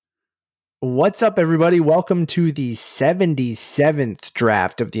What's up, everybody? Welcome to the 77th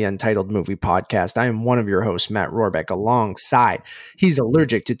draft of the Untitled Movie Podcast. I am one of your hosts, Matt Rohrbeck, alongside, he's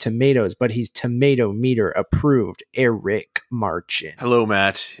allergic to tomatoes, but he's tomato meter approved, Eric Marchin. Hello,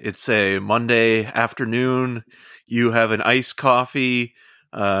 Matt. It's a Monday afternoon. You have an iced coffee.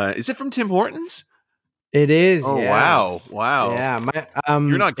 Is it from Tim Hortons? It is. Oh, yeah. wow. Yeah.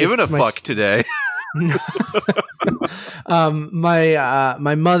 You're not giving a fuck today.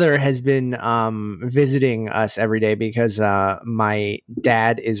 My mother has been visiting us every day because my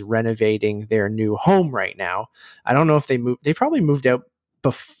dad is renovating their new home right now. I don't know if they probably moved out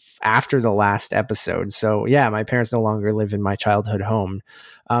after the last episode. So yeah, my parents no longer live in my childhood home.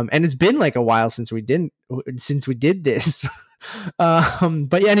 And it's been like a while since we did this.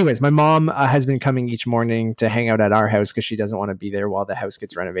 But yeah, anyways, my mom has been coming each morning to hang out at our house because she doesn't want to be there while the house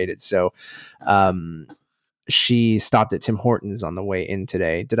gets renovated. So she stopped at Tim Hortons on the way in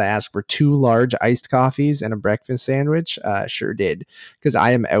today. Did I ask for 2 large iced coffees and a breakfast sandwich? Sure did, because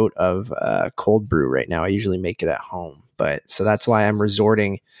I am out of cold brew right now. I usually make it at home, but so that's why I'm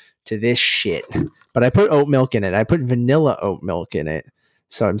resorting to this shit. But I put oat milk in it. I put vanilla oat milk in it,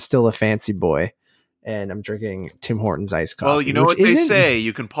 so I'm still a fancy boy. And I'm drinking Tim Hortons iced coffee. Well, you know what they say,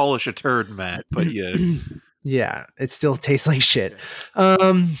 you can polish a turd, Matt, but yeah. Yeah, it still tastes like shit.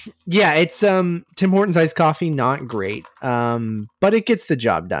 Yeah, it's Tim Hortons iced coffee, not great. But it gets the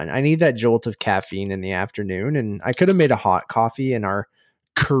job done. I need that jolt of caffeine in the afternoon, and I could have made a hot coffee in our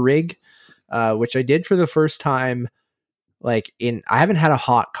Keurig, which I did for the first time. I haven't had a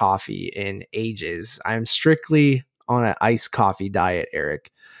hot coffee in ages. I'm strictly on an iced coffee diet,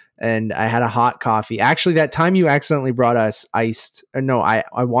 Eric. And I had a hot coffee. Actually, that time you accidentally brought us iced. I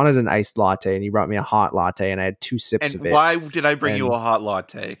wanted an iced latte, and you brought me a hot latte, and I had 2 sips of it. And why did I bring you a hot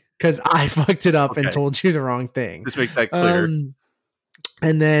latte? Because I fucked it up and told you the wrong thing. Just make that clear. And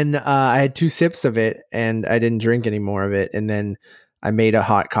then I had 2 sips of it, and I didn't drink any more of it. And then I made a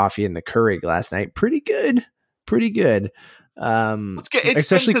hot coffee in the Keurig last night. Pretty good. It's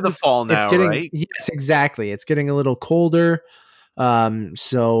especially to the fall now, right? Yes, exactly. It's getting a little colder.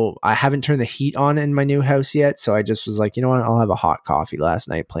 So I haven't turned the heat on in my new house yet. So I just was like, you know what? I'll have a hot coffee last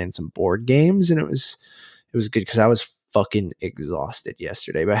night playing some board games. And it was good because I was fucking exhausted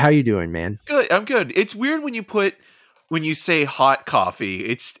yesterday. But how you doing, man? Good. I'm good. It's weird when you say hot coffee.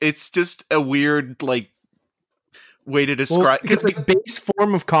 It's just a weird way to describe, because the base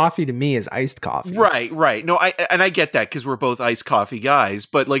form of coffee to me is iced coffee. Right. No, I get that because we're both iced coffee guys,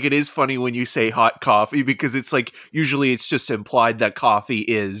 but it is funny when you say hot coffee because it's usually it's just implied that coffee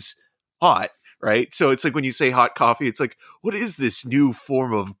is hot, right? So it's when you say hot coffee, it's what is this new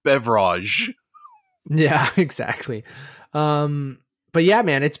form of beverage? Yeah, exactly. But yeah,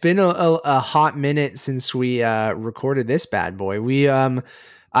 man, it's been a hot minute since we recorded this bad boy. We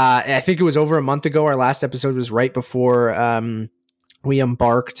I think it was over a month ago. Our last episode was right before we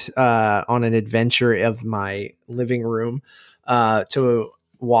embarked on an adventure of my living room to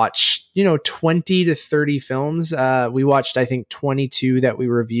watch, 20 to 30 films. We watched, I think, 22 that we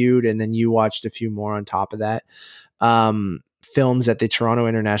reviewed, and then you watched a few more on top of that. Films at the Toronto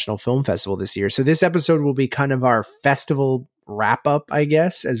International Film Festival this year. So this episode will be kind of our festival wrap up, I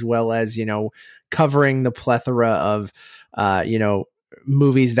guess, as well as, covering the plethora of,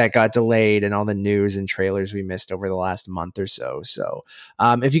 movies that got delayed and all the news and trailers we missed over the last month or so. So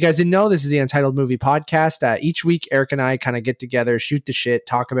if you guys didn't know, this is the Untitled Movie Podcast. Each week, Eric and I kind of get together, shoot the shit,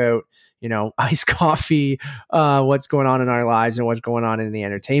 talk about, iced coffee, what's going on in our lives and what's going on in the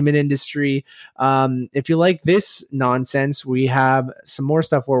entertainment industry. If you like this nonsense, we have some more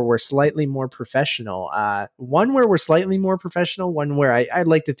stuff where we're slightly more professional. One where we're slightly more professional, one where I'd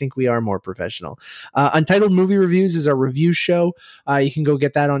like to think we are more professional. Untitled Movie Reviews is our review show. You can go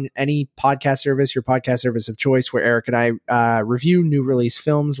get that on any podcast service, your podcast service of choice, where Eric and I review new release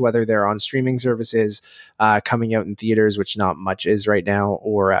films, whether they're on streaming services, coming out in theaters, which not much is right now,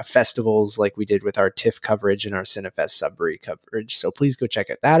 or festivals like we did with our TIFF coverage and our Cinefest Sudbury coverage. So please go check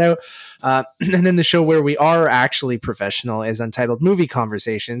that out. And then the show where we are actually professional is Untitled Movie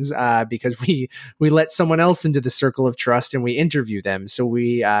Conversations, because we let someone else into the circle of trust and we interview them. So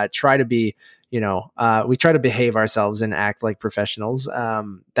we try to be, we try to behave ourselves and act like professionals.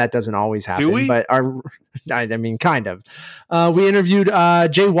 That doesn't always happen, Do we? But I mean, kind of. We interviewed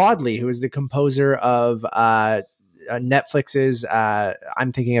Jay Wadley, who is the composer of Netflix's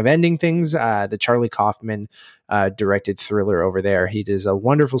I'm Thinking of Ending Things, the Charlie Kaufman directed thriller over there. He does a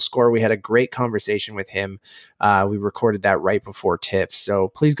wonderful score. We had a great conversation with him. We recorded that right before TIFF. So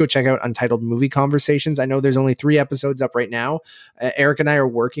please go check out Untitled Movie Conversations. I know there's only 3 episodes up right now. Eric and I are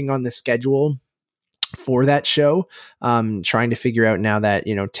working on the schedule for that show. Trying to figure out now that,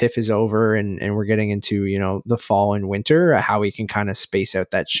 TIFF is over and we're getting into, the fall and winter, how we can kind of space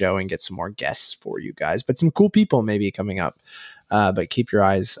out that show and get some more guests for you guys, but some cool people maybe coming up. But keep your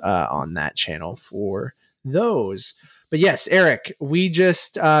eyes on that channel for those. But yes, Eric, we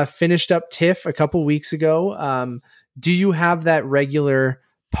just finished up TIFF a couple weeks ago. Do you have that regular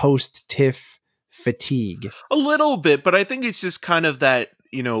post TIFF fatigue? A little bit, but I think it's just kind of that,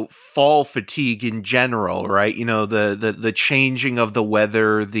 fall fatigue in general, right? The changing of the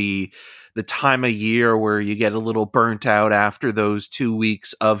weather, the time of year where you get a little burnt out after those 2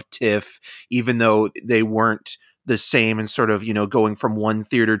 weeks of TIFF, even though they weren't the same, and sort of, going from one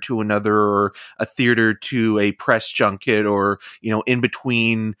theater to another, or a theater to a press junket, or, in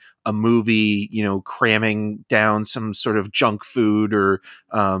between a movie, cramming down some sort of junk food or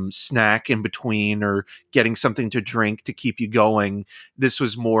snack in between, or getting something to drink to keep you going. This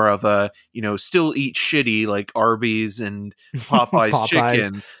was more of a, still eat shitty like Arby's and Popeye's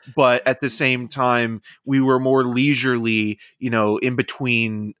chicken, but at the same time, we were more leisurely, in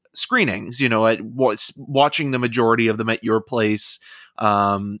between screenings, at watching the majority of them at your place,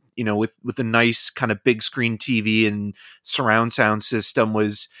 with a nice kind of big screen TV and surround sound system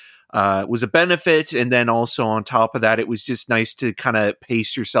was a benefit. And then also on top of that, it was just nice to kind of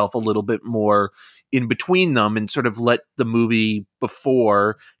pace yourself a little bit more in between them and sort of let the movie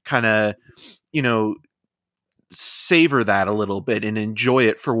before kind of, savor that a little bit and enjoy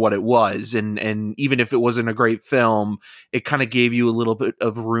it for what it was. And even if it wasn't a great film, it kind of gave you a little bit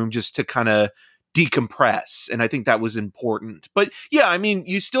of room just to kind of decompress. And I think that was important. But yeah, I mean,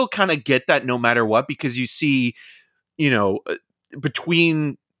 you still kind of get that no matter what, because you see,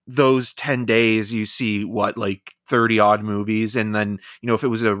 between those 10 days, you see like 30 odd movies. And then, if it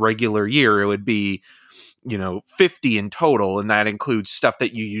was a regular year, it would be, 50 in total. And that includes stuff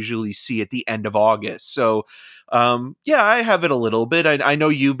that you usually see at the end of August. So, yeah, I have it a little bit. I know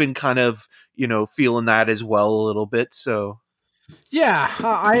you've been kind of, feeling that as well a little bit. So yeah,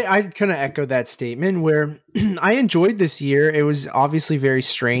 I kind of echo that statement where I enjoyed this year. It was obviously very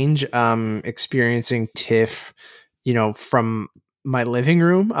strange, experiencing TIFF, from my living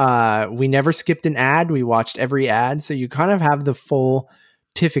room. We never skipped an ad. We watched every ad. So you kind of have the full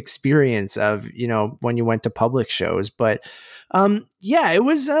TIFF experience of, when you went to public shows. But yeah, it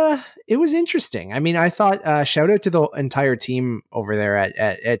was interesting. I mean, I thought, shout out to the entire team over there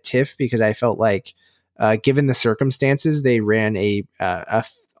at TIFF, because I felt like, given the circumstances, they ran a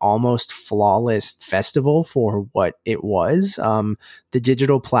almost flawless festival for what it was. The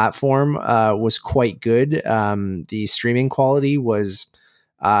digital platform was quite good. The streaming quality was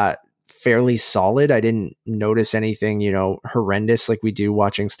fairly solid. I didn't notice anything, horrendous like we do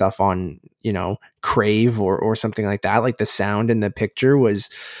watching stuff on, Crave or something like that. Like the sound in the picture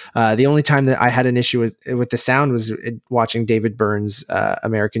was the only time that I had an issue with the sound was watching David Byrne's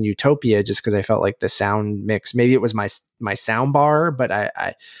American Utopia, just because I felt like the sound mix, maybe it was my sound bar, but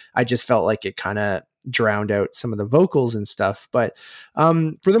I just felt like it kind of drowned out some of the vocals and stuff. But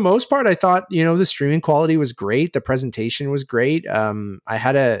for the most part, I thought, the streaming quality was great. The presentation was great. I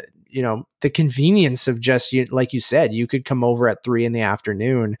had the convenience of just, like you said, you could come over at 3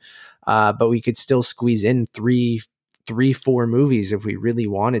 p.m, but we could still squeeze in 4 movies if we really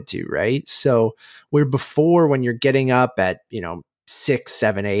wanted to. Right. So where before, when you're getting up at, 6,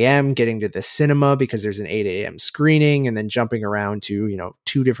 7 a.m, getting to the cinema because there's an 8 a.m. screening, and then jumping around to,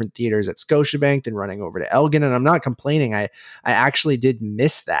 2 different theaters at Scotiabank, then running over to Elgin. And I'm not complaining. I actually did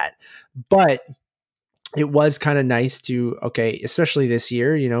miss that, but it was kind of nice to, okay, especially this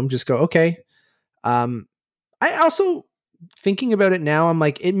year, just go, okay. I also, thinking about it now, I'm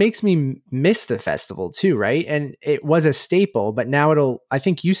like, it makes me miss the festival too, right? And it was a staple, but now I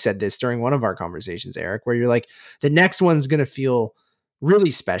think you said this during one of our conversations, Eric, where you're like, the next one's going to feel really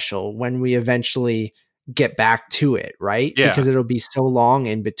special when we eventually get back to it, right? yeah. Because it'll be so long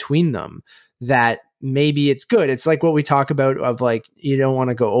in between them that maybe it's good. It's like what we talk about of like, you don't want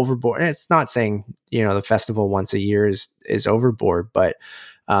to go overboard. And it's not saying, the festival once a year is overboard, but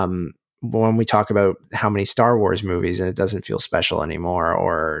when we talk about how many Star Wars movies and it doesn't feel special anymore,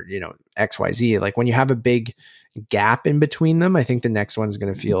 or, XYZ, like when you have a big gap in between them, I think the next one's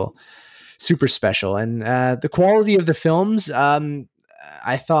going to feel super special. And the quality of the films,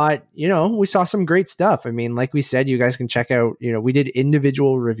 I thought, we saw some great stuff. I mean, like we said, you guys can check out, we did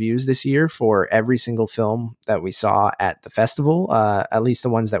individual reviews this year for every single film that we saw at the festival, at least the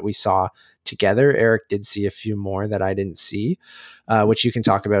ones that we saw together. Eric did see a few more that I didn't see, which you can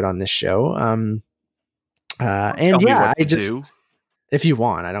talk about on this show. And yeah, if you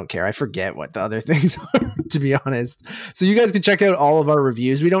want, I don't care. I forget what the other things are, to be honest. So you guys can check out all of our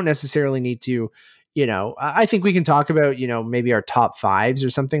reviews. We don't necessarily need to, I think we can talk about, maybe our top fives or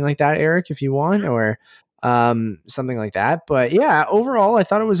something like that, Eric, if you want, or something like that. But yeah, overall, I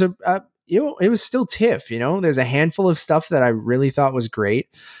thought it was it was still TIFF. There's a handful of stuff that I really thought was great.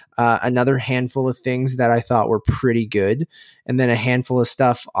 Another handful of things that I thought were pretty good, and then a handful of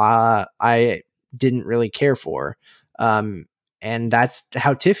stuff I didn't really care for. And that's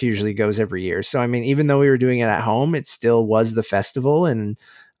how TIFF usually goes every year. So, I mean, even though we were doing it at home, it still was the festival. And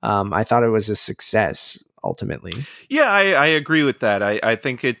I thought it was a success ultimately. Yeah, I agree with that. I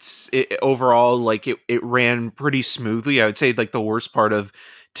think overall, like it ran pretty smoothly. I would say like the worst part of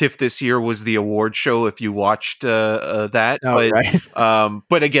TIFF this year was the award show. If you watched that, Oh, right.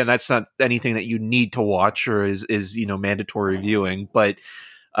 but again, that's not anything that you need to watch or is mandatory viewing. But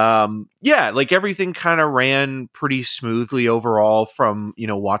yeah, like everything kind of ran pretty smoothly overall from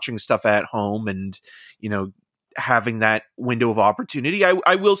watching stuff at home and having that window of opportunity.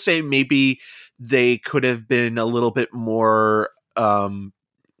 I will say maybe they could have been a little bit more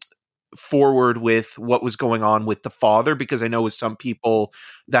forward with what was going on with the father, because I know with some people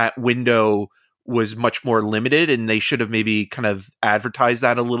that window was much more limited and they should have maybe kind of advertised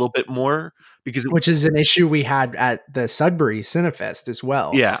that a little bit more, because which is an issue we had at the Sudbury Cinefest as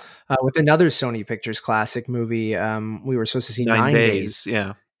well. Yeah. With another Sony Pictures classic movie. We were supposed to see 9 Days.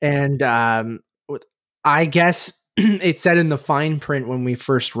 Yeah. And I guess it said in the fine print when we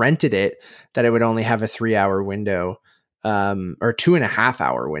first rented it that it would only have a 3-hour window, or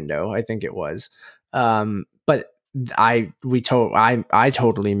 2.5-hour window, I think it was. But I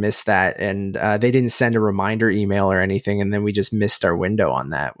totally missed that, and they didn't send a reminder email or anything, and then we just missed our window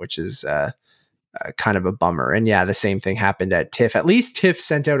on that, which is kind of a bummer. And yeah, the same thing happened at TIFF. At least TIFF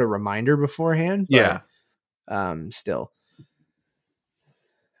sent out a reminder beforehand. But, still.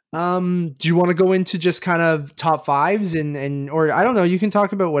 Do you want to go into just kind of top fives or I don't know, you can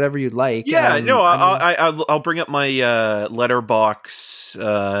talk about whatever you'd like. Yeah, I'll bring up my letterbox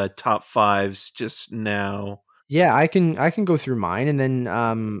top fives just now. Yeah, I can go through mine, and then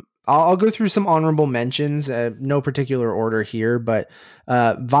I'll go through some honorable mentions, no particular order here, but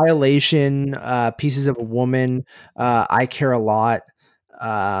Violation, Pieces of a Woman, I Care a Lot,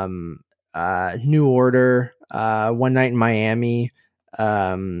 New Order, One Night in Miami,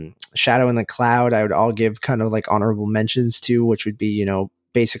 Shadow in the Cloud, I would all give kind of like honorable mentions to, which would be,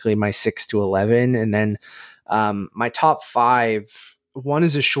 basically my 6 to 11. And then my top five, one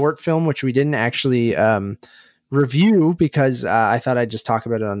is a short film, which we didn't actually review because I thought I'd just talk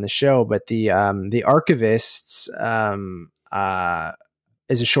about it on the show. But the Archivists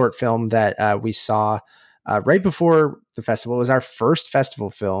is a short film that we saw right before the festival. It was our first festival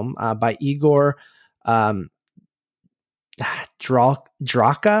film by Igor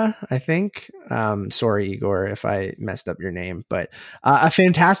Draka, I think. Sorry, Igor, if I messed up your name, but a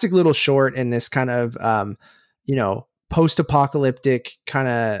fantastic little short in this kind of, post-apocalyptic kind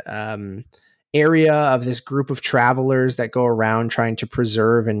of area of this group of travelers that go around trying to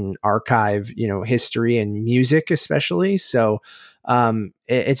preserve and archive, history and music, especially. So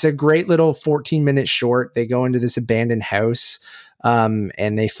it's a great little 14-minute short. They go into this abandoned house,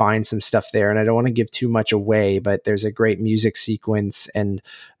 and they find some stuff there, and I don't want to give too much away, but there's a great music sequence, and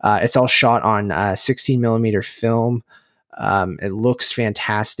it's all shot on 16 millimeter film. It looks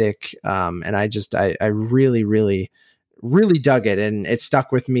fantastic. And I really, really, really dug it, and it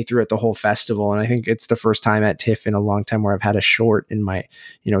stuck with me throughout the whole festival. And I think it's the first time at TIFF in a long time where I've had a short in my,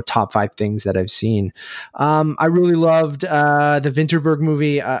 top 5 things that I've seen. I really loved the Vinterberg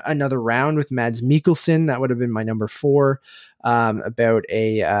movie, Another Round, with Mads Mikkelsen. That would have been my number 4. About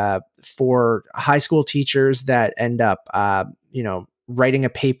 4 high school teachers that end up, writing a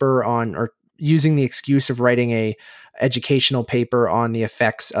paper on, or using the excuse of writing a educational paper on the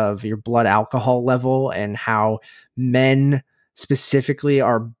effects of your blood alcohol level, and how men specifically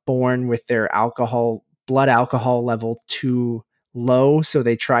are born with their blood alcohol level too low. So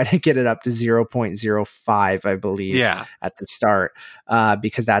they try to get it up to 0.05, I believe, at the start,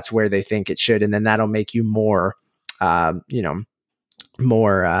 because that's where they think it should. And then that'll make you more,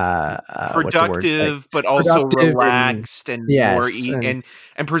 more productive, but also relaxed and more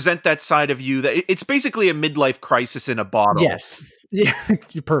and present that side of you that it's basically a midlife crisis in a bottle. Yes. Yeah,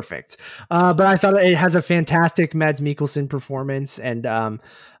 perfect. But I thought it has a fantastic Mads Mikkelsen performance, and I'm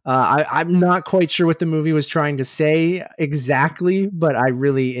not quite sure what the movie was trying to say exactly, but I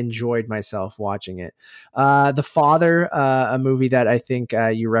really enjoyed myself watching it. The Father, a movie that I think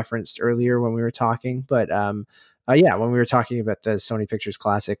you referenced earlier when we were talking, but when we were talking about the Sony Pictures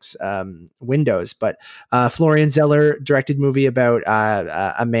Classics windows. But Florian Zeller directed movie about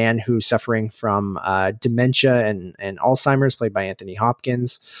a man who's suffering from dementia and Alzheimer's, played by Anthony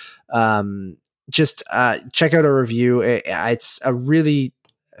Hopkins. just check out a review. It's a really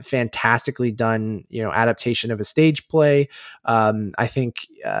fantastically done, adaptation of a stage play. I think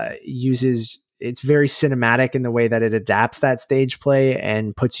it's very cinematic in the way that it adapts that stage play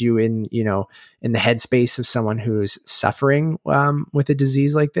and puts you in, in the headspace of someone who's suffering with a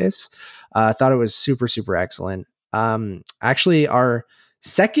disease like this. I thought it was super, super excellent. Actually, our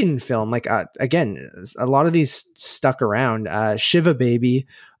second film, again, a lot of these stuck around. Shiva Baby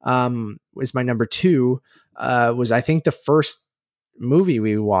was my number two. Was I think the first movie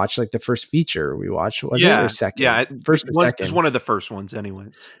we watched, like the first feature we watched, was it, or second? Yeah, First or second. It was one of the first ones,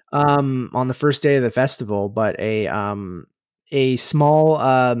 anyways. On the first day of the festival, but a small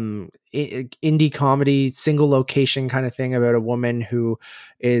indie comedy, single location kind of thing about a woman who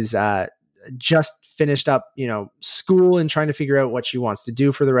is just finished up, school and trying to figure out what she wants to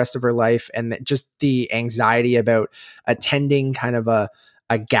do for the rest of her life, and just the anxiety about attending kind of a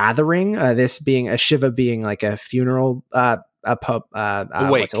gathering. This being a Shiva, being like a funeral,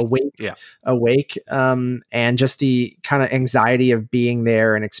 Awake. Awake, and just the kind of anxiety of being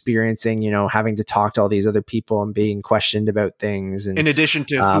there and experiencing, having to talk to all these other people and being questioned about things. And in addition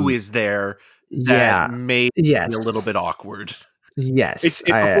to who is there, that may be a little bit awkward. Yes, it's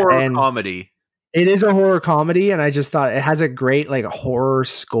a horror comedy. It is a horror comedy, and I just thought it has a great horror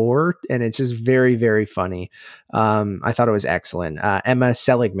score, and it's just very, very funny. I thought it was excellent. Emma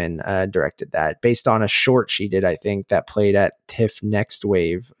Seligman directed that, based on a short she did, I think, that played at TIFF Next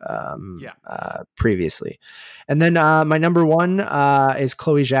Wave previously. And then my number one is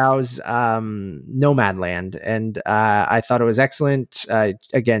Chloe Zhao's Nomadland, and I thought it was excellent.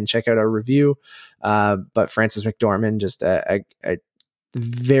 Again, check out our review. But Frances McDormand, just a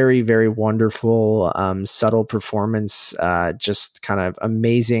very, very wonderful, subtle performance, just kind of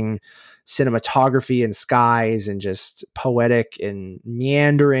amazing cinematography and skies, and just poetic and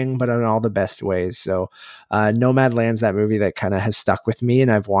meandering, but in all the best ways. So Nomadland's that movie that kind of has stuck with me,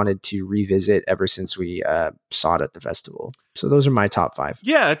 and I've wanted to revisit ever since we saw it at the festival. So those are my top five.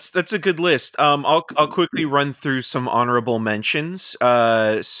 Yeah, that's a good list. I'll quickly run through some honorable mentions.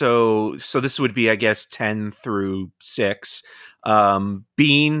 So this would be, I guess, 10 through 6.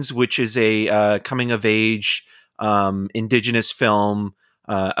 Beans, which is a coming of age indigenous film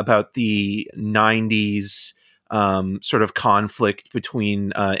about the 90s sort of conflict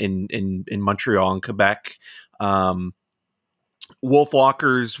between in Montreal and Quebec.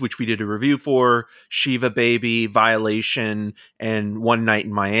 Wolfwalkers, which we did a review for, Shiva Baby, Violation, and One Night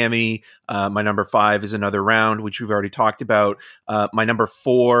in Miami. My number 5 is Another Round, which we've already talked about. My number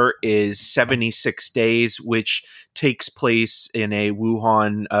 4 is 76 Days, which takes place in a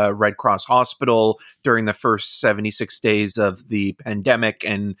Wuhan Red Cross hospital during the first 76 days of the pandemic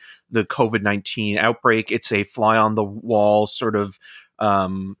and the COVID-19 outbreak. It's a fly-on-the-wall sort of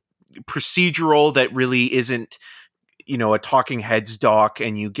procedural that really isn't a talking heads doc,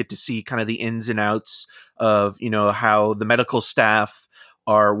 and you get to see kind of the ins and outs of, how the medical staff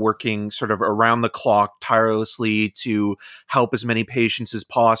are working sort of around the clock tirelessly to help as many patients as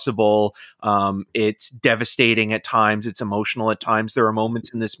possible. It's devastating at times. It's emotional at times. There are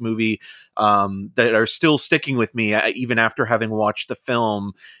moments in this movie that are still sticking with me, even after having watched the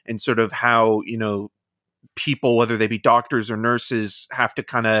film, and sort of how, people, whether they be doctors or nurses, have to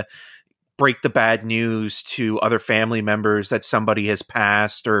kind of break the bad news to other family members that somebody has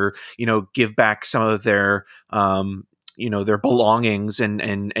passed, or, give back some of their, their belongings,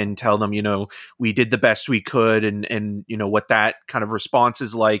 and tell them, we did the best we could, and what that kind of response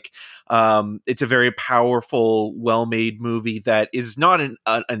is like. It's a very powerful, well-made movie that is not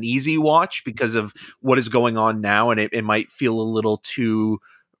an easy watch because of what is going on now, and it might feel a little too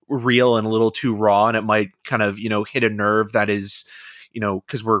real and a little too raw, and it might kind of, hit a nerve that is,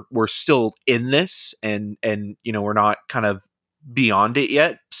 because we're still in this, and we're not kind of beyond it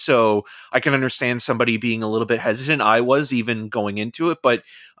yet. So I can understand somebody being a little bit hesitant. I was, even going into it, but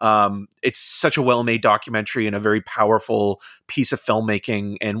it's such a well-made documentary and a very powerful piece of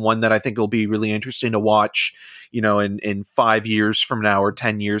filmmaking, and one that I think will be really interesting to watch, in 5 years from now or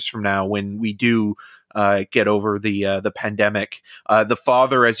 10 years from now, when we do get over the pandemic. The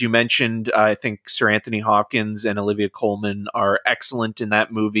Father, as you mentioned, I think Sir Anthony Hopkins and Olivia Colman are excellent in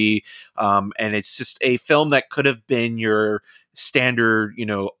that movie. And it's just a film that could have been your standard,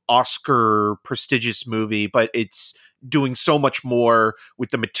 Oscar prestigious movie, but it's doing so much more with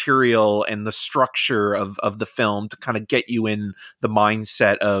the material and the structure of the film to kind of get you in the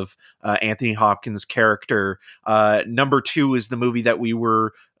mindset of Anthony Hopkins' character. Number two is the movie that we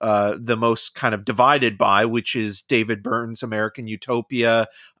were the most kind of divided by, which is David Byrne's American Utopia.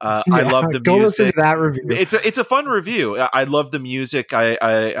 I Yeah, love the go listen to music. that review. It's a fun review. I love the music.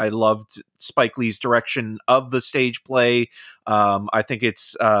 I loved Spike Lee's direction of the stage play. I think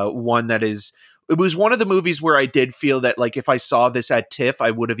it's one that is. It was one of the movies where I did feel that, like, if I saw this at TIFF, I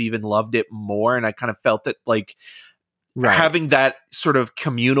would have even loved it more. And I kind of felt that, like, Right. having that sort of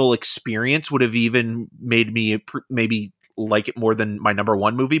communal experience would have even made me maybe like it more than my number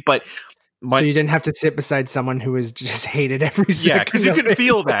one movie. But So you didn't have to sit beside someone who was just hated every second. yeah, because you can it.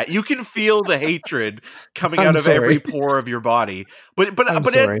 feel that. You can feel the hatred coming I'm out of sorry. every pore of your body. But I'm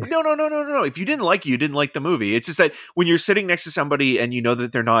but sorry. no. If you didn't like it, you didn't like the movie. It's just that when you're sitting next to somebody and you know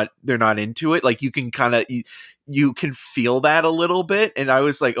that they're not into it, like, you can kind of you can feel that a little bit. And I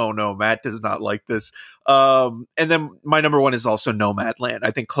was like, oh no, Matt does not like this. And then my number one is also Nomadland.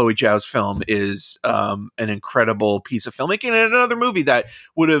 I think Chloe Zhao's film is an incredible piece of filmmaking, and another movie that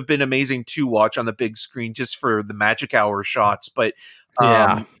would have been amazing to watch on the big screen just for the magic hour shots. But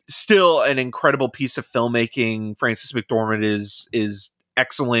Yeah. still an incredible piece of filmmaking. Frances McDormand is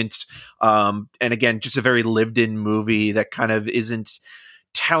excellent. And again, just a very lived in movie that kind of isn't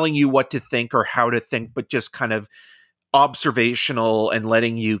telling you what to think or how to think, but just kind of observational and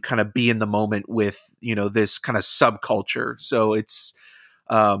letting you kind of be in the moment with, you know, this kind of subculture. So it's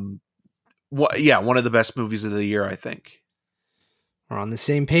one of the best movies of the year, I think. We're on the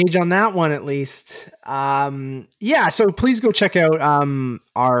same page on that one, at least. Yeah, so please go check out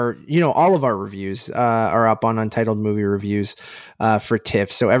our, all of our reviews are up on Untitled Movie Reviews for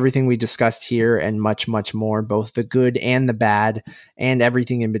TIFF. So everything we discussed here and much, much more, both the good and the bad and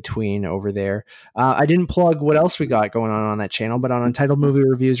everything in between over there. I didn't plug what else we got going on that channel, but on Untitled Movie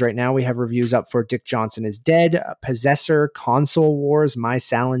Reviews right now, we have reviews up for Dick Johnson is Dead, Possessor, Console Wars, My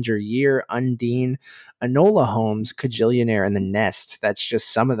Salinger Year, Undine, Enola Holmes, Kajillionaire, and The Nest. That's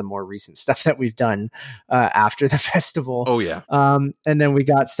just some of the more recent stuff that we've done after the festival. Oh, yeah. And then we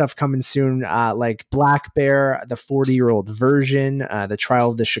got stuff coming soon like Black Bear, the 40-year-old version, The Trial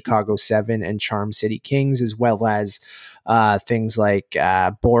of the Chicago 7, and Charm City Kings, as well as things like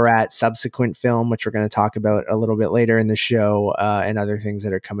Borat subsequent film, which we're going to talk about a little bit later in the show, and other things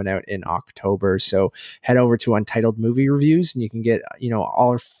that are coming out in October. So head over to Untitled Movie Reviews and you can get,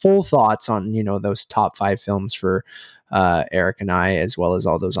 all our full thoughts on, those top 5 films for Eric and I, as well as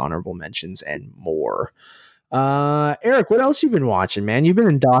all those honorable mentions and more. Eric, what else you been watching, man? You've been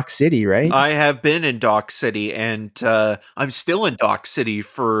in Dock City, right? I have been in Dock City, and I'm still in Dock City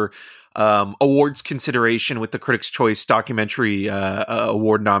for awards consideration with the Critics' Choice Documentary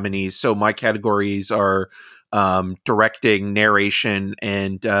Award nominees. So my categories are directing, narration,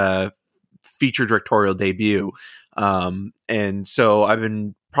 and feature directorial debut. And so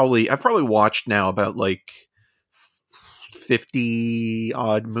I've probably watched now about like 50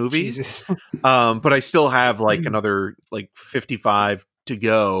 odd movies. Jesus. But I still have like another like 55 to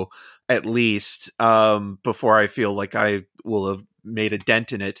go at least, before I feel like I will have made a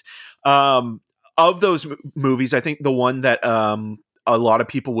dent in it. Of those movies, I think the one that a lot of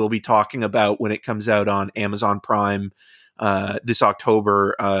people will be talking about when it comes out on Amazon Prime this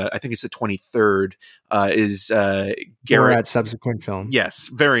October, I think it's the 23rd, is Garrett. Borat subsequent film. Yes,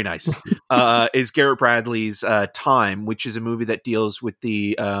 very nice. Is Garrett Bradley's Time, which is a movie that deals with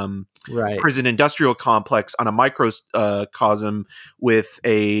the prison industrial complex on a microcosm with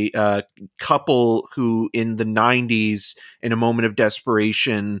a couple who in the 90s, in a moment of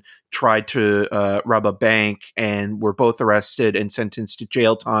desperation, tried to rob a bank and were both arrested and sentenced to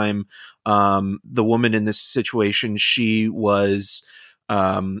jail time. The woman in this situation, she was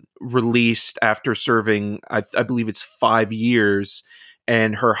released after serving, I believe it's 5 years,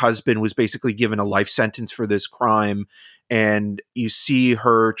 and her husband was basically given a life sentence for this crime. And you see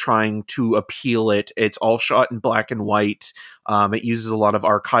her trying to appeal it. It's all shot in black and white. It uses a lot of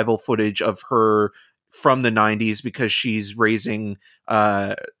archival footage of her from the 90s because she's raising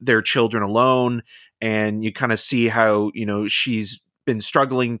their children alone. And you kind of see how, she's been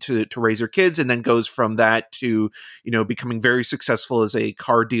struggling to raise her kids, and then goes from that to, becoming very successful as a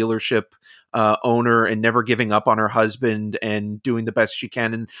car dealership owner and never giving up on her husband and doing the best she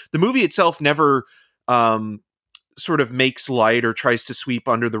can. And the movie itself never sort of makes light or tries to sweep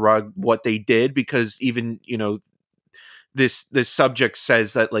under the rug what they did, because even, this subject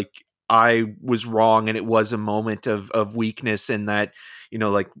says that, like, I was wrong and it was a moment of weakness, and that,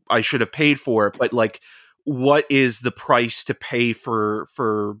 like, I should have paid for it. But like, what is the price to pay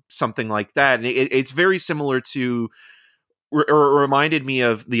for something like that? And it's very similar to, or reminded me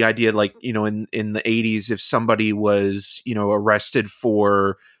of the idea, like, in the 80s, if somebody was, arrested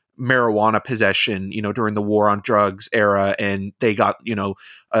for marijuana possession, during the war on drugs era, and they got,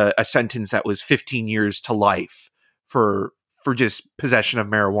 a sentence that was 15 years to life for just possession of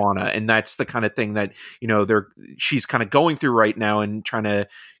marijuana. And that's the kind of thing that, she's kind of going through right now and trying to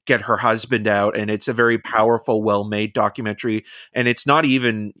get her husband out. And it's a very powerful, well-made documentary. And it's not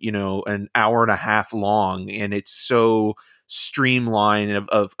even, an hour and a half long. And it's so streamline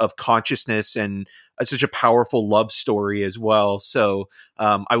of consciousness, and such a powerful love story as well. So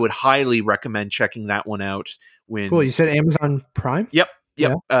I would highly recommend checking that one out. Cool. You said Amazon Prime? Yep.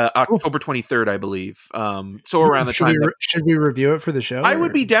 Yeah. October 23rd, I believe. So around the time should we review it for the show? I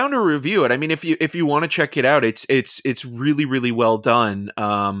would be down to review it. I mean, if you want to check it out, it's really, really well done.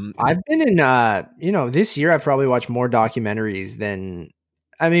 I've been in this year I've probably watched more documentaries than,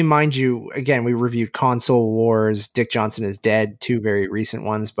 I mean, mind you, again, we reviewed Console Wars, Dick Johnson is Dead, two very recent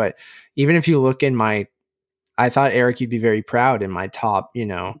ones. But even if you look in I thought, Eric, you'd be very proud, in my top,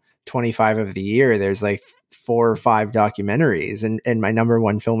 25 of the year, there's like 4 or 5 documentaries. And my number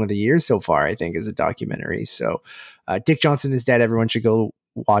one film of the year so far, I think, is a documentary. So Dick Johnson is Dead. Everyone should go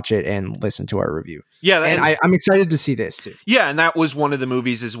watch it and listen to our review. Yeah. And I'm excited to see this too. Yeah. And that was one of the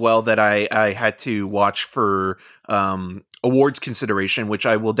movies as well that I had to watch for awards consideration, which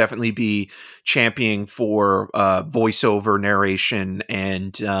I will definitely be championing for voiceover narration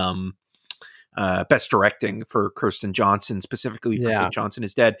and best directing for Kirsten Johnson, specifically for Dick Johnson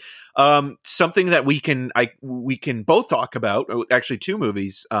is Dead. Something that we can both talk about, actually 2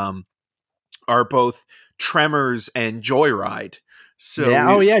 movies, are both Tremors and Joyride. So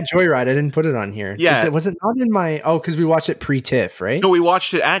Joyride. I didn't put it on here. Yeah. Was it not in my, because we watched it pre-TIFF, right? No, we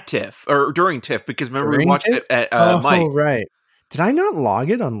watched it at TIFF, or during TIFF, because remember we watched it at Mike. Oh, right. Did I not log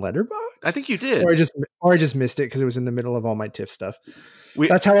it on Letterboxd? I think you did. Or I just missed it because it was in the middle of all my TIFF stuff.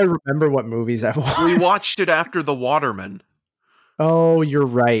 That's how I remember what movies I've watched. We watched it after The Waterman. Oh, you're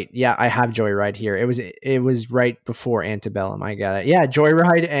right. Yeah, I have Joyride here. It was right before Antebellum. I got it. Yeah,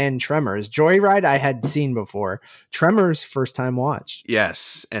 Joyride and Tremors. Joyride I had seen before. Tremors, first time watch.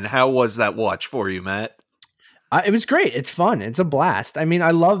 Yes. And how was that watch for you, Matt? It was great. It's fun. It's a blast. I mean, I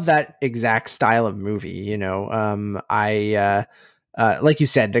love that exact style of movie. Like you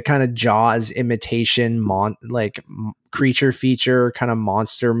said, the kind of Jaws imitation, creature feature kind of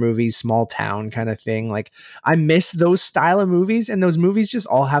monster movies, small town kind of thing. Like, I miss those style of movies, and those movies just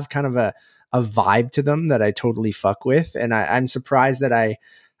all have kind of a vibe to them that I totally fuck with. And I'm surprised that I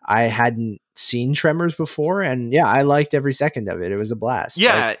hadn't seen Tremors before, and I liked every second of it. It was a blast.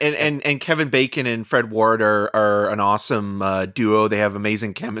 Yeah, and Kevin Bacon and Fred Ward are an awesome duo. They have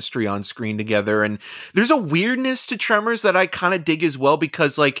amazing chemistry on screen together, and there's a weirdness to Tremors that I kind of dig as well,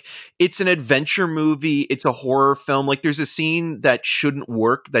 because like, it's an adventure movie, it's a horror film. Like, there's a scene that shouldn't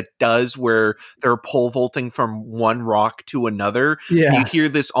work that does, where they're pole vaulting from one rock to another. Yeah, you hear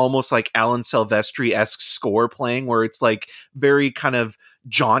this almost like Alan Silvestri-esque score playing, where it's like very kind of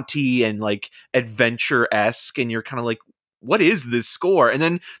jaunty and like adventure-esque, and you're kind of like, what is this score? And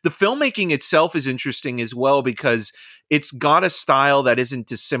then the filmmaking itself is interesting as well, because it's got a style that isn't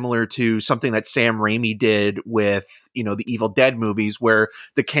dissimilar to something that Sam Raimi did with, the Evil Dead movies, where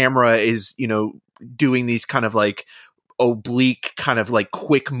the camera is, doing these kind of like oblique kind of like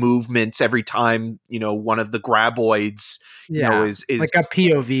quick movements every time, one of the graboids, is like a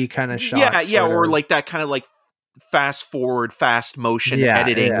POV kind of shot. Yeah. Or like that kind of like fast forward, fast motion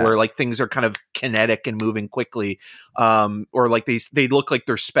editing, where like things are kind of kinetic and moving quickly, or like they look like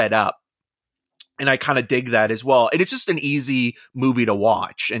they're sped up, and I kind of dig that as well. And it's just an easy movie to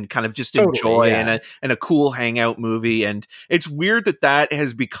watch and kind of just enjoy, and a cool hangout movie. And it's weird that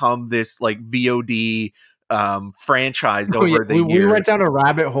has become this like VOD franchise over the years. We went down a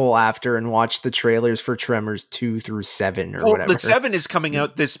rabbit hole after and watched the trailers for Tremors 2 through 7 or whatever. The 7 is coming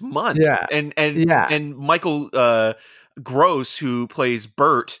out this month. Yeah. And Michael Gross, who plays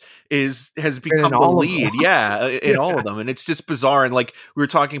Bert, has become the lead. In all of them. And it's just bizarre. And like, we were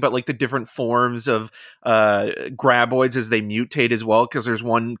talking about like the different forms of graboids as they mutate as well, because there's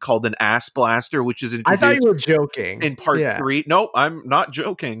one called an ass blaster, which is introduced. I thought you were joking. In part 3. No, I'm not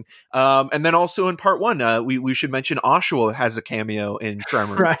joking. And then also in part 1, we should mention Oshawa has a cameo in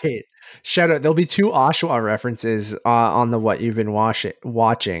Tremors. Right. Shout out. There'll be 2 Oshawa references on the What You've Been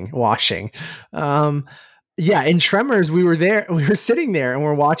Washing. Yeah, in Tremors, we were sitting there and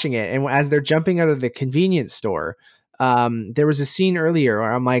we're watching it. And as they're jumping out of the convenience store, there was a scene earlier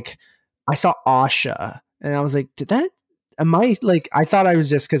where I'm like, I saw Osha. And I was like, I thought I was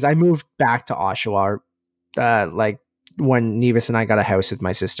just, because I moved back to Oshawa like when Nevis and I got a house with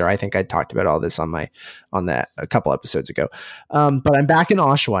my sister. I think I talked about all this on that a couple episodes ago. But I'm back in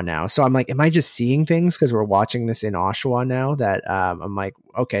Oshawa now. So I'm like, am I just seeing things because we're watching this in Oshawa now that I'm like,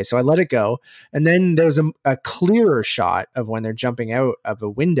 okay, so I let it go. And then there's a clearer shot of when they're jumping out of a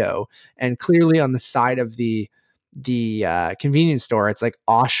window, and clearly on the side of the convenience store, it's like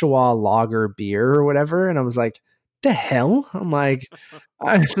Oshawa Lager beer or whatever. And I was like, the hell?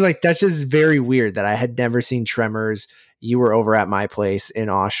 I was like, that's just very weird that I had never seen Tremors. You were over at my place in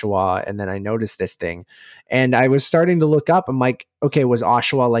Oshawa, and then I noticed this thing, and I was starting to look up. I'm like, okay, was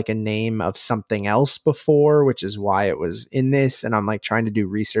Oshawa like a name of something else before, which is why it was in this? And I'm like trying to do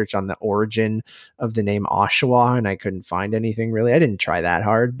research on the origin of the name Oshawa, and I couldn't find anything really. I didn't try that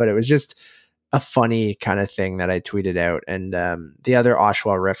hard, but it was just a funny kind of thing that I tweeted out. And the other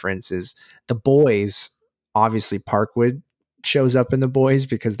Oshawa reference is The Boys. Obviously, Parkwood shows up in The Boys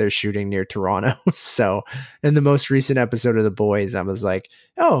because they're shooting near Toronto. So in the most recent episode of The Boys, I was like,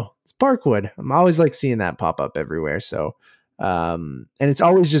 oh, it's Parkwood. I'm always like seeing that pop up everywhere. So and it's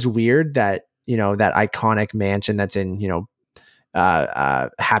always just weird that, that iconic mansion that's in,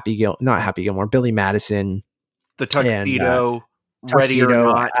 not Happy Gilmore, Billy Madison, the Tuxedo, and Ready or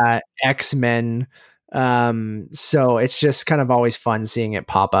Not, X-Men. So it's just kind of always fun seeing it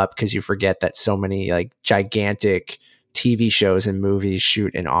pop up because you forget that so many like gigantic TV shows and movies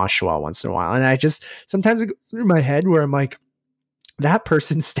shoot in Oshawa once in a while. And I just, sometimes it goes through my head where I'm like, that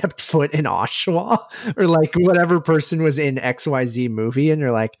person stepped foot in Oshawa, or like whatever person was in XYZ movie. And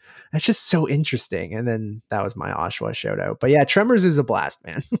you're like, that's just so interesting. And then that was my Oshawa shout out. But yeah, Tremors is a blast,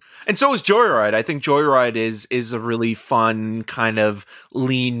 man. And so is Joyride. I think Joyride is a really fun kind of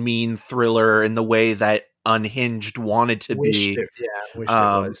lean, mean thriller in the way that Unhinged wanted to be. It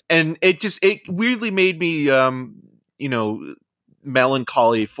was. And it weirdly made me,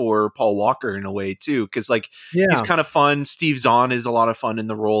 melancholy for Paul Walker in a way too, because he's kind of fun. Steve Zahn is a lot of fun in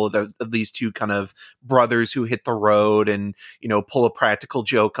the role of these two kind of brothers who hit the road and pull a practical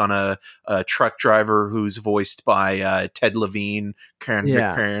joke on a truck driver who's voiced by Ted Levine,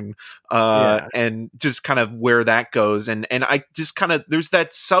 and just kind of where that goes. And I just kind of, there's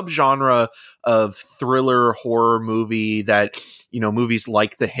that subgenre of thriller horror movie that movies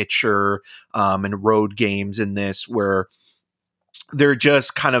like The Hitcher and Road Games in this, where they're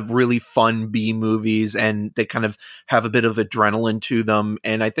just kind of really fun B movies and they kind of have a bit of adrenaline to them.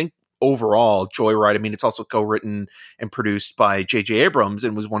 And I think overall, Joyride, I mean, it's also co-written and produced by J.J. Abrams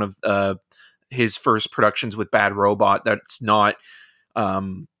and was one of his first productions with Bad Robot that's not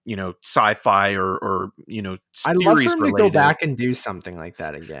sci-fi or series I'd love for him related. to go back and do something like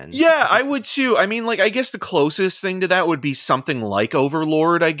that again. Yeah, I would too. I mean, I guess the closest thing to that would be something like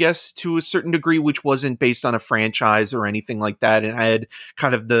Overlord, I guess, to a certain degree, which wasn't based on a franchise or anything like that, and had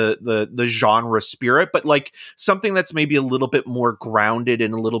kind of the genre spirit, but something that's maybe a little bit more grounded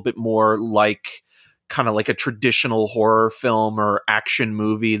and a little bit more kind of like a traditional horror film or action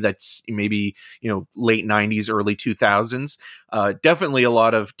movie that's maybe late 90s, early 2000s. Definitely a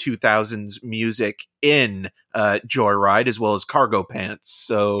lot of 2000s music in Joyride, as well as Cargo Pants.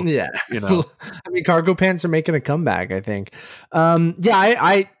 So yeah, I mean, Cargo Pants are making a comeback, I think.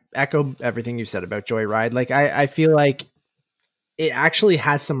 I echo everything you said about Joyride. I feel like it actually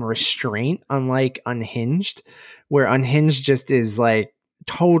has some restraint, unlike Unhinged, where Unhinged just is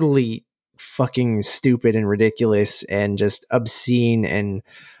totally fucking stupid and ridiculous and just obscene and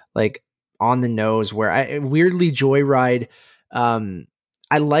on the nose, where weirdly Joyride,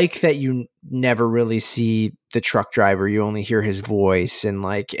 I like that you never really see the truck driver. You only hear his voice and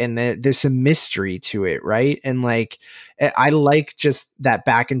there's some mystery to it. Right. And I like just that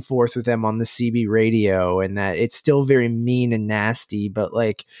back and forth with them on the CB radio, and that it's still very mean and nasty, but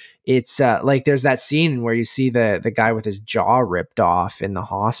it's there's that scene where you see the guy with his jaw ripped off in the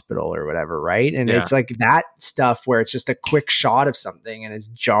hospital or whatever. Right. And it's that stuff where it's just a quick shot of something and it's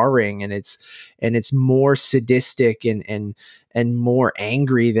jarring and it's more sadistic and more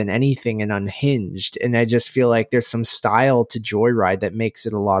angry than anything in Unhinged. And I just feel like there's some style to Joyride that makes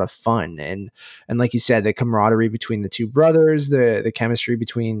it a lot of fun. And like you said, the camaraderie between the two brothers, the chemistry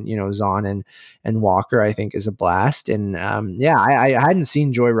between, Zahn and Walker, I think is a blast. And I hadn't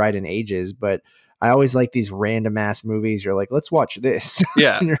seen Joyride in ages, but I always like these random ass movies. You're like, let's watch this.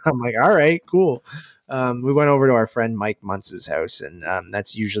 Yeah. I'm like, all right, cool. We went over to our friend Mike Muntz's house, and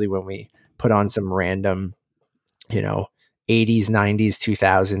that's usually when we put on some random, 80s, 90s,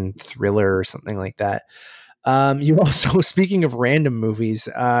 2000 thriller or something like that. You also, speaking of random movies,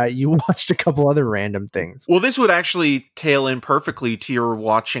 you watched a couple other random things. Well, this would actually tail in perfectly to your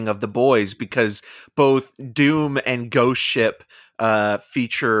watching of The Boys, because both Doom and Ghost Ship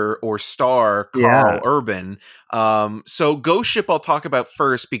feature or star Yeah. Carl Urban. So Ghost Ship I'll talk about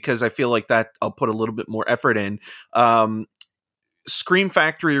first because I feel like that I'll put a little bit more effort in. Scream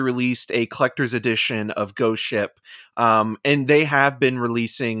Factory released a collector's edition of Ghost Ship, and they have been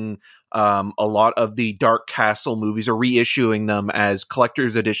releasing a lot of the Dark Castle movies, or reissuing them as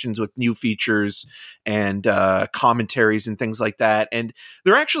collector's editions with new features and commentaries and things like that. And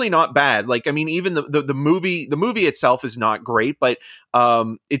they're actually not bad. Like, I mean, even the movie itself is not great, but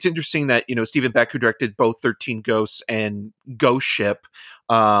it's interesting that, you know, Stephen Beck, who directed both 13 Ghosts and Ghost Ship,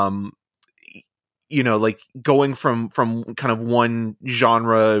 you know, like going from kind of one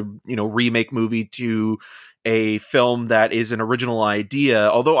genre, you know, remake movie to a film that is an original idea.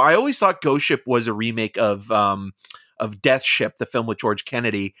 Although I always thought Ghost Ship was a remake of Death Ship, the film with George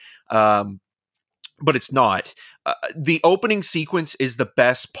Kennedy. But it's not. The opening sequence is the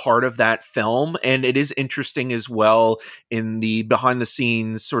best part of that film, and it is interesting as well in the behind the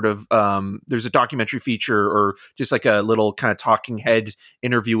scenes sort of. There's a documentary feature, or just like a little kind of talking head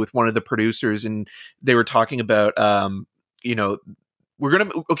interview with one of the producers, and they were talking about, you know, we're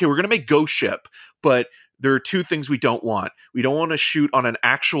gonna make Ghost Ship, but there are two things we don't want. We don't want to shoot on an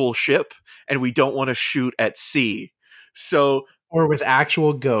actual ship, and we don't want to shoot at sea. So Or with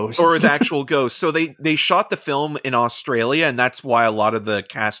actual ghosts. So they shot the film in Australia, and that's why a lot of the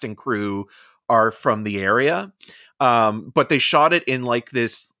cast and crew are from the area. But they shot it in like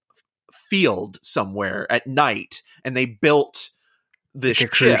this field somewhere at night, and they built this Like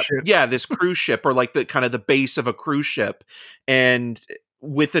a cruise ship. ship. Yeah, this cruise ship, or like the kind of the base of a cruise ship. And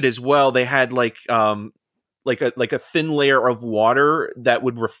with it as well, they had like a thin layer of water that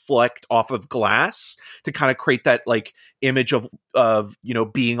would reflect off of glass to kind of create that like image of you know,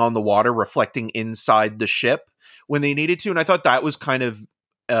 being on the water reflecting inside the ship when they needed to. And I thought that was kind of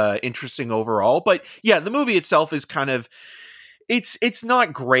interesting overall. But yeah, the movie itself is kind of, it's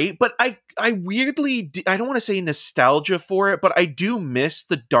not great, but I weirdly, I don't want to say nostalgia for it, but I do miss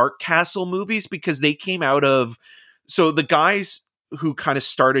the Dark Castle movies because they came out of, so the guys who kind of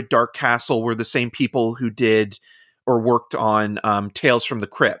started Dark Castle were the same people who did or worked on Tales from the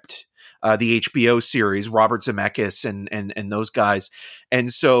Crypt, the HBO series, Robert Zemeckis and those guys.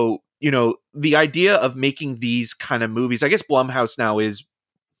 And so, you know, the idea of making these kind of movies, I guess Blumhouse now is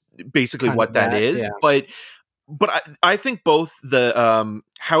basically Kind what of that that, is, yeah. but I think both the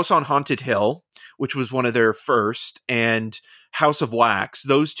House on Haunted Hill, which was one of their first, and House of Wax,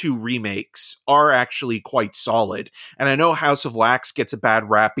 those two remakes are actually quite solid. And I know House of Wax gets a bad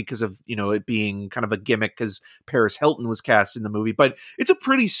rap because of, you know, it being kind of a gimmick because Paris Hilton was cast in the movie, but it's a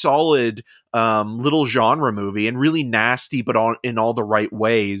pretty solid little genre movie, and really nasty, but in all the right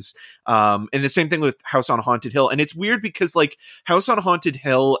ways. And the same thing with House on Haunted Hill. And it's weird because like House on Haunted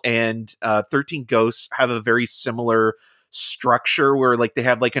Hill and 13 Ghosts have a very similar structure where like they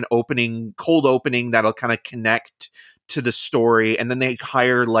have like an cold opening that'll kind of connect to the story, and then they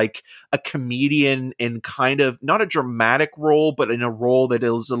hire like a comedian in kind of not a dramatic role, but in a role that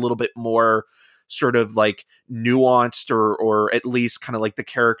is a little bit more sort of like nuanced, or at least kind of like the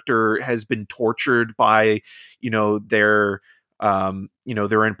character has been tortured by, you know, their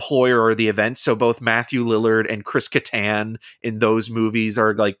employer or the event. So both Matthew Lillard and Chris Kattan in those movies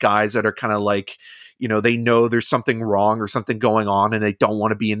are like guys that are kind of like, you know, they know there's something wrong or something going on, and they don't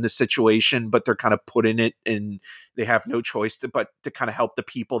want to be in this situation, but they're kind of put in it, and they have no choice but to kind of help the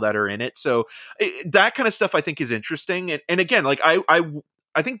people that are in it. So that kind of stuff I think is interesting. And again, like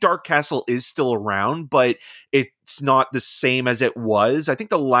I think Dark Castle is still around, but it's not the same as it was. I think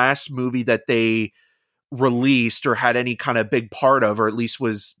the last movie that they released or had any kind of big part of, or at least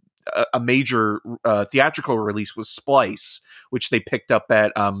was a major theatrical release, was Splice, which they picked up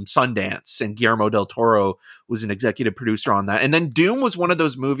at Sundance, and Guillermo del Toro was an executive producer on that. And then Dune was one of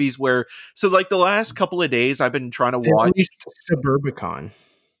those movies where, so like the last couple of days I've been trying to They watch. released Suburbicon.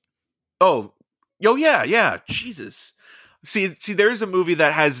 Oh, yeah, Jesus. See, there's a movie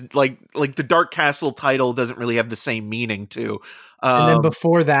that has like the Dark Castle title doesn't really have the same meaning to. And then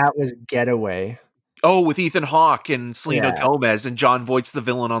before that was Getaway. Oh, with Ethan Hawke and Selena Yeah. Gomez, and John Voight's the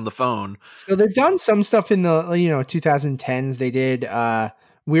villain on the phone. So they've done some stuff in the 2010s. They did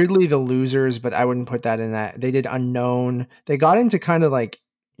weirdly The Losers, but I wouldn't put that in that. They did Unknown. They got into kind of like,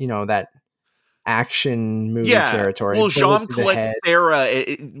 that action movie territory. Well, Bullet to the Jean-Claude Head. Serra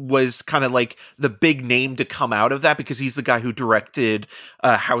was kind of like the big name to come out of that, because he's the guy who directed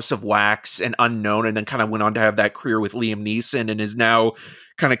House of Wax and Unknown, and then kind of went on to have that career with Liam Neeson, and is now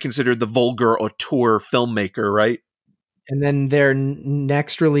kind of considered the vulgar auteur filmmaker, right? And then their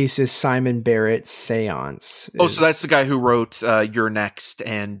next release is Simon Barrett's Seance. So that's the guy who wrote You're Next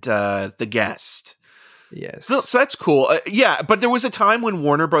and The Guest. So Yes. that's cool. Yeah, but there was a time when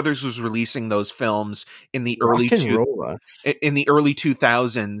Warner Brothers was releasing those films in the Rock and roll. in the early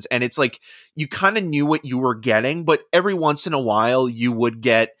 2000s, and it's like you kind of knew what you were getting, but every once in a while you would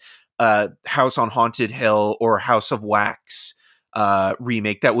get House on Haunted Hill or House of Wax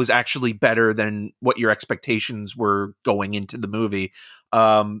remake that was actually better than what your expectations were going into the movie.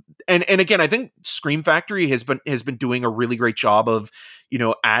 And again, I think Scream Factory has been doing a really great job of,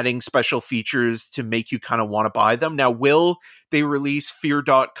 adding special features to make you kind of want to buy them. Now, will they release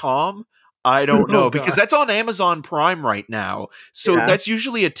fear.com? I don't Oh know, because god. that's on Amazon Prime right now. So Yeah. that's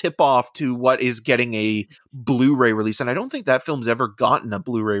usually a tip off to what is getting a Blu-ray release. And I don't think that film's ever gotten a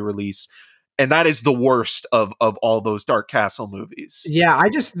Blu-ray release. And that is the worst of all those Dark Castle movies. Yeah,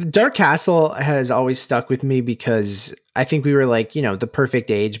 Dark Castle has always stuck with me because I think we were like, the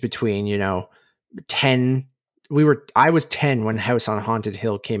perfect age between, 10 I was 10 when House on Haunted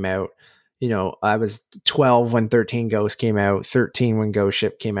Hill came out. I was 12 when 13 Ghosts came out, 13 when Ghost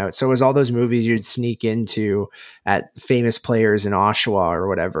Ship came out. So it was all those movies you'd sneak into at Famous Players in Oshawa or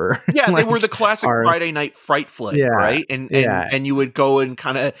whatever. Yeah, they were the like classic our Friday night fright flick, yeah. right? And Yeah. and you would go and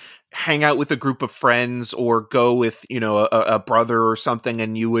kind of hang out with a group of friends or go with, a brother or something,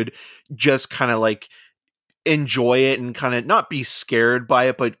 and you would just kind of like enjoy it and kind of not be scared by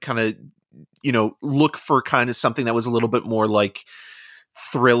it, but kind of, look for kind of something that was a little bit more like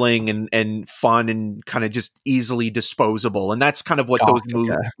thrilling and fun and kind of just easily disposable. And that's kind of what those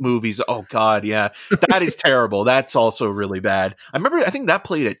Gothica. movies. Oh God, yeah, that is terrible. That's also really bad. I think that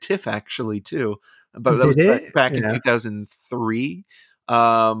played at TIFF actually too, but that was Did it? back in Yeah. 2003.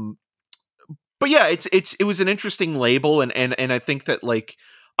 But yeah, it was an interesting label, and I think that like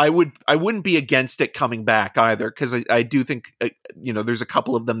I wouldn't be against it coming back either, because I do think there's a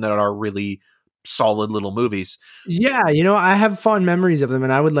couple of them that are really solid little movies. Yeah, I have fond memories of them,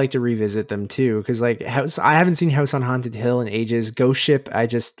 and I would like to revisit them too. Because like I haven't seen House on Haunted Hill in ages. Ghost Ship,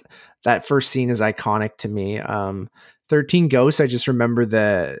 that first scene is iconic to me. 13 Ghosts, I just remember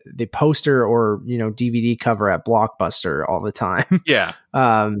the poster or DVD cover at Blockbuster all the time, Yeah.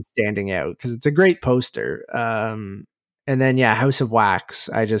 standing out because it's a great poster. And then yeah, House of Wax.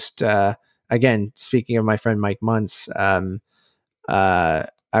 I just again, speaking of my friend Mike Muntz,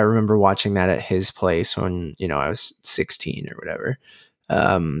 I remember watching that at his place when, I was 16 or whatever.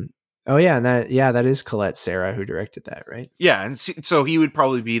 Oh yeah. And that is Colette Sarah who directed that, right? Yeah, and so he would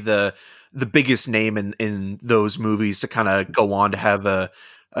probably be the biggest name in those movies to kind of go on to have a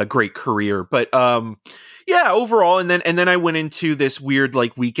great career. But yeah, overall, and then I went into this weird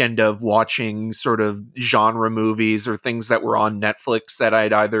like weekend of watching sort of genre movies or things that were on Netflix that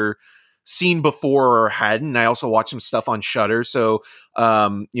I'd either seen before or hadn't. I also watched some stuff on Shudder. So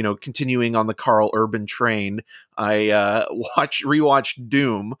continuing on the Carl Urban train, I rewatched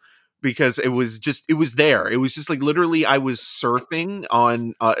Doom, because it was there. It was just like literally I was surfing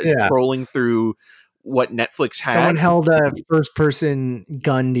on Yeah. scrolling through what Netflix had. Someone held a first person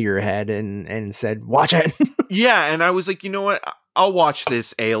gun to your head and said, watch it. Yeah, and I was like, you know what? I'll watch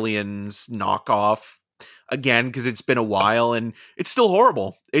this Aliens knockoff again, because it's been a while and it's still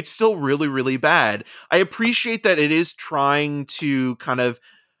horrible. It's still really, really bad. I appreciate that it is trying to kind of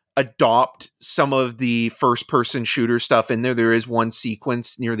adopt some of the first person shooter stuff in there. There is one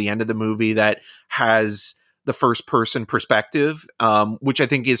sequence near the end of the movie that has the first person perspective, which I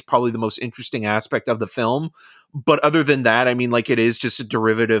think is probably the most interesting aspect of the film. But other than that, I mean, like, it is just a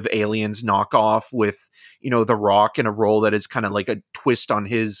derivative Aliens knockoff with, The Rock in a role that is kind of like a twist on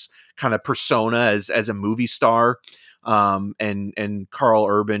his kind of persona as a movie star. And Carl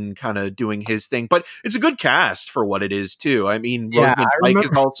Urban kind of doing his thing, but it's a good cast for what it is too. I mean, Yeah, Rosamund I Pike is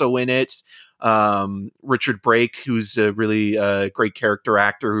remember. also in it. Richard Brake, who's a really great character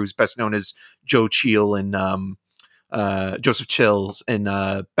actor, who's best known as Joe Chill and Joseph Chills in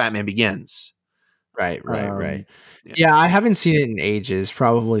Batman Begins. Right. Um, yeah. Yeah, I haven't seen it in ages,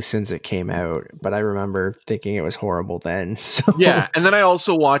 probably since it came out, but I remember thinking it was horrible then. So Yeah, and then I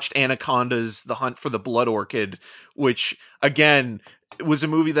also watched Anaconda's The Hunt for the Blood Orchid, which again was a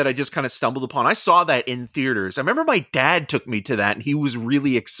movie that I just kind of stumbled upon. I saw that in theaters. I remember my dad took me to that, and he was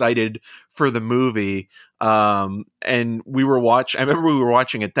really excited for the movie. And I remember we were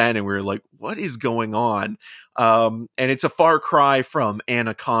watching it then, and we were like, "What is going on?" And it's a far cry from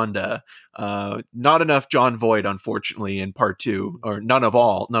Anaconda. Not enough John Voight, unfortunately, in part two, or none at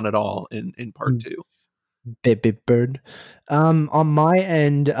all in part two. Baby bird. On my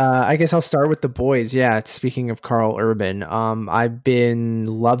end, I guess I'll start with The Boys. Yeah, speaking of Carl Urban, I've been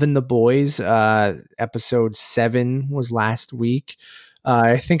loving The Boys. Episode 7 was last week.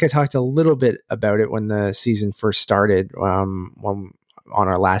 I think I talked a little bit about it when the season first started. When on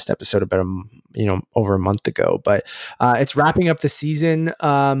our last episode about over a month ago. But it's wrapping up the season.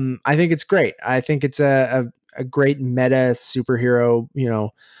 I think it's great. I think it's a great meta superhero,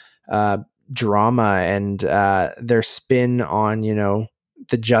 uh, drama, and their spin on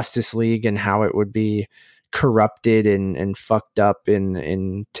the Justice League and how it would be corrupted and fucked up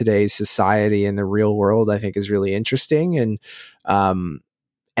in today's society and the real world, I think is really interesting. And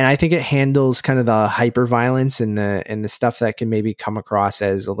I think it handles kind of the hyper violence and the stuff that can maybe come across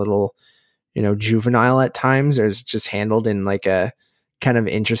as a little juvenile at times, or is just handled in like a kind of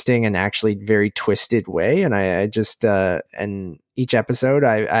interesting and actually very twisted way. And I just and each episode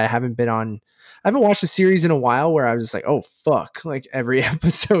I haven't watched a series in a while where I was just like, oh fuck, like every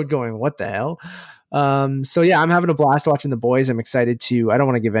episode going, what the hell. So yeah, I'm having a blast watching The Boys. I'm excited to, I don't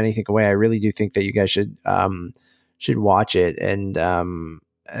want to give anything away. I really do think that you guys should watch it. And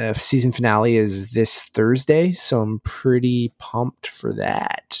season finale is this Thursday, so I'm pretty pumped for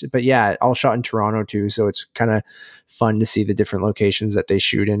that. But yeah, all shot in Toronto too, so it's kind of fun to see the different locations that they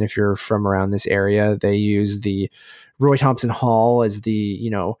shoot in. If you're from around this area, they use the Roy Thompson Hall as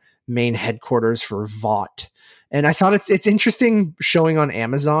the main headquarters for Vought. And I thought it's interesting showing on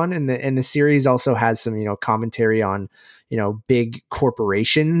Amazon, and the series also has some commentary on big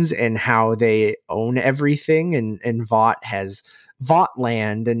corporations and how they own everything, and Vought has Vought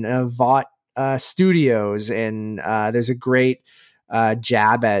Land and Vought Studios, and there's a great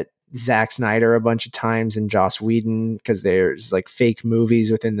jab at Zack Snyder a bunch of times and Joss Whedon, because there's like fake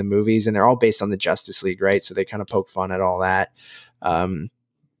movies within the movies, and they're all based on the Justice League, right? So they kind of poke fun at all that.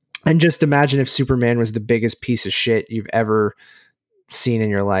 And just imagine if Superman was the biggest piece of shit you've ever seen in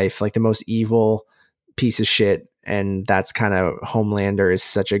your life, like the most evil piece of shit. And that's kind of, Homelander is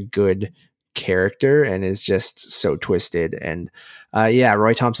such a good character and is just so twisted. And yeah,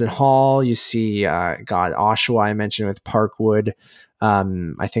 Roy Thompson Hall, you see Oshawa, I mentioned with Parkwood.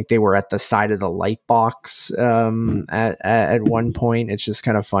 I think they were at the side of the light box at one point. It's just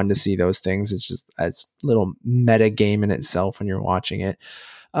kind of fun to see those things. It's a little meta game in itself when you're watching it.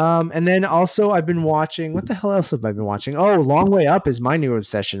 And then also I've been watching, what the hell else have I been watching? Oh, Long Way Up is my new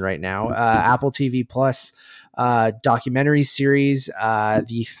obsession right now. Apple TV Plus documentary series,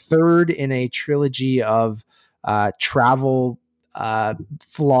 the third in a trilogy of travel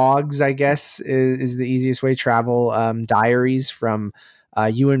vlogs, I guess is the easiest way. Travel diaries from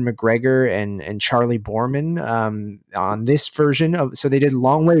Ewan McGregor and Charlie Borman on this version of. So they did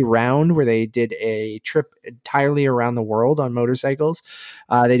Long Way Round, where they did a trip entirely around the world on motorcycles.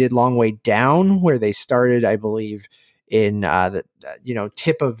 They did Long Way Down, where they started, I believe, in the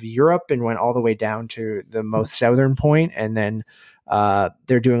tip of Europe and went all the way down to the most southern point, and then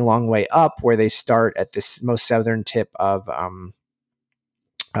they're doing Long Way Up, where they start at this most southern tip of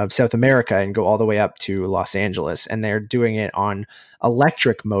South America and go all the way up to Los Angeles. And they're doing it on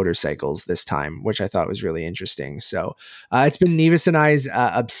electric motorcycles this time, which I thought was really interesting. So it's been Nevis and I's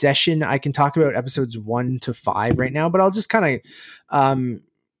obsession. I can talk about episodes 1 to 5 right now, but I'll just kind of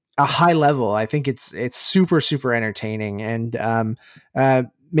a high level. I think it's super, super entertaining, and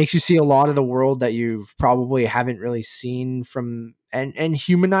makes you see a lot of the world that you probably haven't really seen from, and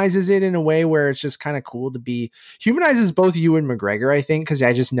humanizes it in a way where it's just kind of cool to be, humanizes both Ewan McGregor, I think, because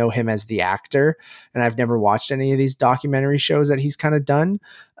I just know him as the actor, and I've never watched any of these documentary shows that he's kind of done.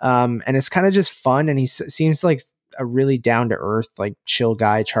 And it's kind of just fun, and he seems like a really down to earth, like chill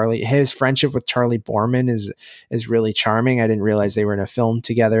guy. His friendship with Charlie Borman is really charming. I didn't realize they were in a film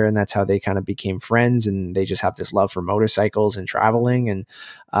together, and that's how they kind of became friends. And they just have this love for motorcycles and traveling, and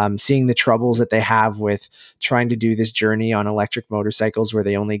seeing the troubles that they have with trying to do this journey on electric motorcycles, where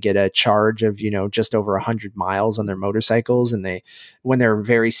they only get a charge of just over 100 miles on their motorcycles, and when they're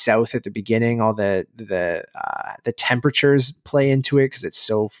very south at the beginning, all the temperatures play into it, because it's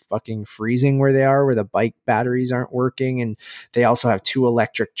so fucking freezing where they are, where the bike batteries aren't working, and they also have 2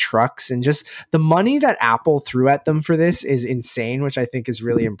 electric trucks. And just the money that Apple threw at them for this is insane, which I think is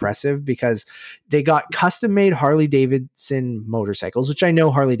really impressive, because they got custom made Harley Davidson motorcycles, which I know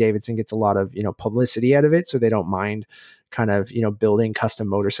Harley Davidson gets a lot of publicity out of it, so they don't mind kind of building custom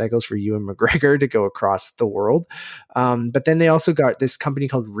motorcycles for Ewan McGregor to go across the world. But then they also got this company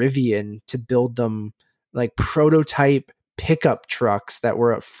called Rivian to build them like prototype pickup trucks that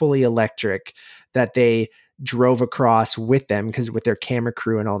were fully electric, that they drove across with them, because with their camera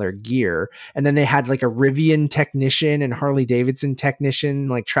crew and all their gear. And then they had like a Rivian technician and Harley Davidson technician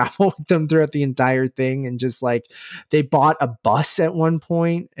like travel with them throughout the entire thing. And just like they bought a bus at one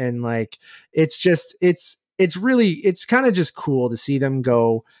point, and like it's kind of just cool to see them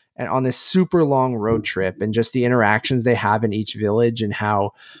go and on this super long road trip, and just the interactions they have in each village, and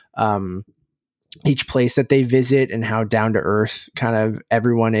how each place that they visit and how down to earth kind of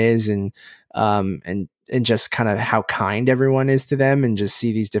everyone is, and just kind of how kind everyone is to them, and just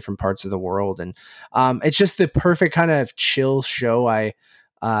see these different parts of the world. And it's just the perfect kind of chill show I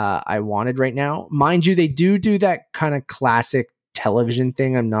wanted right now. Mind you, they do that kind of classic television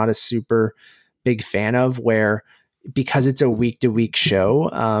thing I'm not a super big fan of, where because it's a week to week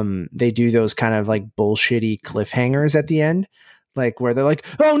show, they do those kind of like bullshitty cliffhangers at the end, like where they're like,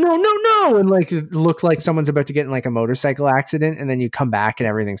 "Oh no, no, no," and like it look like someone's about to get in like a motorcycle accident, and then you come back and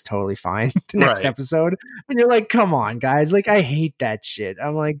everything's totally fine the next Right. episode, and you're like, "Come on, guys!" Like I hate that shit.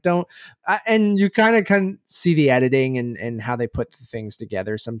 I'm like, don't. And you kind of see the editing and how they put the things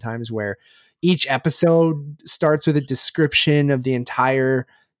together sometimes, where each episode starts with a description of the entire,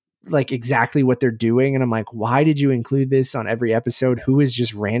 like exactly what they're doing, and I'm like, why did you include this on every episode? Who is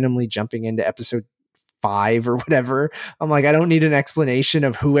just randomly jumping into episode 5 or whatever? I'm like, I don't need an explanation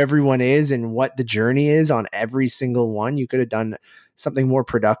of who everyone is and what the journey is on every single one. You could have done something more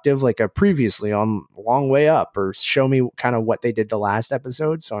productive, like a previously on Long Way Up, or show me kind of what they did the last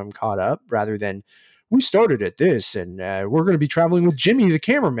episode so I'm caught up, rather than we started at this, and we're going to be traveling with Jimmy the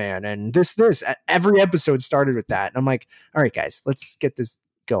cameraman, and this every episode started with that. And I'm like, all right guys, let's get this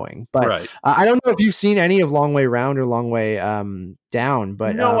going. But Right. I don't know if you've seen any of Long Way Round or Long Way Down,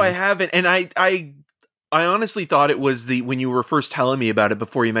 but No, I haven't. And I honestly thought it was when you were first telling me about it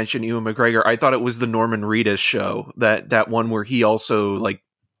before you mentioned Ewan McGregor, I thought it was the Norman Reedus show, that one where he also like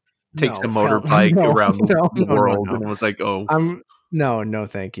takes a no, hell, motorbike no, around the no, world, no. and I was like, oh, I'm no,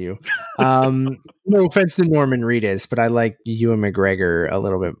 thank you. No offense to Norman Reedus, but I like Ewan McGregor a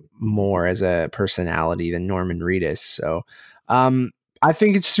little bit more as a personality than Norman Reedus. So, I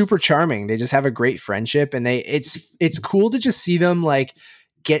think it's super charming. They just have a great friendship, and it's cool to just see them like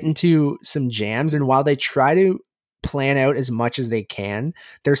get into some jams. And while they try to plan out as much as they can,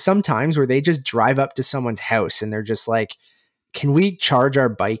 there's some times where they just drive up to someone's house and they're just like, can we charge our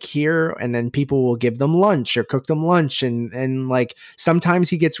bike here? And then people will give them lunch or cook them lunch. And like, sometimes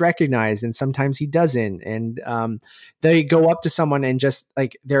he gets recognized and sometimes he doesn't. And they go up to someone and just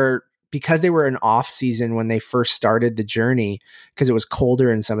like, because they were an off season when they first started the journey, because it was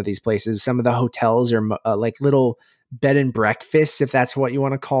colder in some of these places, some of the hotels are like little bed and breakfasts, if that's what you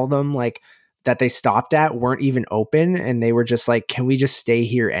want to call them, like that they stopped at, weren't even open. And they were just like, can we just stay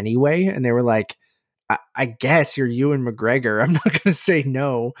here anyway? And they were like, I guess you're Ewan McGregor. I'm not going to say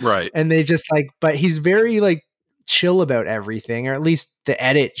no. right. And they just like, but he's very like chill about everything, or at least the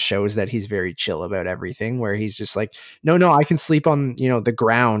edit shows that he's very chill about everything, where he's just like, no, I can sleep on, the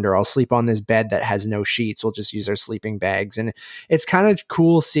ground, or I'll sleep on this bed that has no sheets. We'll just use our sleeping bags. And it's kind of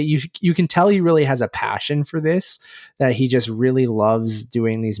cool. See, you can tell he really has a passion for this, that he just really loves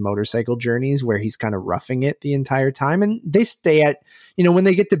doing these motorcycle journeys where he's kind of roughing it the entire time. And they stay at, when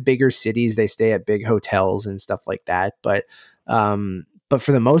they get to bigger cities, they stay at big hotels and stuff like that. But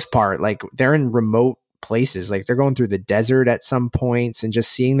for the most part, like they're in remote places, like they're going through the desert at some points, and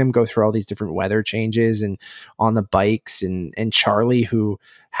just seeing them go through all these different weather changes and on the bikes, and Charlie, who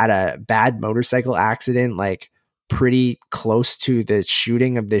had a bad motorcycle accident, like pretty close to the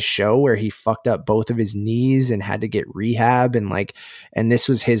shooting of this show, where he fucked up both of his knees and had to get rehab, and this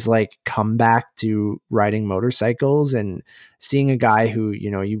was his like comeback to riding motorcycles. And seeing a guy who,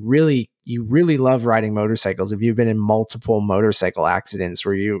 you really love riding motorcycles, if you've been in multiple motorcycle accidents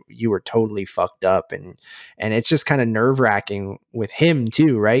where you were totally fucked up, and it's just kind of nerve-wracking with him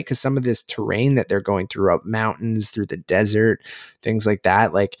too, right? Because some of this terrain that they're going through, up mountains, through the desert, things like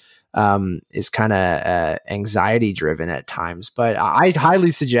that, like is kind of anxiety driven at times. But I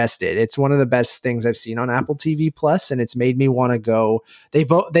highly suggest it. It's one of the best things I've seen on Apple TV Plus, and it's made me want to go.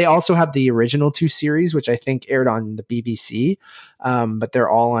 They also have the original 2 series, which I think aired on the BBC, but they're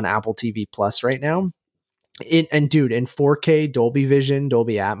all on Apple TV Plus right now. And dude, in 4K, Dolby Vision,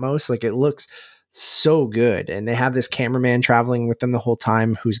 Dolby Atmos, like it looks so good. And they have this cameraman traveling with them the whole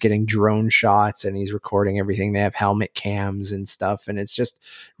time, who's getting drone shots, and he's recording everything. They have helmet cams and stuff, and it's just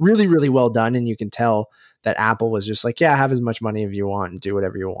really, really well done. And you can tell that Apple was just like, yeah, have as much money as you want and do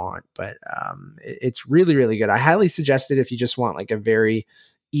whatever you want. But it's really, really good. I highly suggest it if you just want like a very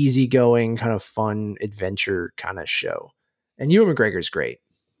easygoing, kind of fun adventure kind of show. And Ewan McGregor's great.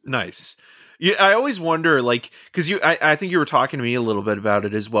 Nice. Yeah, I always wonder, like, because I think you were talking to me a little bit about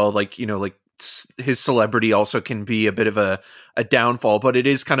it as well. Like, like his celebrity also can be a bit of a downfall, but it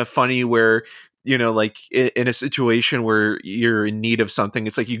is kind of funny where, like in a situation where you're in need of something,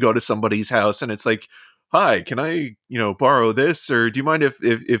 it's like you go to somebody's house and it's like, hi, can I, borrow this? Or do you mind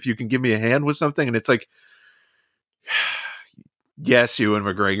if you can give me a hand with something? And it's like, yes, Ewan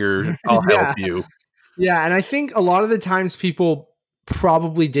McGregor, I'll help Yeah. you. Yeah. And I think a lot of the times people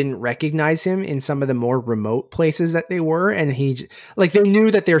probably didn't recognize him in some of the more remote places that they were, and like they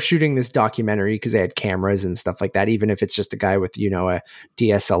knew that they're shooting this documentary because they had cameras and stuff like that, even if it's just a guy with a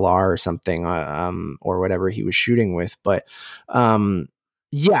DSLR or something, or whatever he was shooting with. But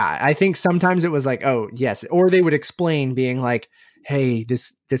yeah, I think sometimes it was like, oh yes, or they would explain being like, hey,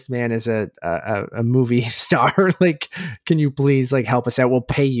 this man is a movie star, like, can you please like help us out, we'll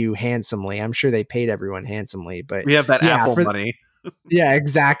pay you handsomely. I'm sure they paid everyone handsomely, but We have that yeah, Apple money. yeah,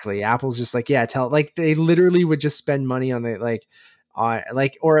 exactly. Apple's just like, yeah, like they literally would just spend money on the like,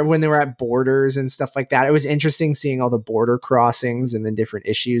 or when they were at borders and stuff like that. It was interesting seeing all the border crossings and the different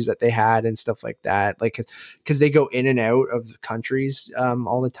issues that they had and stuff like that. Like, because they go in and out of the countries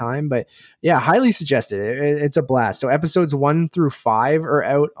all the time. But yeah, highly suggested. It's a blast. So episodes 1 through 5 are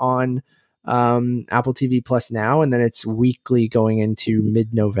out on Apple TV Plus now, and then it's weekly going into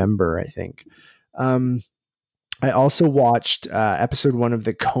mid-November, I think. I also watched episode 1 of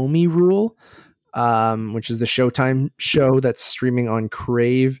the Comey Rule, which is the Showtime show that's streaming on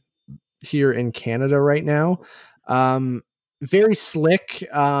Crave here in Canada right now. Very slick.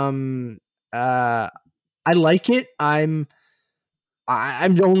 I like it. I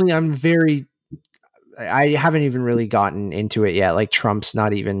haven't even really gotten into it yet. Like, Trump's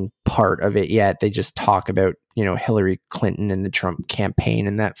not even part of it yet. They just talk about, Hillary Clinton and the Trump campaign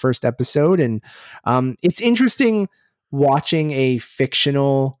in that first episode. And it's interesting watching a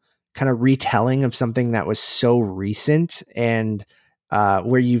fictional kind of retelling of something that was so recent, and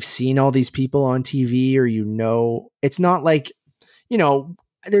where you've seen all these people on TV, or, it's not like,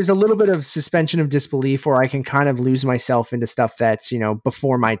 there's a little bit of suspension of disbelief, or I can kind of lose myself into stuff that's,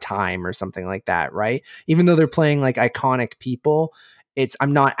 before my time or something like that. Right. Even though they're playing like iconic people,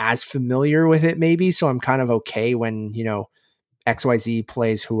 I'm not as familiar with it maybe. So I'm kind of okay when, XYZ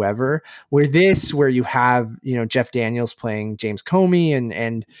plays whoever. Where you have, Jeff Daniels playing James Comey,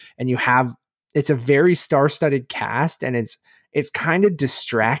 and you have, it's a very star-studded cast, and it's kind of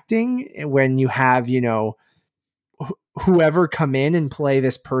distracting when you have, whoever come in and play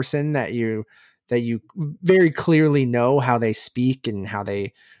this person that you very clearly know how they speak and how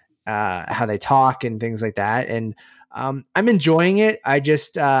they talk and things like that. And I'm enjoying it. I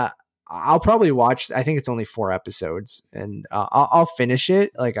just I'll probably watch, I think it's only 4 episodes, and I'll finish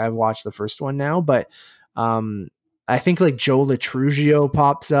it. Like, I've watched the first one now, but I think like Joe Latrugio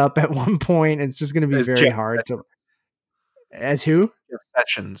pops up at one point. It's just going to be As very hard to, as who? Jeff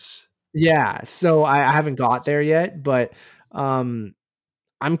Sessions. Yeah, so I haven't got there yet, but I'm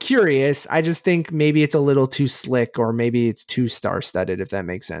curious. I just think maybe it's a little too slick, or maybe it's too star-studded, if that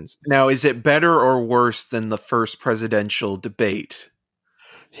makes sense. Now, is it better or worse than the first presidential debate?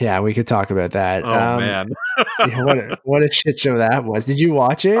 Yeah, we could talk about that. Oh, man. what a shit show that was. Did you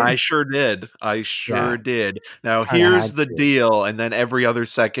watch it? I sure did. Did. Now, here's the deal. And then every other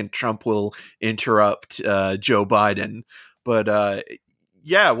second, Trump will interrupt Joe Biden. But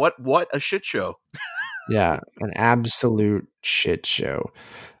yeah, what a shit show. Yeah, an absolute shit show.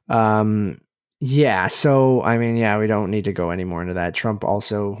 Yeah, so I mean, yeah, we don't need to go any more into that. Trump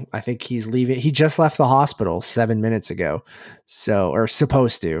also, I think he's leaving. He just left the hospital 7 minutes ago, or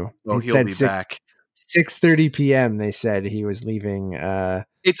supposed to. Oh, he'll be back. 6:30 p.m. They said he was leaving.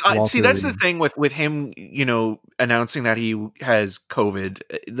 See, that's the thing with him, announcing that he has COVID,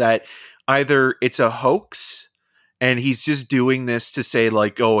 that either it's a hoax and he's just doing this to say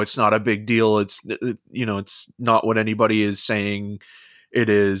like, oh, it's not a big deal. It's not what anybody is saying it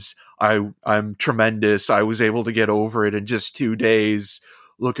is. I'm tremendous. I was able to get over it in just 2 days.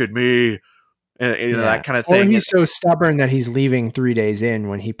 Look at me. And that kind of thing. Or he's so stubborn that he's leaving 3 days in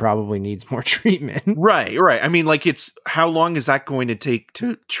when he probably needs more treatment. Right. I mean, like, it's how long is that going to take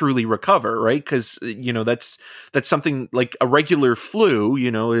to truly recover? Right. Because, that's something like a regular flu,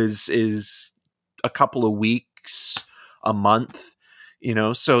 is a couple of weeks, a month,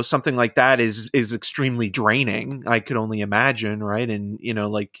 so something like that is extremely draining. I could only imagine. Right. And,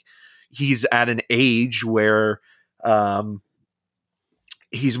 like, he's at an age where,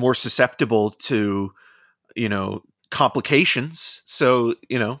 he's more susceptible to, complications. So,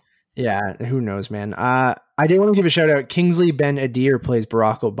 Yeah, who knows, man. I did want to give a shout out. Kingsley Ben Adir plays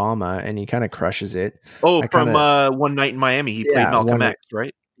Barack Obama, and he kind of crushes it. Oh, from One Night in Miami, he played Malcolm X,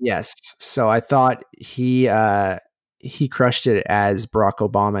 right? Yes. So I thought he crushed it as Barack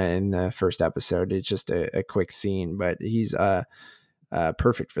Obama in the first episode. It's just a quick scene, but he's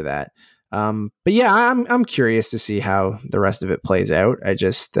perfect for that. But yeah, I'm curious to see how the rest of it plays out. I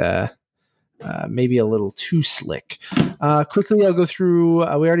just maybe a little too slick. Quickly, I'll go through.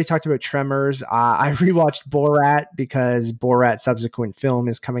 We already talked about Tremors. I rewatched Borat because Borat's subsequent film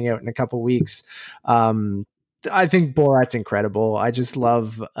is coming out in a couple weeks. I think Borat's incredible. I just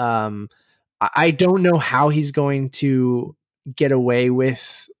love. I don't know how he's going to get away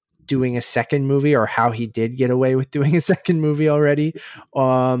with doing a second movie, or how he did get away with doing a second movie already.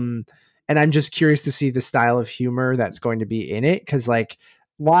 Um, and I'm just curious to see the style of humor that's going to be in it. Cause like,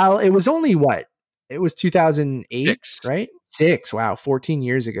 while it was only it was 2008, Six. right? Six. Wow. 14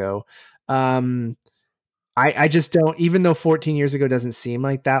 years ago. Um, I just don't, even though 14 years ago doesn't seem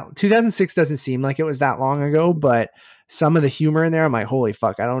like that, 2006 doesn't seem like it was that long ago, but some of the humor in there, I'm like, holy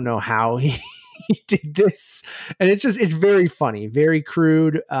fuck, I don't know how he did this. And it's very funny, very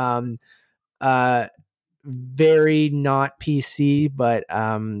crude, uh, very not PC, but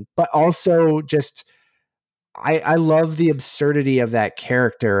also just, I love the absurdity of that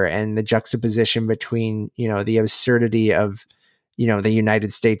character and the juxtaposition between, the absurdity of, the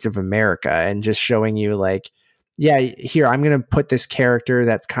United States of America, and just showing you like, yeah, here, I'm going to put this character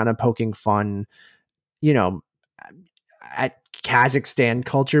that's kind of poking fun, you know, at Kazakhstan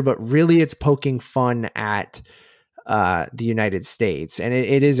culture, but really it's poking fun at the United States. And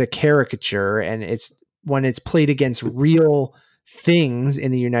it is a caricature, and it's, when it's played against real things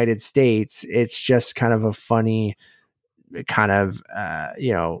in the United States, it's just kind of a funny kind of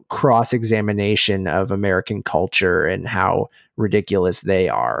cross examination of American culture and how ridiculous they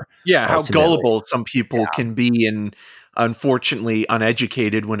are. Yeah, how Ultimately. gullible some people Yeah. can be, and unfortunately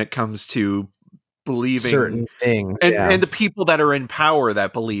uneducated when it comes to believing, Certain things. and Yeah. the people that are in power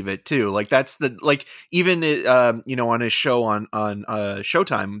that believe it too. Like that's the, like, even on his show on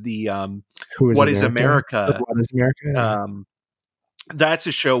Showtime, the Who is What is America? America, What is America? Yeah. um that's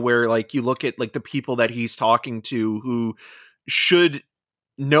a show where, like, you look at like the people that he's talking to who should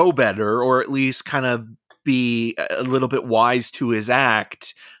know better, or at least kind of be a little bit wise to his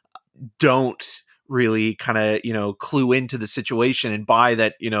act, don't really kind of clue into the situation and buy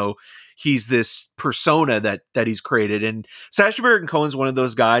that he's this persona that he's created. And Sacha Baron Cohen's one of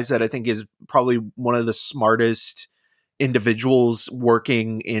those guys that I think is probably one of the smartest individuals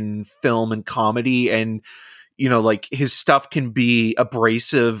working in film and comedy. And like, his stuff can be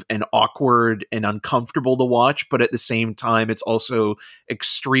abrasive and awkward and uncomfortable to watch, but at the same time, it's also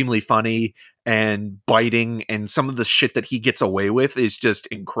extremely funny and biting. And some of the shit that he gets away with is just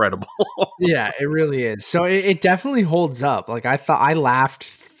incredible. Yeah, it really is. So it definitely holds up. Like, I laughed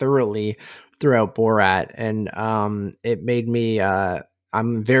thoroughly throughout Borat, and it made me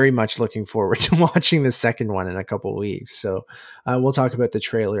I'm very much looking forward to watching the second one in a couple of weeks. So we'll talk about the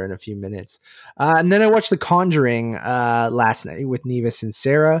trailer in a few minutes. And then I watched The Conjuring last night with Nevis and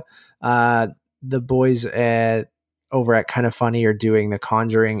Sarah. The boys over at Kind of Funny are doing The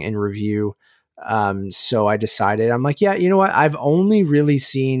Conjuring in review. So I decided, I'm like, yeah, you know what? I've only really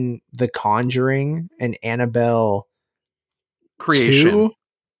seen The Conjuring and Annabelle Creation. 2.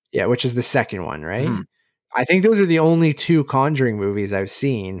 Yeah, which is the second one, right? Mhm. I think those are the only two Conjuring movies I've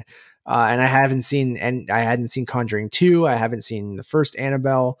seen. And I hadn't seen Conjuring 2. I haven't seen the first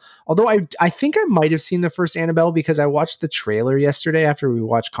Annabelle. Although I think I might have seen the first Annabelle because I watched the trailer yesterday after we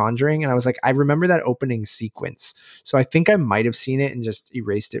watched Conjuring, and I was like, I remember that opening sequence. So I think I might have seen it and just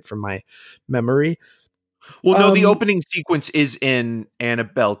erased it from my memory. Well, no, the Um, opening sequence is in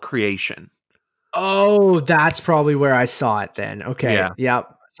Annabelle Creation. oh, that's probably where I saw it then. Okay. Yeah.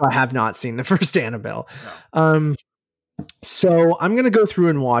 Yep. So I have not seen the first Annabelle. No. Um, So I'm gonna go through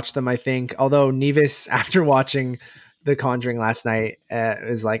and watch them, I think. Although Nevis, after watching The Conjuring last night,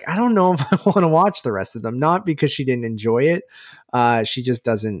 is like, I don't know if I want to watch the rest of them. Not because she didn't enjoy it, she just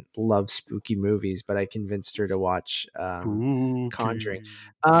doesn't love spooky movies. But I convinced her to watch Conjuring.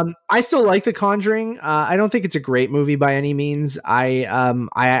 I still like The Conjuring. I don't think it's a great movie by any means. I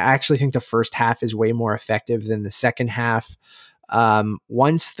actually think the first half is way more effective than the second half.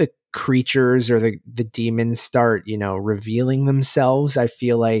 Once the creatures or the demons start revealing themselves, I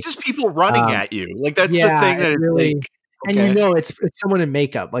feel like It's just people running at you. Like, that's the yeah, thing it that it's really. like, And okay. it's someone in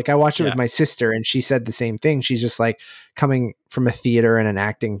makeup. Like, I watched it Yeah. with my sister, and she said the same thing. She's just like, coming from a theater and an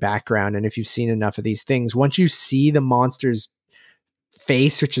acting background, and if you've seen enough of these things, once you see the monster's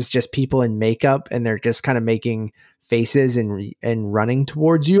face, which is just people in makeup, and they're just kind of making faces and running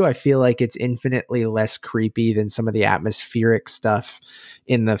towards you, I feel like it's infinitely less creepy than some of the atmospheric stuff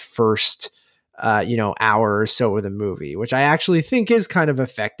in the first hour or so of the movie, which I actually think is kind of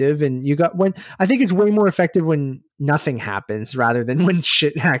effective. And I think it's way more effective when nothing happens rather than when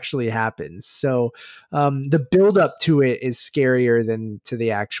shit actually happens. So the build up to it is scarier than to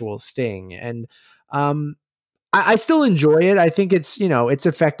the actual thing. And I still enjoy it. I think it's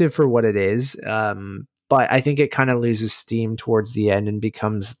effective for what it is. But I think it kind of loses steam towards the end and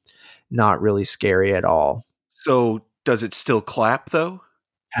becomes not really scary at all. So does it still clap though?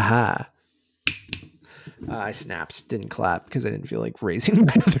 Haha. I snapped, didn't clap because I didn't feel like raising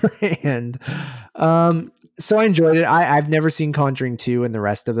my other hand. So I enjoyed it. I've never seen Conjuring 2 and the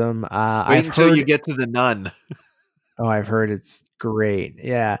rest of them. Wait I've until you heard, get to the Nun. oh, I've heard it's great.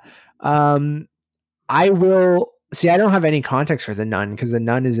 Yeah. Um, I will see. I don't have any context for the Nun because the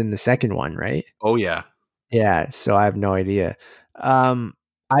Nun is in the second one, right? Oh yeah. Yeah. So I have no idea. Um,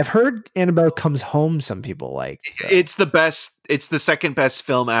 I've heard Annabelle Comes Home. Some people like though. It's the best. It's the second best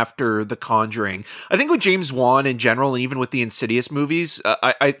film after The Conjuring. I think with James Wan in general, and even with the Insidious movies,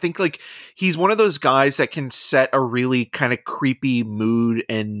 I think like he's one of those guys that can set a really kind of creepy mood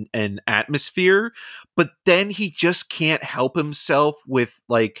and atmosphere, but then he just can't help himself with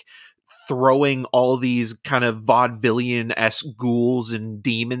like throwing all these kind of vaudevillian-esque ghouls and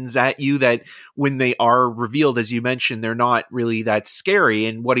demons at you that when they are revealed, as you mentioned, they're not really that scary.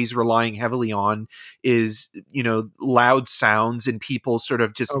 And what he's relying heavily on is, you know, loud sounds and people sort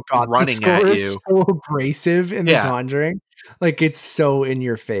of just Oh god, the running at score is you. so abrasive in The Yeah. Conjuring. Like it's so in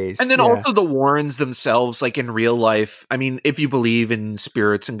your And face. then Yeah. also the Warrens themselves, like in real life. I mean, if you believe in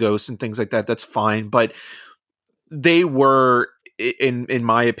spirits and ghosts and things like that, that's fine. But they were, in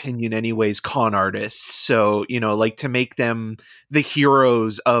my opinion anyways, con artists. So, you know, like to make them the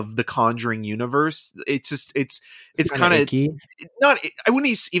heroes of the Conjuring universe, it's just it's Kind of kind of icky. not, I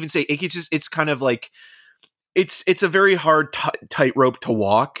wouldn't even say icky, it's just it's kind of like it's a very hard tightrope to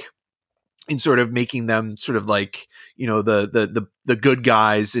walk in sort of making them sort of like, you know, the good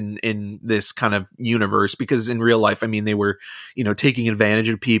guys in this kind of universe, because in real life, I mean, they were, you know, taking advantage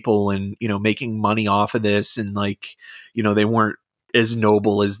of people and, you know, making money off of this, and like, you know, they weren't as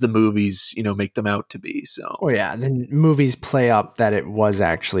noble as the movies, you know, make them out to be. So Oh yeah, then movies play up that it was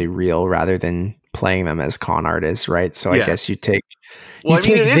actually real rather than playing them as con artists, right? So I yeah. guess you take Well, I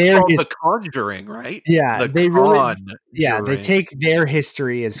mean, it is their called The Conjuring, right? yeah, The they really they Conjuring. take their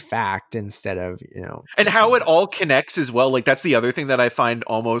history as fact instead of, you know, And how making it all connects as well, like that's the other thing that I find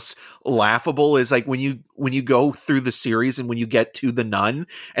almost laughable, is like when you go through the series and when you get to the Nun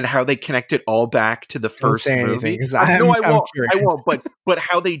and how they connect it all back to the don't first say anything movie. because No, I'm I curious. won't, but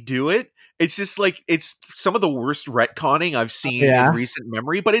how they do it, it's just like it's some of the worst retconning I've seen in Yeah. recent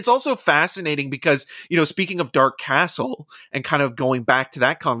memory. But it's also fascinating because, you know, speaking of Dark Castle and kind of going back to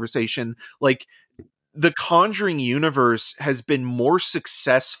that conversation, like the Conjuring universe has been more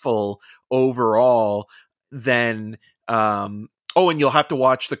successful overall than oh, and you'll have to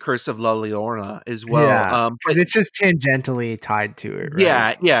watch The Curse of La Llorona as well. Yeah, But because it's just tangentially tied to it, right?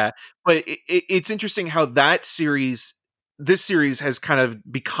 yeah, yeah. But it's interesting how this series has kind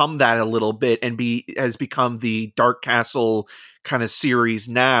of become that a little bit, and has become the Dark Castle kind of series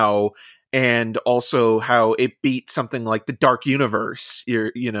now, and also how it beat something like the Dark Universe.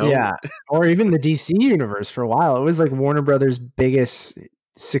 You know, Yeah, or even the DC universe for a while. It was like Warner Brothers' biggest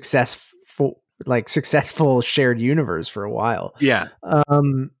successful shared universe for a while. yeah.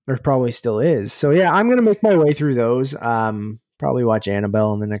 There probably still is. So yeah, I'm gonna make my way through those. Probably watch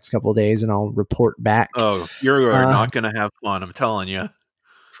Annabelle in the next couple of days, and I'll report back. Oh, you are Uh, not going to have fun. I'm telling you.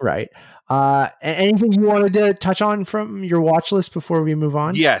 right. Anything you wanted to touch on from your watch list before we move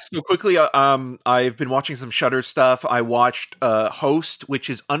on? Yes. So quickly, I've been watching some Shutter stuff. I watched Host, which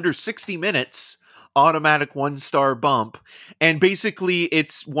is under 60 minutes, automatic 1-star bump, and basically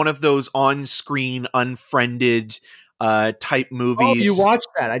it's one of those on-screen unfriended type Oh, you movies. watched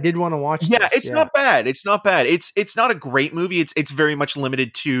that? I did want to watch Yeah, this. it's Yeah. not bad. It's not bad. It's not a great movie. It's very much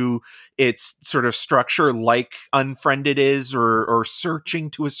limited to its sort of structure, like Unfriended is, or Searching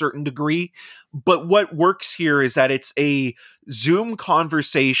to a certain degree. But what works here is that it's a Zoom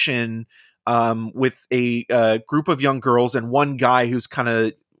conversation with a group of young girls and one guy who's kind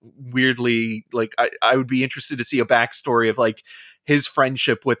of weirdly, like, I would be interested to see a backstory of like his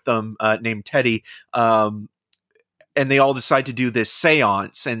friendship with them, named Teddy. And they all decide to do this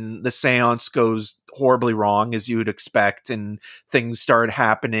seance, and the seance goes horribly wrong, as you would expect, and things start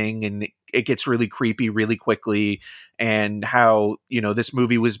happening, and it gets really creepy really quickly. And how, you know, this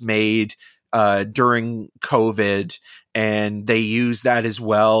movie was made during COVID, and they use that as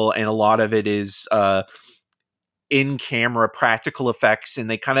well, and a lot of it is in camera practical effects. And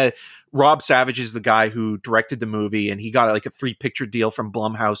they kind of, Rob Savage is the guy who directed the movie, and he got like a 3-picture deal from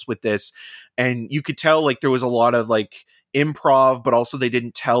Blumhouse with this. And you could tell like there was a lot of like improv, but also they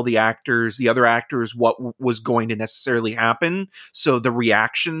didn't tell the other actors what was going to necessarily happen, so the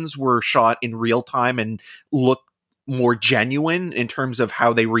reactions were shot in real time and look more genuine in terms of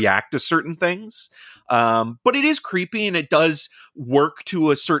how they react to certain things. But it is creepy, and it does work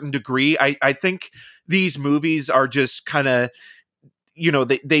to a certain degree. I think these movies are just kind of, you know,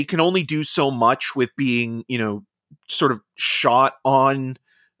 they can only do so much with being, you know, sort of shot on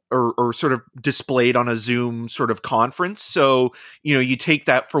or sort of displayed on a Zoom sort of conference. So, you take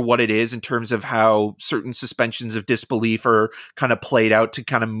that for what it is in terms of how certain suspensions of disbelief are kind of played out to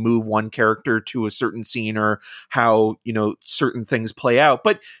kind of move one character to a certain scene, or how, certain things play out.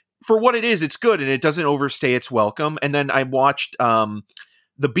 But for what it is, it's good, and it doesn't overstay its welcome. And then I watched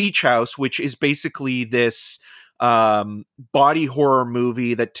The Beach House, which is basically this body horror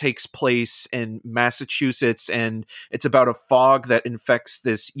movie that takes place in Massachusetts, and it's about a fog that infects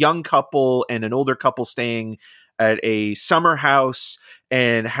this young couple and an older couple staying at a summer house,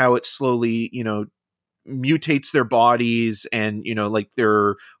 and how it slowly, mutates their bodies, and like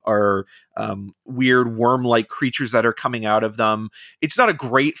there are weird worm-like creatures that are coming out of them. It's not a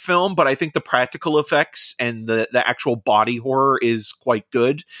great film, but I think the practical effects and the actual body horror is quite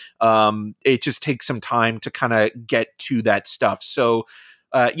good. It just takes some time to kind of get to that stuff. So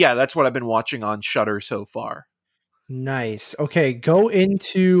yeah, that's what I've been watching on Shudder so far. Nice. Okay, go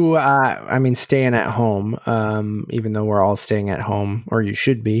into staying at home, even though we're all staying at home, or you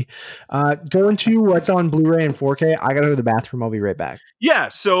should be. Go into what's on Blu-ray and 4K. I gotta go to the bathroom. I'll be right back. Yeah,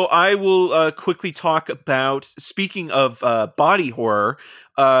 so I will quickly talk about, speaking of body horror,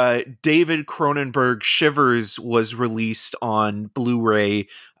 David Cronenberg Shivers was released on Blu-ray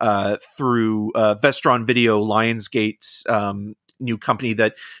through Vestron Video, Lionsgate's new company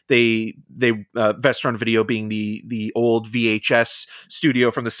that they Vestron Video being the old VHS studio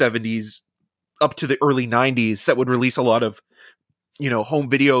from the 70s up to the early 90s that would release a lot of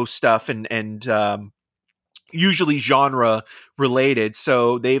home video stuff and usually genre related.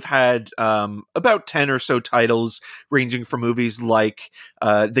 So they've had about 10 or so titles, ranging from movies like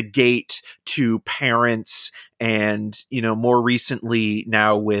The Gate to Parents, and more recently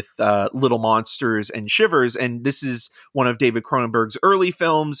now with Little Monsters and Shivers. And this is one of David Cronenberg's early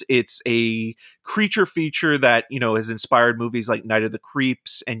films. It's a creature feature that has inspired movies like Night of the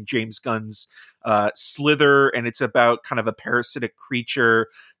Creeps and James Gunn's Slither, and it's about kind of a parasitic creature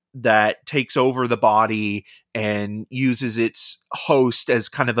that takes over the body and uses its host as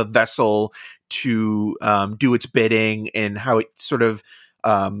kind of a vessel to do its bidding, and how it sort of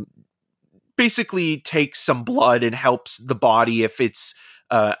basically takes some blood and helps the body if it's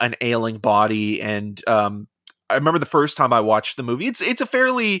an ailing body. And I remember the first time I watched the movie, it's a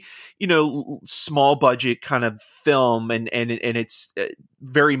fairly, small budget kind of film, and it's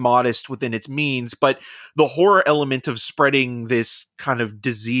very modest within its means, but the horror element of spreading this kind of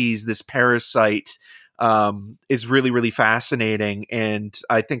disease, this parasite, is really, really fascinating. And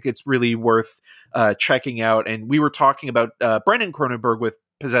I think it's really worth checking out. And we were talking about Brendan Cronenberg with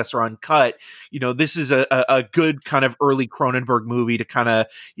Possessor Uncut. This is a good kind of early Cronenberg movie to kind of,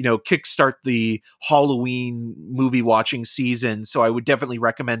 kickstart the Halloween movie watching season. So I would definitely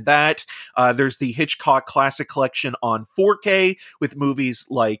recommend that. There's the Hitchcock Classic Collection on 4K with movies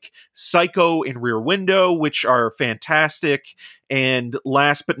like Psycho and Rear Window, which are fantastic. And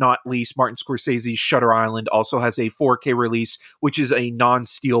last but not least, Martin Scorsese's Shutter Island also has a 4K release, which is a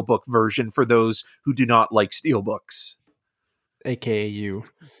non-steelbook version for those who do not like steelbooks. AKA you.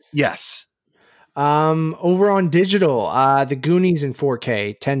 Yes. Over on digital, The Goonies in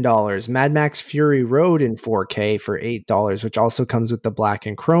 4K, $10. Mad Max Fury Road in 4K for $8, which also comes with the black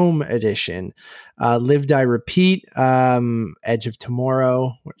and chrome edition. Live Die Repeat, Edge of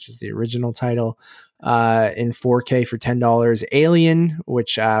Tomorrow, which is the original title, in 4K for $10. Alien,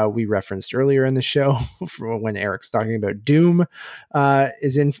 which we referenced earlier in the show when Eric's talking about Doom,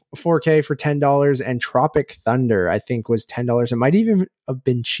 is in 4K for $10. And Tropic Thunder, I think, was $10. It might even have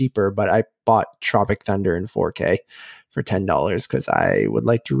been cheaper, but I bought Tropic Thunder in 4K for $10 because I would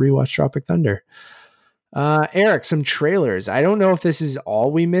like to rewatch Tropic Thunder. Eric, some trailers. I don't know if this is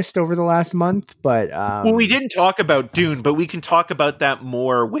all we missed over the last month, but well, we didn't talk about Dune, but we can talk about that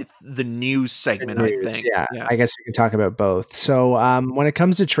more with the news segment. The news, I think. Yeah, I guess we can talk about both. So, when it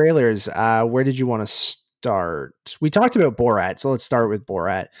comes to trailers, where did you want to start? We talked about Borat, so let's start with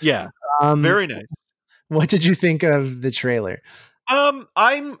Borat. Yeah, very nice. What did you think of the trailer?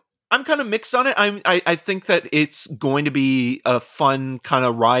 I'm kind of mixed on it. I think that it's going to be a fun kind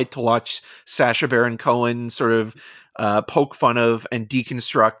of ride to watch Sacha Baron Cohen sort of poke fun of and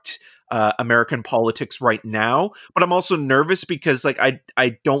deconstruct American politics right now. But I'm also nervous because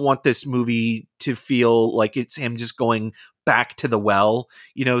I don't want this movie to feel like it's him just going back to the well,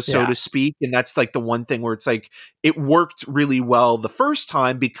 so to speak. And that's like the one thing where it's like, it worked really well the first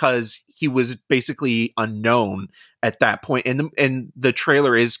time because he was basically unknown at that point. And the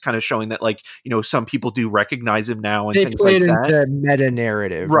trailer is kind of showing that, some people do recognize him now and things like that. The meta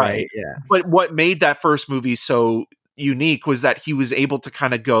narrative, right? Yeah. But what made that first movie so unique was that he was able to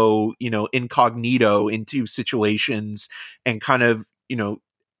kind of go, incognito into situations and kind of,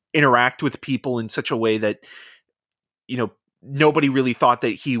 interact with people in such a way that, you know, nobody really thought that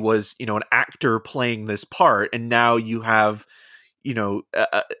he was, you know, an actor playing this part. And now you have, you know,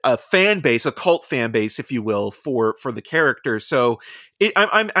 a fan base, a cult fan base, if you will, for the character. So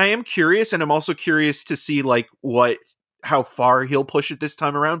I am curious, and I'm also curious to see like how far he'll push it this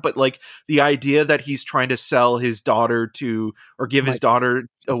time around. But like the idea that he's trying to sell his daughter to, or give his Mike, daughter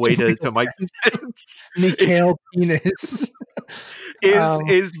away to Mike Pence Mikhail Penis.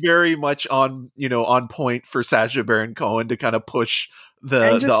 is very much on, you know, on point for Sacha Baron Cohen to kind of push And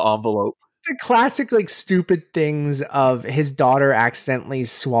the just envelope. the classic like stupid things of his daughter accidentally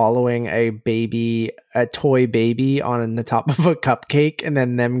swallowing a toy baby on the top of a cupcake, and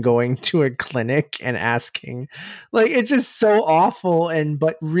then them going to a clinic and asking, like, it's just so awful and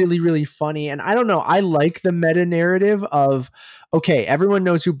but really really funny. And I don't know, I like the meta narrative of, okay, everyone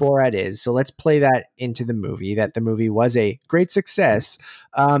knows who Borat is, so let's play that into the movie, that the movie was a great success,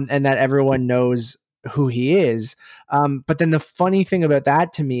 and that everyone knows who he is. But then the funny thing about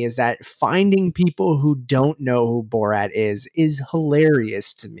that to me is that finding people who don't know who Borat is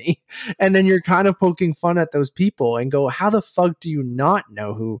hilarious to me. And then you're kind of poking fun at those people and go, how the fuck do you not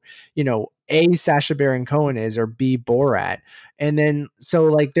know who, you know, A, Sacha Baron Cohen is, or B, Borat? And then, so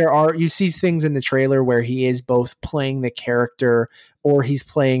like you see things in the trailer where he is both playing the character or he's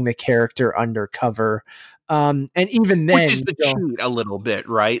playing the character undercover. And even then, which is the cheat a little bit,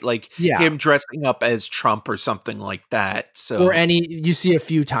 right? Like him dressing up as Trump or something like that. So, or you see a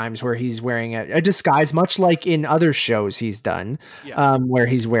few times where he's wearing a disguise, much like in other shows he's done, where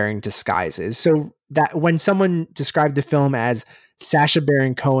he's wearing disguises. So that when someone described the film as Sacha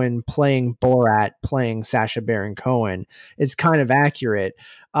Baron Cohen playing Borat, playing Sacha Baron Cohen, it's kind of accurate.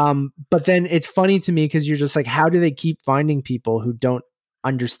 But then it's funny to me because you're just like, how do they keep finding people who don't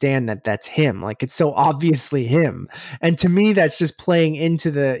understand that that's him? Like, it's so obviously him. And to me, that's just playing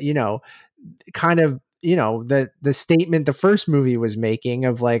into the, you know, kind of, you know, the statement the first movie was making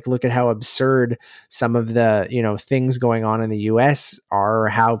of like, look at how absurd some of the, you know, things going on in the US are,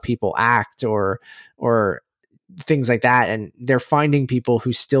 how people act or things like that. And they're finding people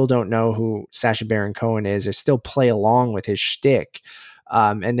who still don't know who Sacha Baron Cohen is, or still play along with his shtick,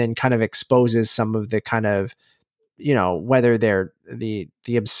 and then kind of exposes some of the kind of, you know, whether they're the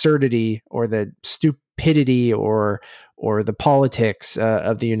absurdity or the stupidity or the politics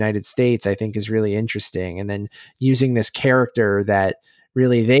of the United States, I think is really interesting. And then using this character that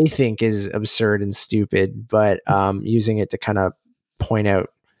really they think is absurd and stupid, but using it to kind of point out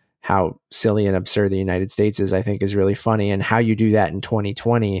how silly and absurd the United States is, I think is really funny. And how you do that in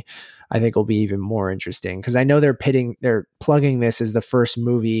 2020, I think will be even more interesting, because I know they're plugging this as the first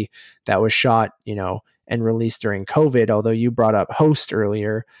movie that was shot, you know, and released during COVID. Although you brought up Host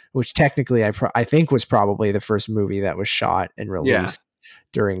earlier, which technically I think was probably the first movie that was shot and released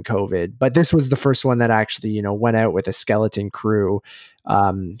during COVID. But this was the first one that actually, you know, went out with a skeleton crew,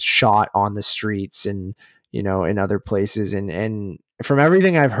 shot on the streets and, you know, in other places. And from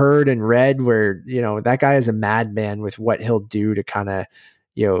everything I've heard and read, where, you know, that guy is a madman with what he'll do to kind of,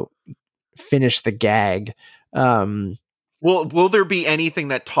 you know, finish the gag. will there be anything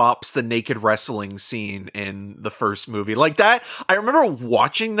that tops the naked wrestling scene in the first movie? Like that, I remember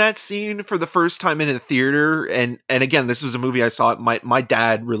watching that scene for the first time in a theater, and again, this was a movie I saw. My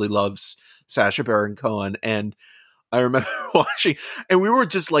dad really loves Sacha Baron Cohen, and I remember watching, and we were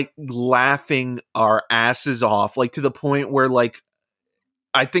just like laughing our asses off, like to the point where like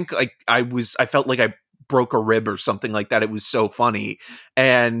I think like I felt like I broke a rib or something like that. It was so funny.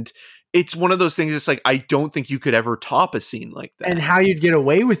 And it's one of those things. It's like, I don't think you could ever top a scene like that. And how you'd get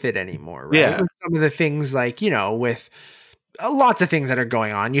away with it anymore, right? Yeah. With some of the things, like, you know, with lots of things that are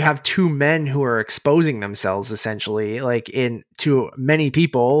going on. You have two men who are exposing themselves essentially, like to many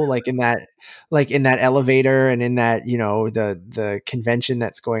people, like in that elevator and in that, you know, the convention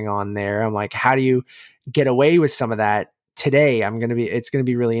that's going on there. I'm like, how do you get away with some of that today? It's going to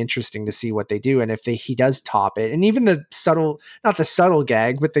be really interesting to see what they do. And if he does top it, and even the not the subtle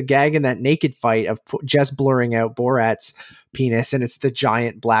gag, but the gag in that naked fight of just blurring out Borat's penis, and it's the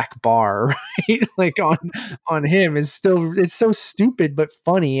giant black bar, right? Like on him is still, it's so stupid, but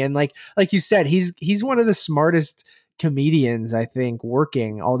funny. And like you said, he's one of the smartest comedians, I think,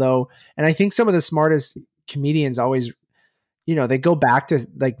 working, although, and I think some of the smartest comedians always, you know, they go back to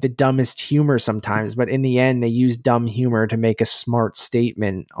like the dumbest humor sometimes, but in the end they use dumb humor to make a smart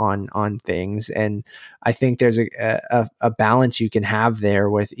statement on things. And I think there's a balance you can have there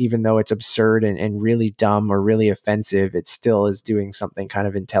with, even though it's absurd and really dumb or really offensive, it still is doing something kind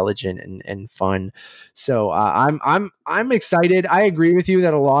of intelligent and fun. So I'm excited. I agree with you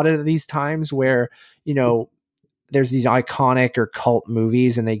that a lot of these times where, you know, there's these iconic or cult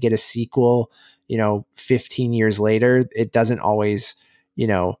movies and they get a sequel, 15 years later, it doesn't always,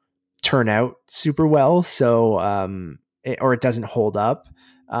 turn out super well. So, or it doesn't hold up.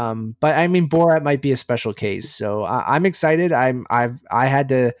 But I mean, Borat might be a special case. So I'm excited. I had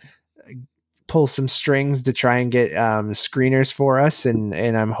to pull some strings to try and get screeners for us, and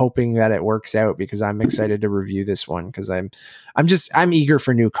I'm hoping that it works out because I'm excited to review this one because I'm eager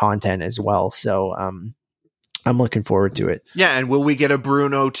for new content as well. So I'm looking forward to it. Yeah, and will we get a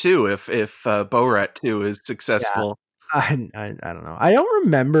Bruno too if Borat 2 is Yeah, successful? I don't know. I don't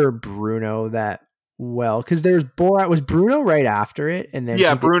remember Bruno that well because there's Borat. Was Bruno right after it, and then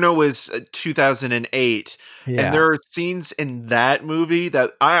Yeah, Bruno was 2008, and yeah. there are scenes in that movie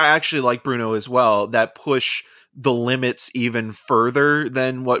that I actually like Bruno as well that push the limits even further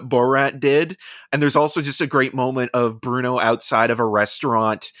than what Borat did. And there's also just a great moment of Bruno outside of a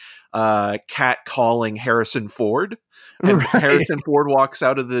restaurant, cat calling Harrison Ford, and Right. Harrison Ford walks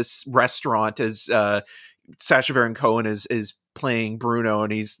out of this restaurant as Sacha Baron Cohen is playing Bruno,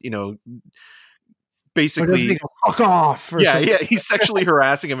 and he's Or doesn't he basically go fuck off or something? yeah, he's sexually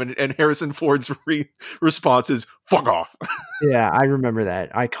harassing him, and Harrison Ford's response is "fuck off." Yeah, I remember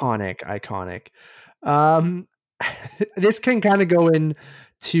that. Iconic. Um, this can kind of go into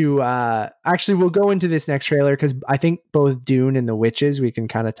actually we'll go into this next trailer because I think both Dune and The Witches we can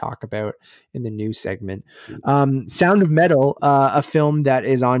kind of talk about in the news segment. Sound of Metal, a film that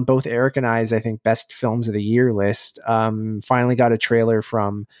is on both Eric and I's I think best films of the year list. Finally got a trailer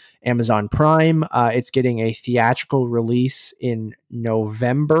from Amazon Prime. It's getting a theatrical release in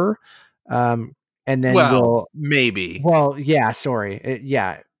November. And then Well, we'll maybe. well, yeah, sorry.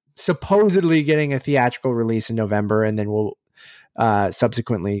 Supposedly getting a theatrical release in November and then will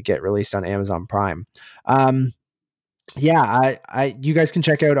subsequently get released on Amazon Prime. You guys can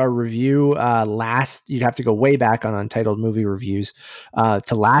check out our review. You'd have to go way back on Untitled Movie Reviews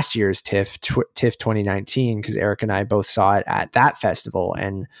to last year's TIFF 2019 because Eric and I both saw it at that festival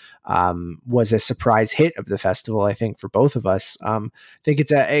and was a surprise hit of the festival. I think for both of us. I think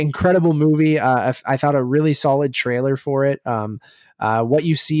it's an incredible movie. I thought a really solid trailer for it. What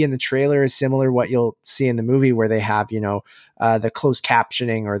you see in the trailer is similar to what you'll see in the movie, where they have the closed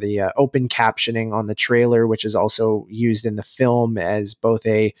captioning or the open captioning on the trailer, which is also used in the film as both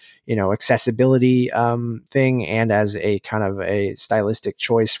a accessibility thing and as a kind of a stylistic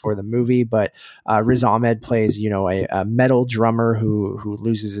choice for the movie. But Riz Ahmed plays a metal drummer who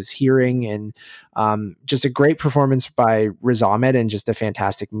loses his hearing, and just a great performance by Riz Ahmed and just a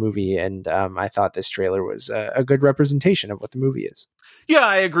fantastic movie. And I thought this trailer was a good representation of what the movie is. Yeah,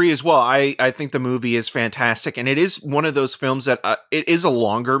 I agree as well. I think the movie is fantastic, and it is one of those films that it is a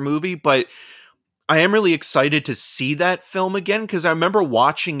longer movie, but I am really excited to see that film again because I remember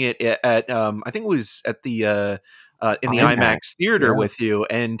watching it at I think it was at the in the IMAX theater with you,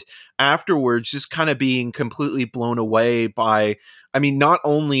 and afterwards just kind of being completely blown away by, I mean, not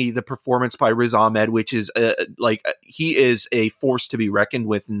only the performance by Riz Ahmed, which is he is a force to be reckoned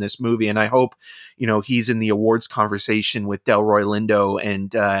with in this movie, and I hope he's in the awards conversation with Delroy Lindo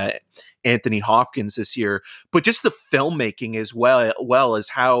and Anthony Hopkins this year, but just the filmmaking as well as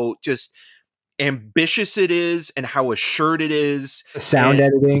how just ambitious it is and how assured it is. The sound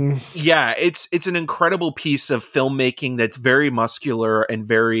editing. Yeah, it's an incredible piece of filmmaking that's very muscular and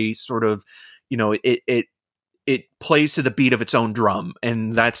very sort of, it plays to the beat of its own drum,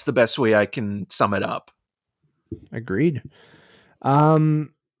 and that's the best way I can sum it up. Agreed.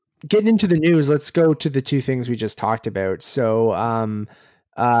 Getting into the news, let's go to the two things we just talked about. So,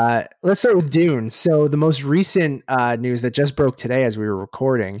 let's start with Dune. So the most recent news that just broke today as we were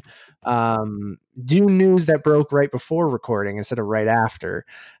recording, Dune news that broke right before recording instead of right after.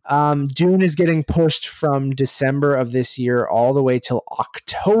 Dune is getting pushed from December of this year all the way till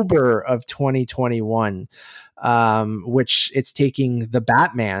October of 2021, which it's taking the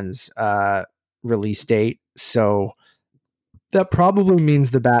Batman's release date. So that probably means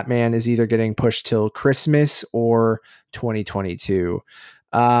the Batman is either getting pushed till Christmas or 2022.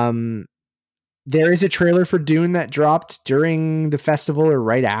 There is a trailer for Dune that dropped during the festival or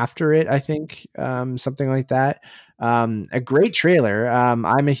right after it, I think, something like that. A great trailer.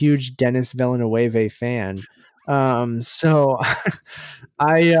 I'm a huge Denis Villeneuve fan. So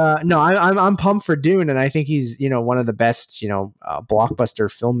I'm pumped for Dune, and I think he's one of the best blockbuster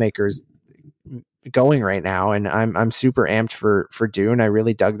filmmakers going right now, and I'm super amped for Dune. I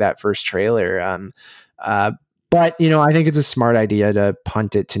really dug that first trailer. But I think it's a smart idea to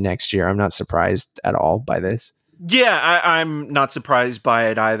punt it to next year. I'm not surprised at all by this. Yeah, I'm not surprised by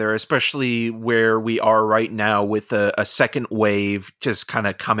it either, especially where we are right now with a second wave just kind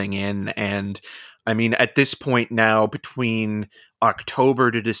of coming in. And I mean, at this point now, between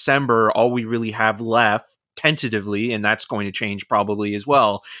October to December, all we really have left, tentatively, and that's going to change probably as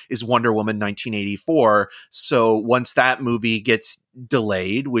well, is Wonder Woman 1984. So once that movie gets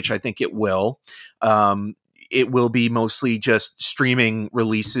delayed, which I think it will be mostly just streaming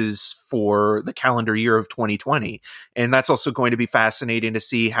releases for the calendar year of 2020. And that's also going to be fascinating to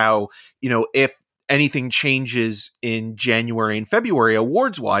see how, if anything changes in January and February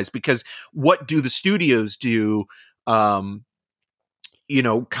awards wise, because what do the studios do, coming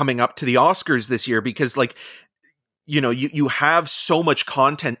up to the Oscars this year? Because you have so much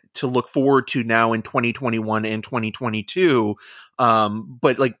content to look forward to now in 2021 and 2022.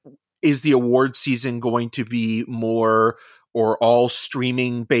 But is the award season going to be more or all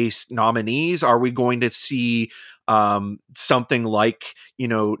streaming based nominees? Are we going to see something like,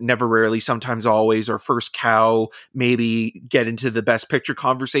 Never, Rarely, Sometimes, Always, or First Cow maybe get into the Best Picture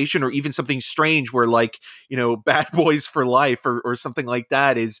conversation, or even something strange where Bad Boys for Life or something like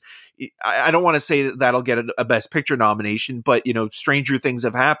that is, I don't want to say that that'll get a Best Picture nomination, but stranger things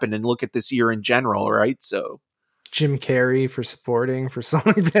have happened, and look at this year in general, right? So Jim Carrey for supporting for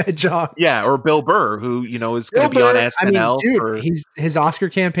Sonic the Hedgehog. Yeah, or Bill Burr, who is going to be on SNL. I mean, dude, for his Oscar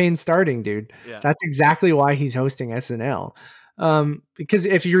campaign starting, dude. Yeah. That's exactly why he's hosting SNL. Because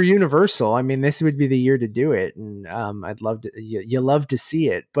if you're Universal, I mean, this would be the year to do it, and I'd love to. You love to see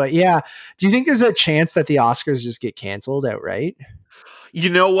it, but yeah, do you think there's a chance that the Oscars just get canceled outright? You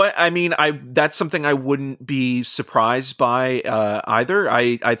know what? I mean, that's something I wouldn't be surprised by either.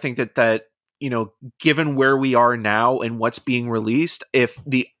 I think that given where we are now and what's being released, if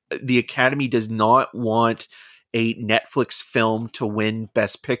the Academy does not want a Netflix film to win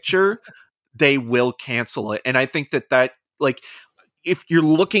Best Picture, they will cancel it. And I think that if you're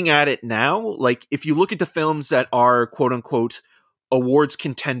looking at it now, if you look at the films that are quote unquote awards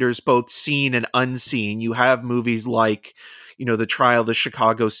contenders, both seen and unseen, you have movies like The Trial of the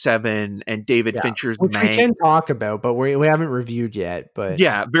Chicago 7 and David Fincher's which Mank. We can talk about, but we haven't reviewed yet. But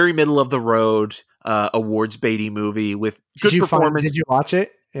yeah, very middle of the road awards baity movie with good performance. Did you watch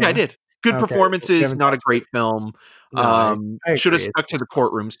it? Yeah, I did. Good performances, not a great film. No, I should have agree. stuck to the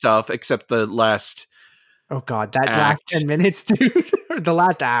courtroom stuff, except the last. Oh God, that last 10 minutes, dude. The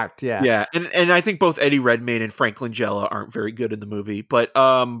last act, yeah. Yeah, and I think both Eddie Redmayne and Frank Langella aren't very good in the movie, but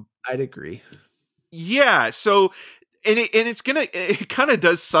I'd agree. Yeah, so it kind of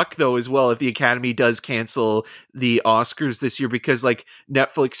does suck though as well if the Academy does cancel the Oscars this year, because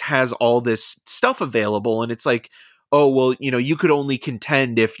Netflix has all this stuff available, and it's oh, well, you could only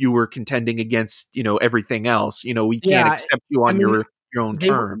contend if you were contending against, everything else. We can't accept you on your own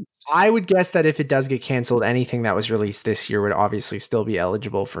terms. I would guess that if it does get canceled, anything that was released this year would obviously still be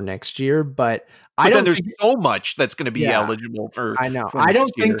eligible for next year. But then there's so much that's going to be eligible for. I know. I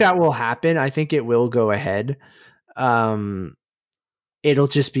don't think that will happen. I think it will go ahead. It'll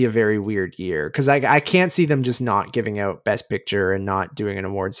just be a very weird year, because I can't see them just not giving out Best Picture and not doing an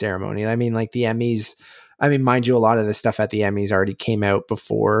award ceremony. I mean, the Emmys. I mean, mind you, a lot of the stuff at the Emmys already came out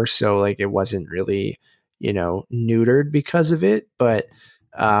before, so it wasn't really, neutered because of it. But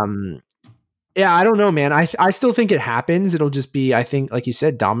yeah, I don't know, man. I still think it happens. It'll just be, I think, like you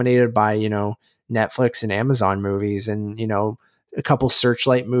said, dominated by, Netflix and Amazon movies, and, a couple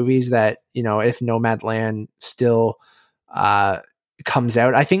Searchlight movies that, if Nomadland still comes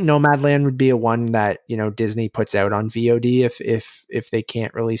out, I think Nomadland would be a one that, Disney puts out on VOD if they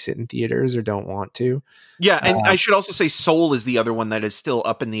can't release it in theaters or don't want to. Yeah, and I should also say Soul is the other one that is still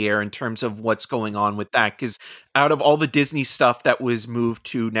up in the air in terms of what's going on with that, because out of all the Disney stuff that was moved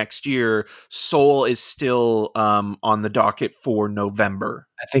to next year, Soul is still on the docket for November.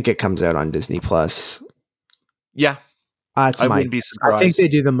 I think it comes out on Disney Plus. Yeah. I wouldn't be surprised. I think they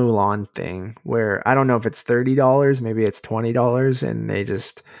do the Mulan thing where I don't know if it's $30, maybe it's $20, and they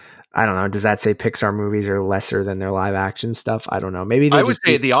just, I don't know. Does that say Pixar movies are lesser than their live action stuff? I don't know. Maybe I would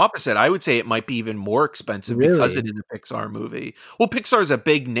say the opposite. I would say it might be even more expensive because it is a Pixar movie. Well, Pixar is a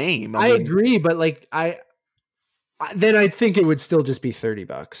big name. I mean, agree, but then I think it would still just be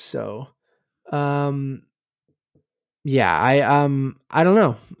 $30. So, yeah, I don't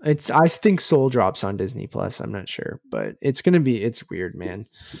know. I think Soul drops on Disney Plus. I'm not sure, but it's weird, man.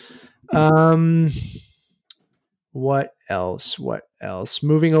 What else?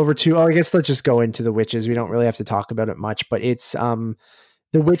 Moving over to, I guess let's just go into The Witches. We don't really have to talk about it much, but it's The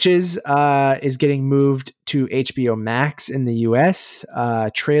Witches is getting moved to HBO Max in the US.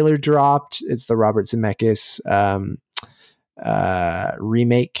 Trailer dropped. It's the Robert Zemeckis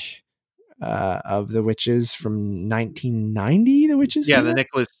remake of The Witches from 1990. The Witches, the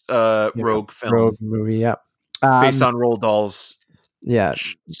Nicholas Rogue film, Rogue movie, yeah, based on Roald Dahl's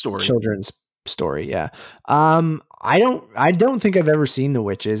story, children's story. Yeah. I don't think I've ever seen The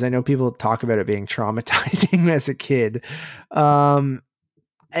Witches. I know people talk about it being traumatizing as a kid.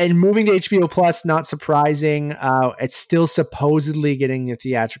 And moving to HBO Plus, not surprising. It's still supposedly getting a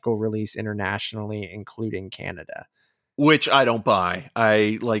theatrical release internationally, including Canada. Which I don't buy.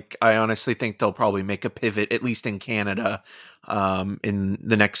 I honestly think they'll probably make a pivot, at least in Canada, in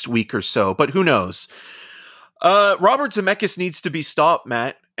the next week or so. But who knows? Robert Zemeckis needs to be stopped,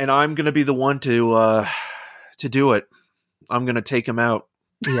 Matt, and I'm going to be the one to do it. I'm going to take him out.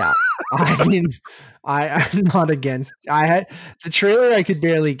 Yeah, I mean, I'm not against. I had the trailer I could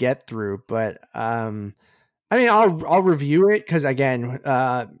barely get through, but I mean, I'll review it because again,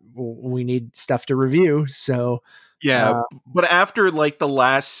 we need stuff to review. So Yeah, uh, but after like the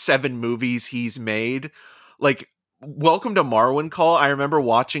last 7 movies he's made, like Welcome to Marwinclaw, I remember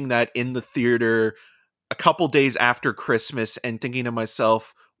watching that in the theater a couple days after Christmas and thinking to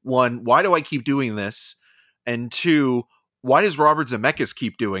myself, one, why do I keep doing this? And two, why does Robert Zemeckis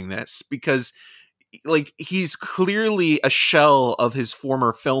keep doing this? Because like he's clearly a shell of his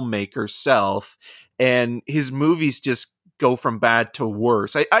former filmmaker self, and his movies just go from bad to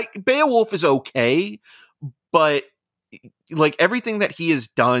worse. Beowulf is okay, but like everything that he has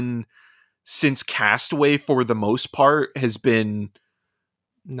done since Castaway for the most part has been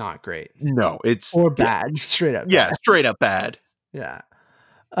not great it's or bad, straight up yeah, bad. straight up bad. Yeah.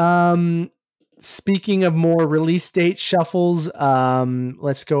 Speaking of more release date shuffles,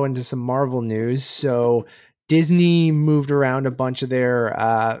 let's go into some Marvel news. So Disney moved around a bunch of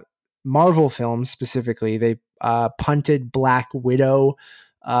their Marvel films specifically. They punted Black Widow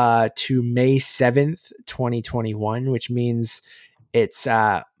to May 7th, 2021, which means it's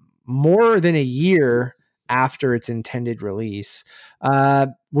more than a year after its intended release,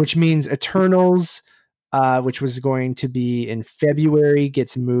 which means Eternals, which was going to be in February,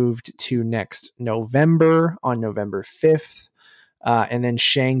 gets moved to next November on November 5th. And then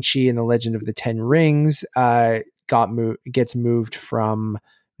Shang-Chi and the Legend of the Ten Rings gets moved from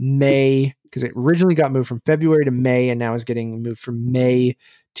May, because it originally got moved from February to May, and now is getting moved from May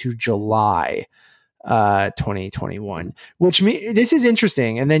to July 2021, which this is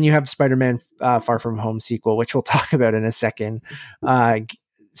interesting. And then you have Spider-Man Far From Home sequel, which we'll talk about in a second,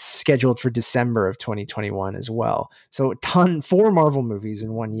 scheduled for December of 2021 as well. So 4 Marvel movies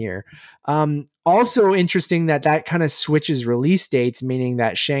in 1 year. Also interesting that kind of switches release dates, meaning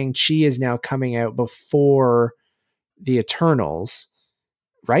that Shang-Chi is now coming out before the Eternals,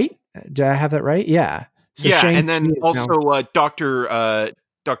 right? Do I have that right? Yeah. So Yeah, Shang-Chi and then is also now,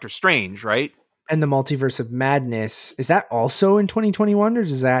 Doctor Strange, right? and the Multiverse of Madness, is that also in 2021 or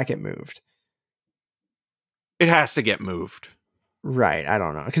does that get moved? It has to get moved. Right. I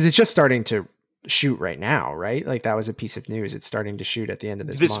don't know. Because it's just starting to shoot right now, right? Like that was a piece of news. It's starting to shoot at the end of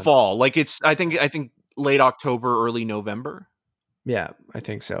this month. Fall. Like it's I think late October, early November. Yeah, I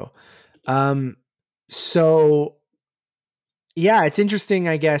think so. So yeah, it's interesting,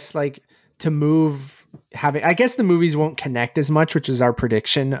 I guess, like to move having, I guess the movies won't connect as much, which is our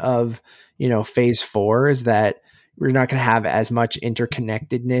prediction of, phase 4, is that we're not going to have as much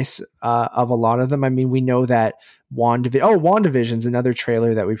interconnectedness of a lot of them. I mean, we know that WandaVision's another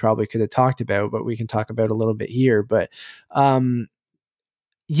trailer that we probably could have talked about, but we can talk about a little bit here. But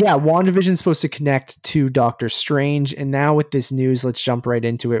yeah, WandaVision's supposed to connect to Doctor Strange. And now with this news, let's jump right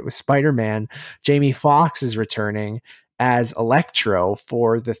into it with Spider-Man. Jamie Foxx is returning as Electro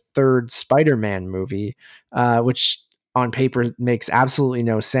for the 3rd Spider-Man movie, which on paper makes absolutely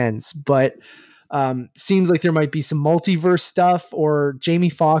no sense. But seems like there might be some multiverse stuff. Or Jamie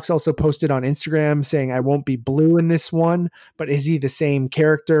Foxx also posted on Instagram saying, I won't be blue in this one, but is he the same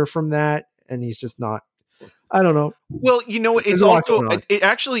character from that? And he's just not. I don't know. Well, There's it's a lot also going on. it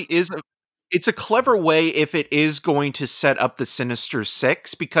actually is it's a clever way if it is going to set up the Sinister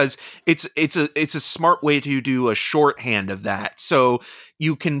Six, because it's a smart way to do a shorthand of that. So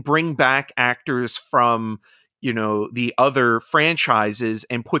you can bring back actors from the other franchises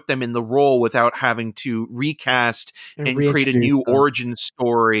and put them in the role without having to recast and create a Reintroduce new them. origin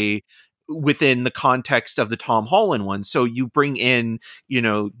story within the context of the Tom Holland one. So you bring in,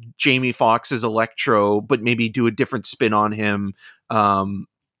 Jamie Foxx as Electro, but maybe do a different spin on him. From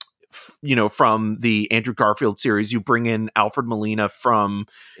the Andrew Garfield series, you bring in Alfred Molina from,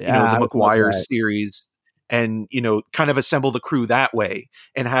 Yeah, the I would love Maguire that. series, and, kind of assemble the crew that way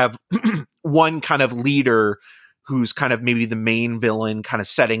and have one kind of leader who's kind of maybe the main villain, kind of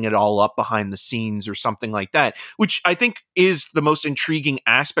setting it all up behind the scenes or something like that, which I think is the most intriguing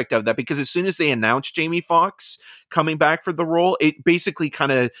aspect of that, because as soon as they announced Jamie Foxx coming back for the role, it basically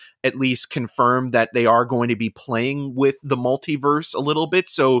kind of at least confirmed that they are going to be playing with the multiverse a little bit.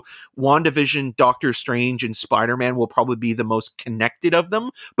 So WandaVision, Doctor Strange, and Spider-Man will probably be the most connected of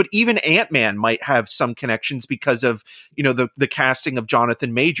them, but even Ant-Man might have some connections because of, the casting of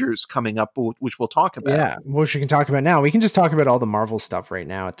Jonathan Majors coming up, which we'll talk about. Yeah, which we can talk about now. We can just talk about all the Marvel stuff right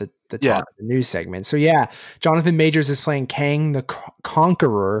now at the Yeah. top of the news segment. So yeah, Jonathan Majors is playing Kang the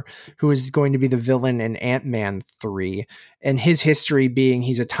Conqueror, who is going to be the villain in Ant-Man 3. And his history being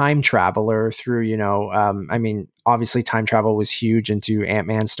he's a time traveler through, obviously time travel was huge into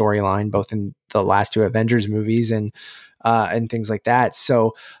Ant-Man's storyline, both in the last two Avengers movies and things like that.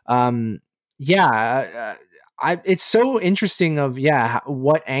 So it's so interesting of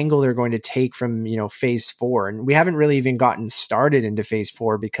what angle they're going to take from phase 4, and we haven't really even gotten started into phase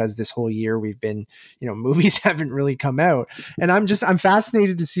 4 because this whole year we've been movies haven't really come out, and I'm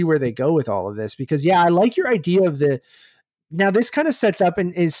fascinated to see where they go with all of this, because I like your idea of now this kind of sets up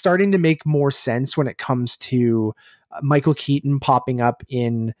and is starting to make more sense when it comes to Michael Keaton popping up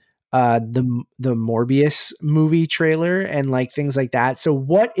in the Morbius movie trailer and like things like that. So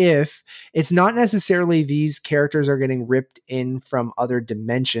what if it's not necessarily these characters are getting ripped in from other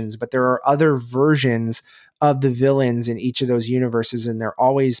dimensions, but there are other versions of the villains in each of those universes, and they're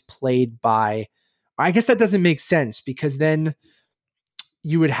always played by, I guess that doesn't make sense, because then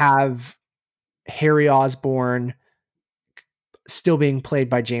you would have Harry Osborn still being played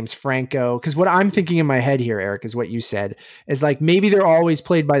by James Franco. Because what I'm thinking in my head here, Eric, is what you said, is like maybe they're always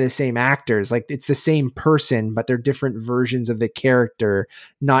played by the same actors. Like it's the same person, but they're different versions of the character,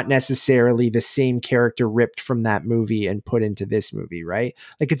 not necessarily the same character ripped from that movie and put into this movie, right?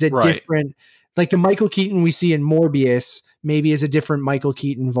 Like it's a different, like the Michael Keaton we see in Morbius maybe is a different Michael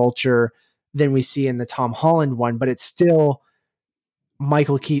Keaton Vulture than we see in the Tom Holland one, but it's still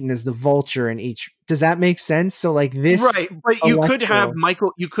Michael Keaton as the Vulture in each. Does that make sense? So like this, right? But you could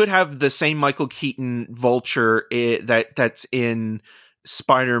have the same Michael Keaton Vulture that's in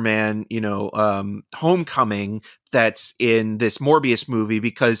Spider-Man, Homecoming, that's in this Morbius movie,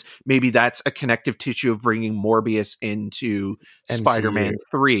 because maybe that's a connective tissue of bringing Morbius into MCU. Spider-Man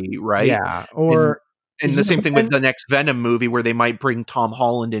 3, right? Yeah, or. And the same thing with the next Venom movie, where they might bring Tom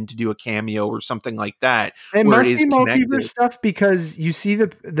Holland in to do a cameo or something like that. It where must it is be connected. multiverse stuff, because you see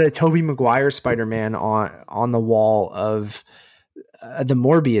the Tobey Maguire Spider-Man on the wall of the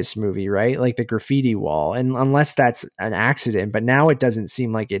Morbius movie, right? Like the graffiti wall, and unless that's an accident, but now it doesn't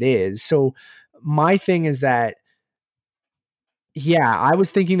seem like it is. So my thing is that, I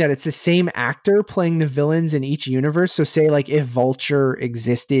was thinking that it's the same actor playing the villains in each universe. So say like if Vulture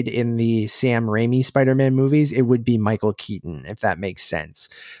existed in the Sam Raimi Spider-Man movies, it would be Michael Keaton, if that makes sense.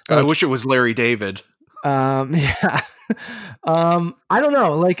 Like, I wish it was Larry David. I don't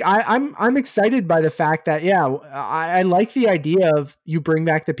know. Like I'm excited by the fact that, I like the idea of you bring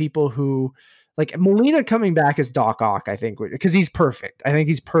back the people who, like Molina coming back as Doc Ock, I think, because he's perfect. I think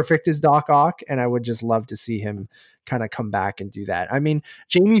he's perfect as Doc Ock, and I would just love to see him kind of come back and do that. I mean,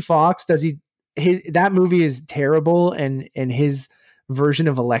 Jamie Foxx, that movie is terrible, and his version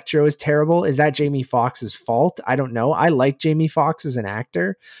of Electro is terrible. Is that Jamie Foxx's fault? I don't know. I like Jamie Foxx as an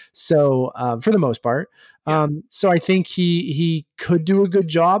actor, so for the most part. So I think he could do a good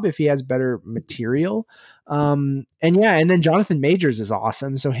job if he has better material. And then Jonathan Majors is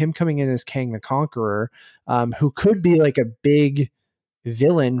awesome. So him coming in as Kang the Conqueror, who could be like a big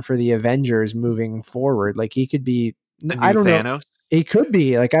villain for the Avengers moving forward. Like he could be, I don't Thanos. know. He could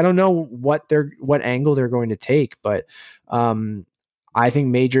be like, I don't know what angle they're going to take, but I think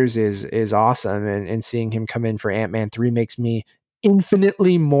Majors is awesome, and seeing him come in for Ant-Man 3 makes me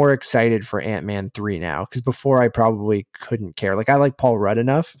infinitely more excited for Ant-Man 3 now, because before I probably couldn't care. Like I like Paul Rudd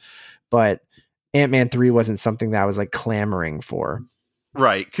enough, but Ant-Man 3 wasn't something that I was like clamoring for.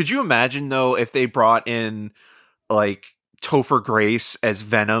 Right. Could you imagine though if they brought in like Topher Grace as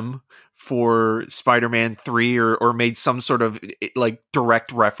Venom for Spider-Man 3, or made some sort of like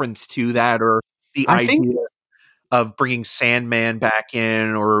direct reference to that, or the idea of bringing Sandman back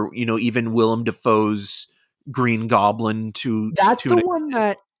in, or even Willem Dafoe's Green Goblin to that's the one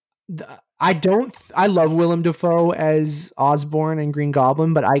that I love Willem Dafoe as Osborn and Green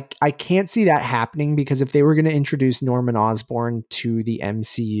Goblin, but I can't see that happening, because if they were going to introduce Norman Osborn to the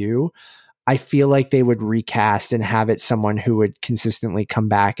MCU, I feel like they would recast and have it someone who would consistently come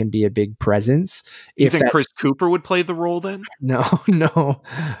back and be a big presence. You think Chris Cooper would play the role then? No.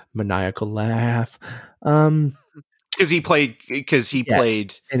 Maniacal laugh. Because he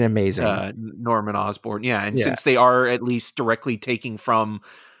played an amazing Norman Osborn. Yeah. And since they are at least directly taking from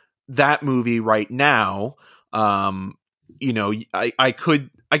that movie right now, I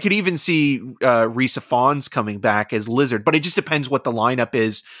could even see Risa Fons coming back as Lizard, but it just depends what the lineup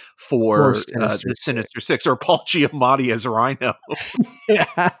is Or for Sinister the Six. Sinister Six or Paul Giamatti as Rhino. Yeah,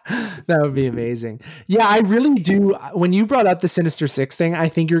 that would be amazing. Yeah, I really do. When you brought up the Sinister Six thing, I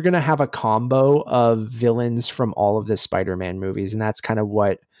think you're going to have a combo of villains from all of the Spider-Man movies, and that's kind of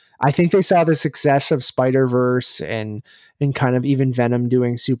what I think they saw the success of Spider-Verse and kind of even Venom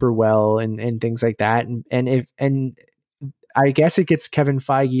doing super well and things like that. And I guess it gets Kevin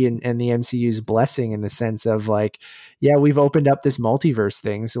Feige and the MCU's blessing in the sense of like, yeah, we've opened up this multiverse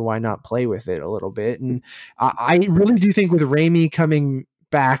thing, so why not play with it a little bit? And I really do think with Raimi coming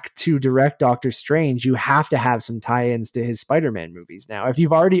back to direct Doctor Strange, you have to have some tie-ins to his Spider-Man movies now. If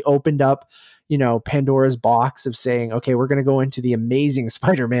you've already opened up, Pandora's box of saying, okay, we're going to go into the amazing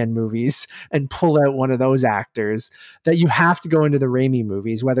Spider-Man movies and pull out one of those actors, that you have to go into the Raimi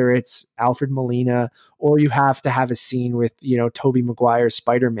movies, whether it's Alfred Molina or you have to have a scene with, Tobey Maguire's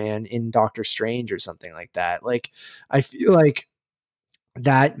Spider-Man in Doctor Strange or something like that. Like, I feel like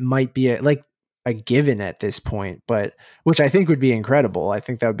that might be a given at this point, but which I think would be incredible. I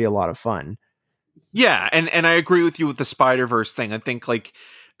think that would be a lot of fun. Yeah, and I agree with you with the Spider-Verse thing. I think like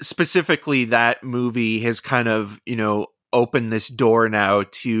specifically that movie has kind of, opened this door now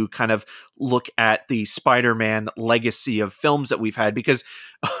to kind of look at the Spider-Man legacy of films that we've had, because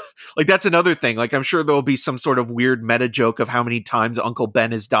like that's another thing. Like I'm sure there'll be some sort of weird meta joke of how many times Uncle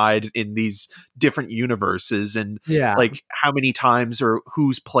Ben has died in these different universes, and Yeah. like how many times or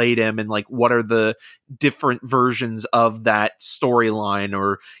who's played him, and like what are the different versions of that storyline,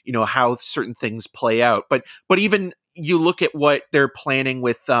 or how certain things play out. But even you look at what they're planning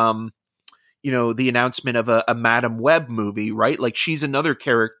with the announcement of a Madam Web movie, right? Like she's another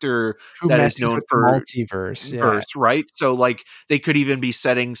character Who that is messes known with the for multiverse. Yeah. verse, right? So like they could even be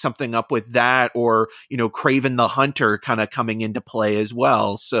setting something up with that, or Craven the Hunter kind of coming into play as well.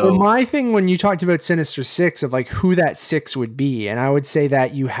 Well, So my thing when you talked about Sinister Six of like who that six would be, and I would say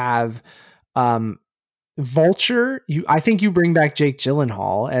that you have um Vulture. I think you bring back Jake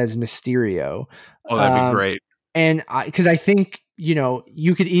Gyllenhaal as Mysterio. oh, that'd be Um great. and because I think,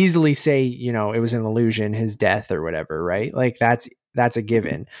 you could easily say, it was an illusion, his death or whatever, right? Like that's a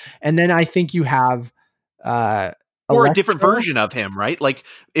given. And then I think you have uh Or a different Electro. version of him, right? Like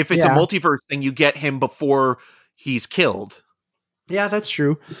if it's a Yeah. multiverse thing, you get him before he's killed. Yeah, that's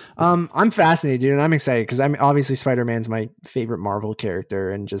true. I'm fascinated, dude, and I'm excited because I'm obviously Spider-Man's my favorite Marvel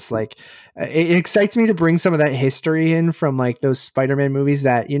character, and just like it excites me to bring some of that history in from like those Spider-Man movies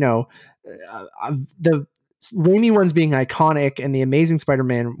that the Raimi ones being iconic and the Amazing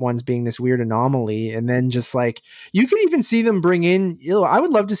Spider-Man ones being this weird anomaly, and then just like you could even see them bring in. I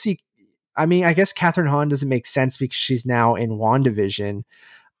would love to see. I mean, I guess Catherine Hahn doesn't make sense because she's now in WandaVision.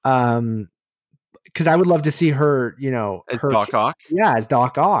 Um, because I would love to see her, As Doc Ock. yeah, as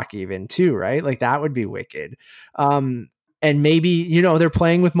Doc Ock even too, right? Like that would be wicked. Um, and maybe, they're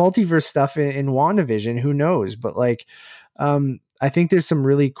playing with multiverse stuff in WandaVision, who knows? But like, I think there's some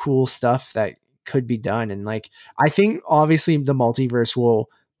really cool stuff that could be done. And like, I think obviously the multiverse will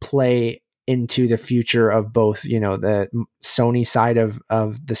play into the future of both, the Sony side of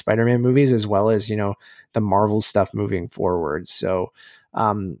the Spider-Man movies, as well as, the Marvel stuff moving forward. So,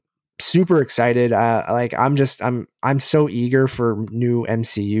 super excited. Like I'm so eager for new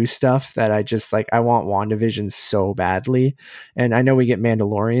MCU stuff that I just like, I want WandaVision so badly. And I know we get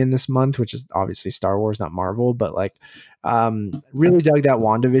Mandalorian this month, which is obviously Star Wars, not Marvel, but like, really dug that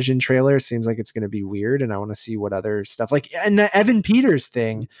WandaVision trailer. Seems like it's going to be weird. And I want to see what other stuff like, and the Evan Peters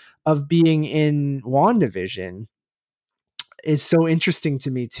thing of being in WandaVision is so interesting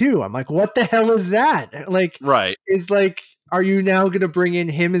to me too. I'm like, what the hell is that? Like, Right. is like, are you now going to bring in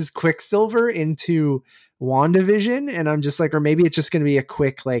him as Quicksilver into WandaVision? And I'm just like, or maybe it's just going to be a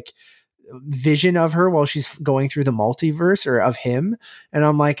quick like vision of her while she's going through the multiverse, or of him. And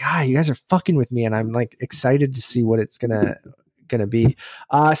I'm like, you guys are fucking with me. And I'm like excited to see what it's gonna be.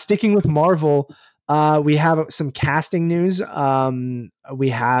 Sticking with Marvel, we have some casting news. We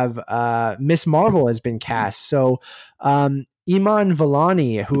have Miss Marvel has been cast. So Iman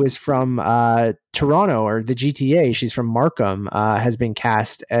Vellani, who is from Toronto or the GTA, she's from Markham, has been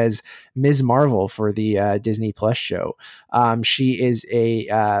cast as Ms. Marvel for the Disney Plus show. She is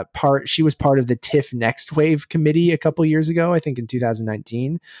she was part of the TIFF Next Wave committee a couple years ago, I think in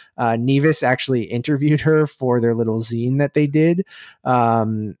 2019. Nevis actually interviewed her for their little zine that they did.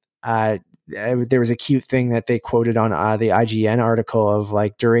 There was a cute thing that they quoted on the IGN article of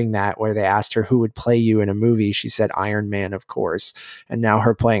like during that, where they asked her who would play you in a movie. She said Iron Man, of course. And now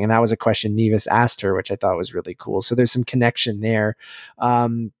her playing, and that was a question Nevis asked her, which I thought was really cool. So there's some connection there.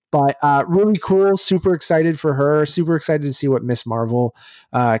 But really cool, super excited for her, super excited to see what Miss Marvel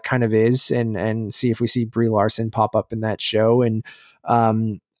kind of is, and see if we see Brie Larson pop up in that show. And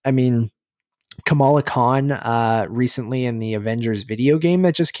I mean, Kamala Khan recently in the Avengers video game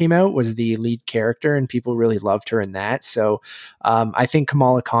that just came out was the lead character, and people really loved her in that. So I think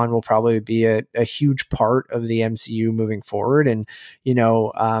Kamala Khan will probably be a huge part of the MCU moving forward. And,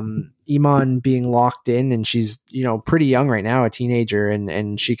 Iman being locked in, and she's, pretty young right now, a teenager,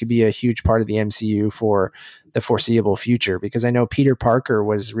 and she could be a huge part of the MCU for the foreseeable future, because I know Peter Parker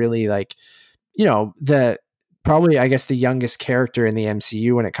was really like, the probably, I guess, the youngest character in the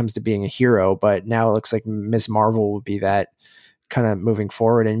MCU when it comes to being a hero, but now it looks like Ms. Marvel will be that kind of moving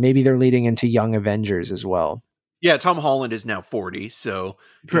forward, and maybe they're leading into young Avengers as well. Yeah, Tom Holland is now 40, so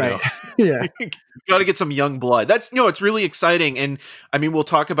Right. Yeah. got to get some young blood. That's it's really exciting, and I mean we'll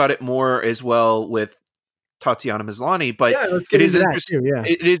talk about it more as well with Tatiana Maslany, but Yeah, let's get it is into that too. interesting. Yeah.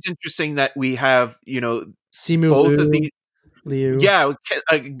 It is interesting that we have Simu both of these. Liu. Yeah,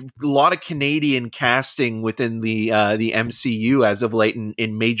 a lot of Canadian casting within the MCU as of late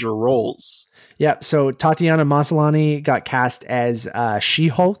in major roles. Yeah, so Tatiana Maslany got cast as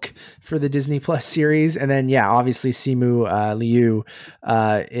She-Hulk for the Disney Plus series, and then obviously Simu Liu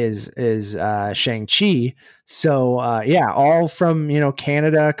is Shang-Chi. So all from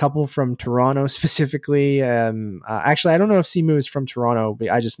Canada, a couple from Toronto specifically. Actually, I don't know if Simu is from Toronto, but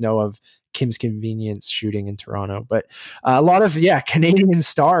I just know of Kim's Convenience shooting in Toronto. But a lot of Canadian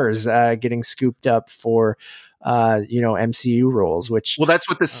stars getting scooped up for MCU roles, which, well, that's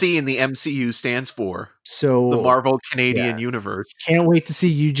what the C in the MCU stands for. So the Marvel Canadian Universe. Can't wait to see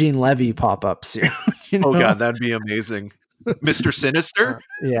Eugene Levy pop up soon. Oh god, that'd be amazing. Mr. Sinister?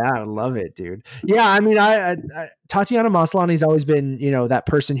 Yeah, I love it, dude. Yeah, I mean, I Tatiana Maslany's always been, that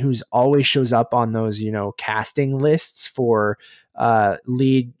person who's always shows up on those, casting lists for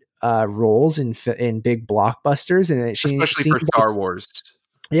lead roles in big blockbusters, and especially for Star Wars.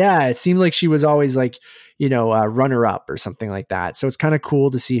 Yeah, it seemed like she was always like, runner up or something like that. So it's kind of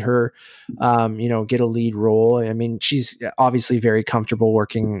cool to see her, get a lead role. I mean, she's obviously very comfortable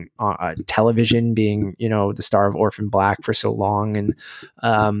working on television, being, the star of Orphan Black for so long.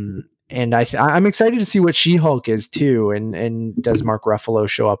 And I'm excited to see what She-Hulk is too. And does Mark Ruffalo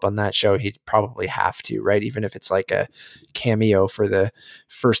show up on that show? He'd probably have to, right? Even if it's like a cameo for the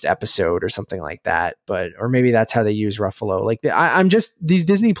first episode or something like that. Or maybe that's how they use Ruffalo. Like I'm just, these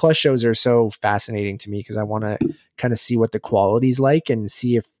Disney Plus shows are so fascinating to me because I want to kind of see what the quality's like and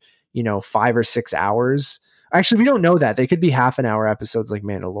see if, 5 or 6 hours. Actually, we don't know that. They could be half an hour episodes like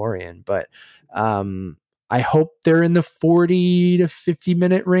Mandalorian, but I hope they're in the 40 to 50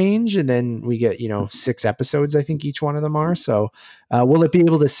 minute range, and then we get, 6 episodes, I think each one of them are. So will it be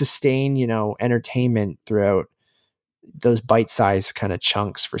able to sustain, entertainment throughout those bite-sized kind of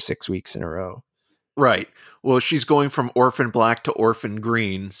chunks for 6 weeks in a row? Right. Well, she's going from Orphan Black to Orphan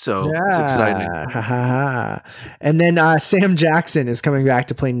Green, so it's exciting. And then Sam Jackson is coming back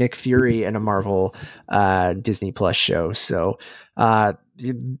to play Nick Fury in a Marvel Disney Plus show. So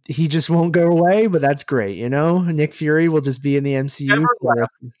he just won't go away, but that's great. Nick Fury will just be in the MCU. Never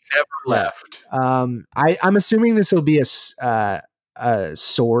left. I'm assuming this will be a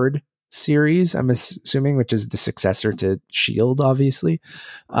sword series, I'm assuming, which is the successor to Shield, obviously,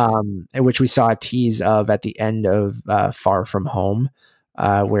 which we saw a tease of at the end of Far From Home,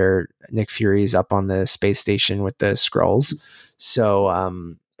 where Nick Fury's up on the space station with the Skrulls. So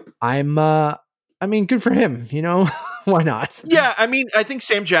I mean, good for him, why not? Yeah, I mean, I think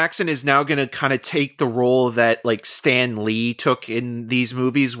Sam Jackson is now going to kind of take the role that like Stan Lee took in these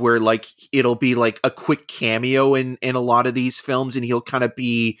movies, where like it'll be like a quick cameo in a lot of these films, and he'll kind of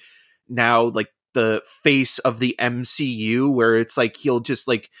be now like the face of the MCU, where it's like he'll just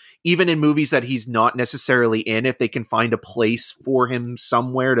like, even in movies that he's not necessarily in, if they can find a place for him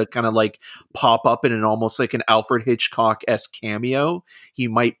somewhere to kind of like pop up in an almost like an Alfred Hitchcock-esque cameo, he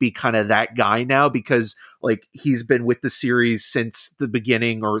might be kind of that guy now, because like he's been with the series since the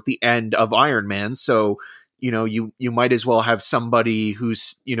beginning or the end of Iron Man. So, you might as well have somebody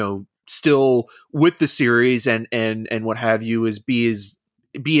who's, still with the series and what have you,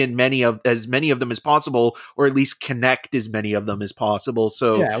 be in as many of them as possible, or at least connect as many of them as possible.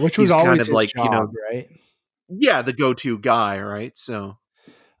 So yeah, which was always kind of like job, right? Yeah, the go-to guy, right? So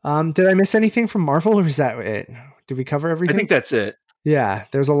did I miss anything from Marvel, or is that it? Did we cover everything? I think that's it. Yeah,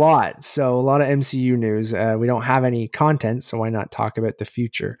 there's a lot. So a lot of MCU news. We don't have any content, so why not talk about the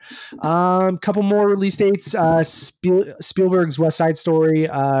future? Couple more release dates. Spielberg's West Side Story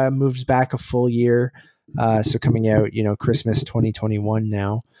moves back a full year. So coming out, Christmas 2021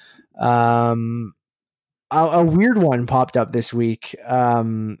 now. a weird one popped up this week.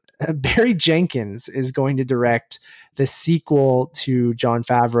 Barry Jenkins is going to direct the sequel to Jon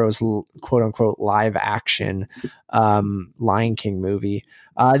Favreau's quote unquote live action Lion King movie.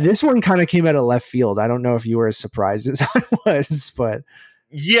 This one kind of came out of left field. I don't know if you were as surprised as I was, but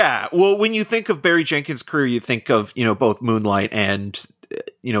Yeah, well, when you think of Barry Jenkins' career, you think of, both Moonlight and,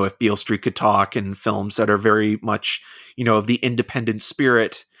 If Beale Street Could Talk, and films that are very much, of the independent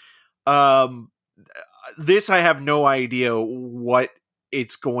spirit. This, I have no idea what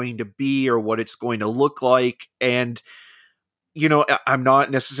it's going to be or what it's going to look like. And, I'm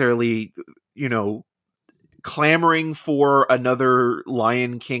not necessarily, clamoring for another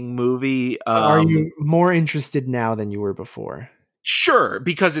Lion King movie. Are you more interested now than you were before? Sure,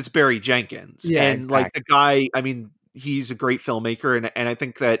 because it's Barry Jenkins. Yeah, And like exactly. the guy, I mean, he's a great filmmaker, and I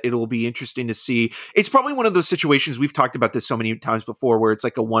think that it'll be interesting to see. It's probably one of those situations, we've talked about this so many times before, where it's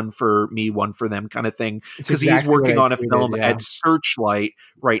like a one for me, one for them kind of thing. It's Because he's exactly what working I on a tweeted, film yeah. at Searchlight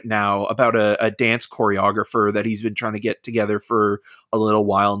right now about a dance choreographer that he's been trying to get together for a little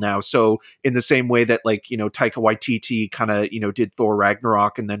while now. So in the same way that, like, Taika Waititi kind of, did Thor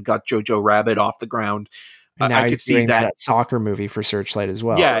Ragnarok and then got Jojo Rabbit off the ground, And now I he's could see doing that. that soccer movie for Searchlight as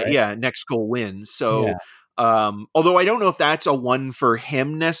well, Yeah, right? yeah, next goal wins. Yeah. So although I don't know if that's a one for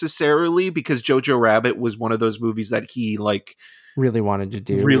him necessarily, because Jojo Rabbit was one of those movies that he Really wanted to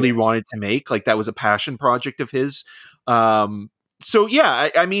do. really wanted to make. Like, that was a passion project of his. So yeah,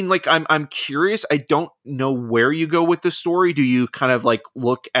 I mean, like, I'm curious. I don't know where you go with the story. Do you kind of like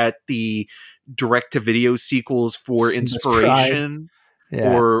look at the direct to video sequels for Simba's Pride. inspiration?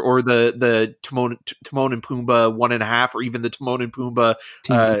 Yeah. Or the Timon and Pumbaa 1.5, or even the Timon and Pumbaa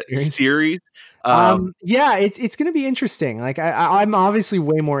TV series. series. Yeah, it's going to be interesting. Like I'm obviously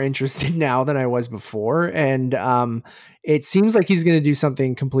way more interested now than I was before. And, it seems like he's going to do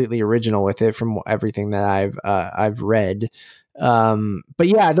something completely original with it from everything that I've read. But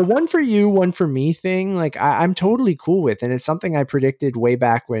yeah, the one for you, one for me thing, like I'm totally cool with, and it's something I predicted way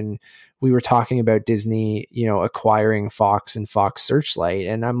back when we were talking about Disney, acquiring Fox and Fox Searchlight.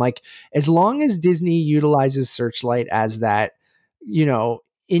 And I'm like, as long as Disney utilizes Searchlight as that,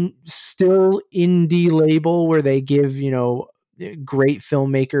 in still indie label where they give, great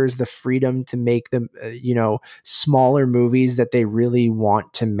filmmakers the freedom to make them, smaller movies that they really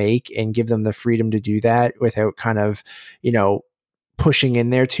want to make, and give them the freedom to do that without kind of, pushing in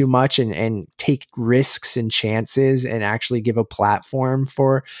there too much, and take risks and chances and actually give a platform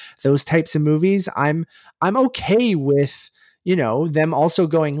for those types of movies. I'm okay with, them also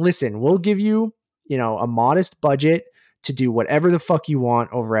going, listen, we'll give you, a modest budget to do whatever the fuck you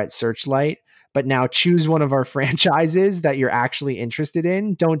want over at Searchlight, but now choose one of our franchises that you're actually interested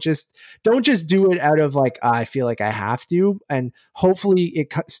in. Don't just do it out of like, I feel like I have to. And hopefully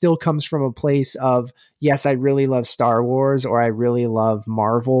it still comes from a place of, yes, I really love Star Wars, or I really love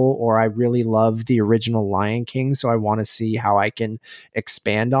Marvel, or I really love the original Lion King, so I want to see how I can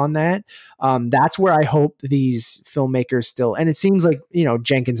expand on that. That's where I hope these filmmakers still, and it seems like,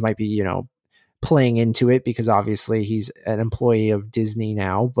 Jenkins might be, playing into it because obviously he's an employee of Disney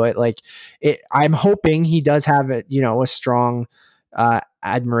now, but like I'm hoping he does have a strong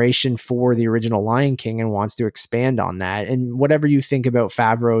admiration for the original Lion King and wants to expand on that. And whatever you think about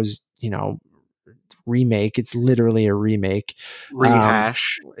Favreau's, remake, it's literally a remake.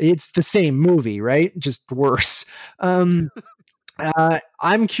 Rehash. It's the same movie, right? Just worse.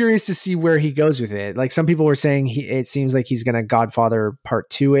 I'm curious to see where he goes with it. Like, some people were saying it seems like he's going to Godfather Part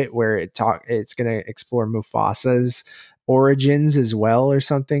 2 it, where it's going to explore Mufasa's origins as well, or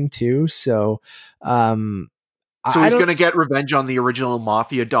something too. So, He's going to get revenge on the original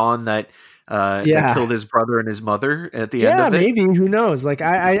mafia don that killed his brother and his mother at the end of it. Maybe, who knows? Like,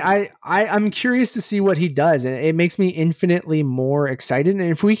 I'm curious to see what he does, and it makes me infinitely more excited. And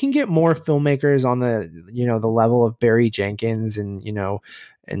if we can get more filmmakers on the, the level of Barry Jenkins and,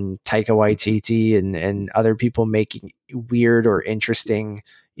 and Taika Waititi and other people making weird or interesting,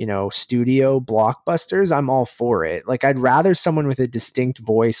 studio blockbusters, I'm all for it. Like, I'd rather someone with a distinct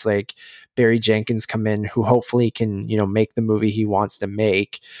voice like Barry Jenkins come in, who hopefully can, make the movie he wants to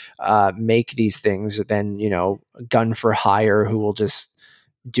make these things, than, gun for hire, who will just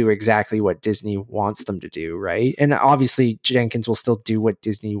do exactly what Disney wants them to do, right? And obviously Jenkins will still do what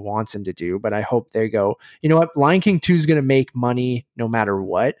Disney wants him to do, but I hope they go, you know what, Lion King 2 is going to make money no matter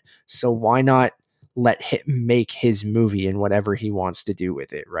what, so why not let him make his movie and whatever he wants to do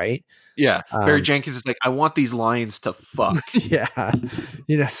with it, right? Yeah, Barry Jenkins is like, I want these lions to fuck. Yeah,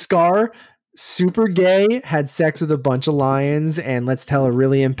 Scar, super gay, had sex with a bunch of lions, and let's tell a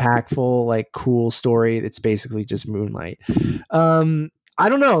really impactful, like, cool story that's basically just Moonlight. I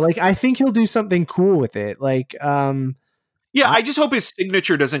don't know. Like, I think he'll do something cool with it. Like, Yeah, I, I just hope his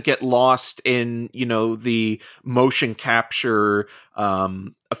signature doesn't get lost in, the motion capture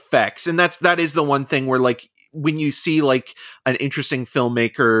effects. And that is the one thing where, like, when you see like an interesting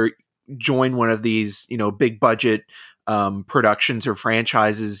filmmaker join one of these, big budget productions or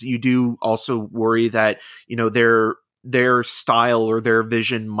franchises, you do also worry that, their style or their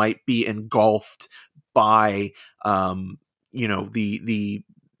vision might be engulfed by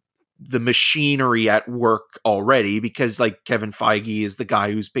the machinery at work already, because like Kevin Feige is the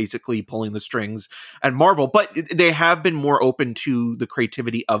guy who's basically pulling the strings at Marvel, but they have been more open to the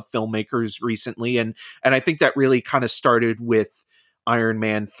creativity of filmmakers recently. And I think that really kind of started with Iron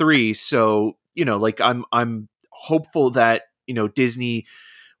Man 3. So, like I'm hopeful that, Disney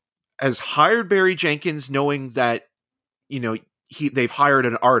has hired Barry Jenkins knowing that, you know, they've hired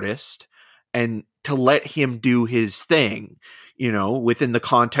an artist, and to let him do his thing, within the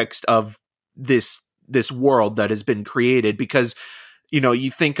context of this world that has been created. Because,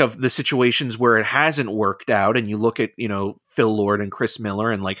 you think of the situations where it hasn't worked out, and you look at, Phil Lord and Chris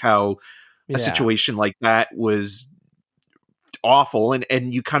Miller, and like how a yeah, situation like that was awful,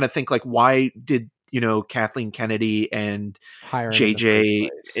 and you kind of think like, why did, Kathleen Kennedy and hire him in the first JJ,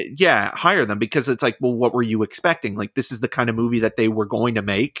 place. yeah, hire them? Because it's like, well, what were you expecting? Like, this is the kind of movie that they were going to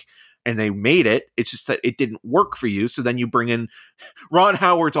make, and they made it. It's just that it didn't work for you. So then you bring in Ron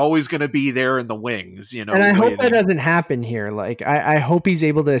Howard's always going to be there in the wings, And I hope that waiting. doesn't happen here. Like, I hope he's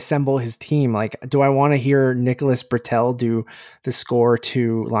able to assemble his team. Like, do I want to hear Nicholas Britell do the score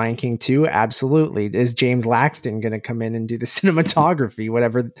to Lion King 2? Absolutely. Is James Laxton going to come in and do the cinematography,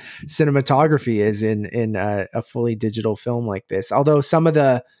 whatever cinematography is in a fully digital film like this? Although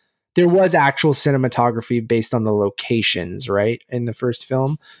there was actual cinematography based on the locations, right? In the first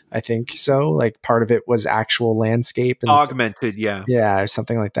film, I think so. Like, part of it was actual landscape and Augmented, yeah. yeah, or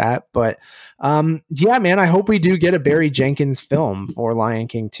something like that. But yeah, man, I hope we do get a Barry Jenkins film for Lion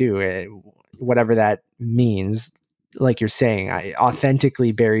King 2, whatever that means. Like you're saying,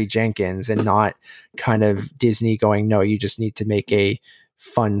 authentically Barry Jenkins, and not kind of Disney going, no, you just need to make a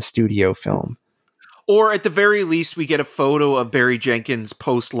fun studio film. Or at the very least, we get a photo of Barry Jenkins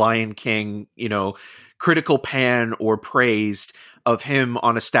post Lion King, critical pan or praised of him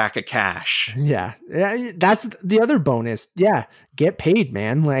on a stack of cash. Yeah, that's the other bonus. Yeah, get paid,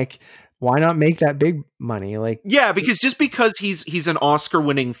 man. Like, why not make that big money? Like, Yeah, because just because he's an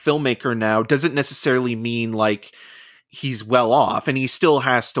Oscar-winning filmmaker now doesn't necessarily mean like he's well off, and he still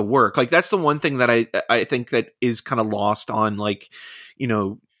has to work. Like, that's the one thing that I think that is kind of lost on, like,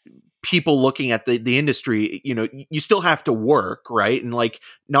 people looking at the industry. You still have to work, right? And like,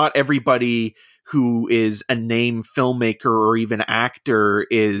 not everybody who is a name filmmaker or even actor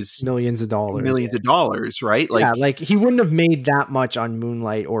is millions of dollars. millions of dollars, right? Yeah, Like, like he wouldn't have made that much on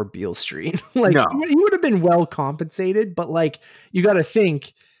Moonlight or Beale Street. Like, no. he would have been well compensated, but like, you got to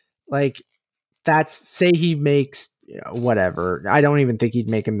think, like, that's, say he makes, whatever. I don't even think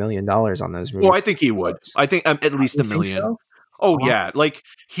he'd make $1 million on those Well, movies. I think he would. I think at least You a think million. so? Oh Uh, yeah, like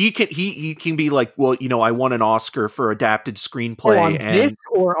he can be like, well, I won an Oscar for adapted oh, screenplay, on this and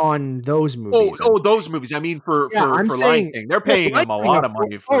or on those oh movies? oh those movies. I mean, for Yeah, for I'm for Lion saying, King, they're well, paying Lion him a King, lot of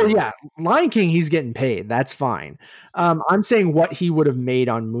money oh for. yeah, Lion King, he's getting paid. That's fine. I'm saying what he would have made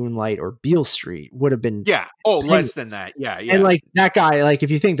on Moonlight or Beale Street would have been Yeah. Oh, less than pennies. that. Yeah, And yeah, like that guy, like, if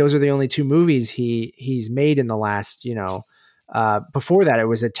you think those are the only two movies he's made in the last, before that it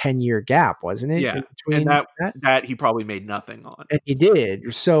was a 10-year gap, wasn't it, yeah. in And between that that he probably made nothing on. and he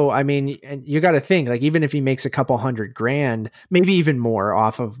did. So I mean, and you got to think, like, even if he makes a couple hundred grand, maybe even more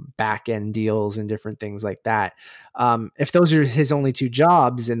off of back end deals and different things like that, if those are his only two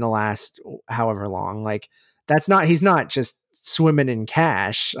jobs in the last however long, like, he's not just swimming in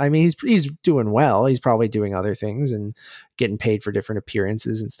cash. I mean, he's doing well. He's probably doing other things and getting paid for different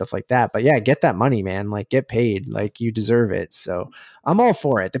appearances and stuff like that. But yeah, get that money, man. Like, get paid. Like, you deserve it. So I'm all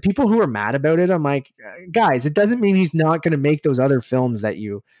for it. The people who are mad about it, I'm like, guys, it doesn't mean he's not going to make those other films that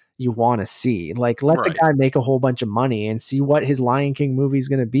you want to see. Like, let the Right. guy make a whole bunch of money and see what his Lion King movie is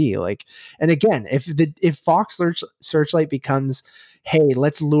going to be. Like, and again, if Fox Searchlight becomes, hey,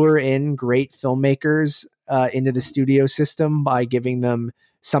 let's lure in great filmmakers into the studio system by giving them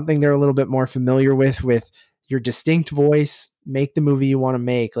something they're a little bit more familiar with your distinct voice, make the movie you want to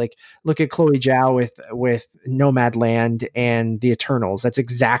make. Like, look at Chloe Zhao with Nomadland and The Eternals. That's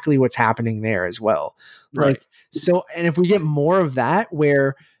exactly what's happening there as well. Right. Like, so, and if we get more of that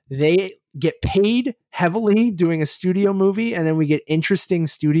where they get paid heavily doing a studio movie, and then we get interesting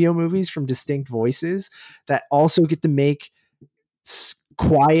studio movies from distinct voices that also get to make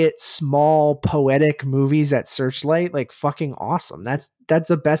quiet, small, poetic movies at Searchlight, like fucking awesome. That's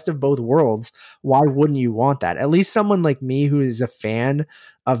the best of both worlds. Why wouldn't you want that? At least someone like me who is a fan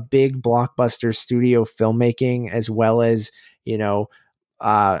of big blockbuster studio filmmaking, as well as, you know,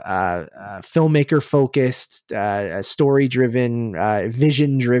 filmmaker focused, story driven,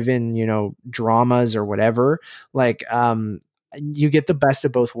 vision driven, you know, dramas or whatever. Like, you get the best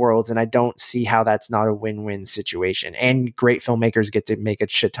of both worlds, and I don't see how that's not a win-win situation. And great filmmakers get to make a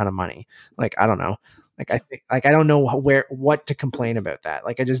shit ton of money. Like, I don't know. Like, I think, like, I don't know what to complain about that.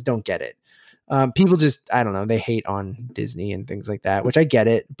 Like, I just don't get it. People just, I don't know, they hate on Disney and things like that, which I get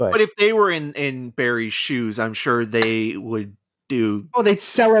it, but if they were in Barry's shoes, I'm sure they would do. oh, they'd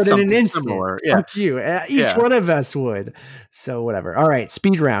sell out in an something instant. similar. Yeah. Fuck you. Each one of us would. So whatever. All right,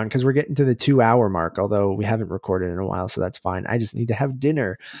 speed round, because we're getting to the 2 hour mark, although we haven't recorded in a while, so that's fine. I just need to have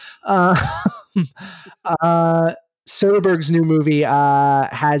dinner. Soderbergh's new movie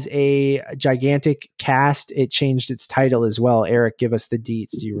has a gigantic cast. It changed its title as well. Eric, give us the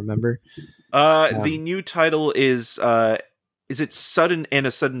deets. Do you remember? The new title is it Sudden and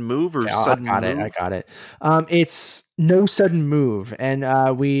a Sudden Move or Sudden I Move? got it. It's No Sudden Move. And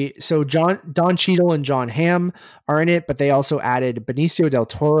Don Cheadle and John Hamm are in it, but they also added Benicio del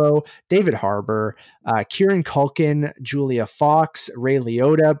Toro, David Harbour, Kieran Culkin, Julia Fox, Ray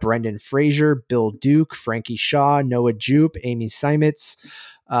Liotta, Brendan Fraser, Bill Duke, Frankie Shaw, Noah Jupe, Amy Seimetz,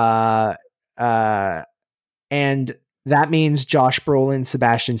 and that means Josh Brolin,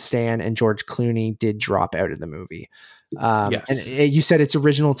 Sebastian Stan, and George Clooney did drop out of the movie. Yes. And you said its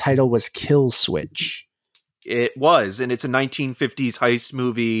original title was Kill Switch. It was, and it's a 1950s heist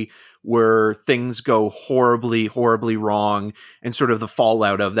movie where things go horribly, horribly wrong, and sort of the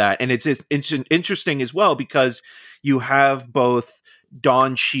fallout of that. And it's interesting as well because you have both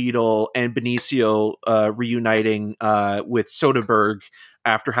Don Cheadle and Benicio reuniting with Soderbergh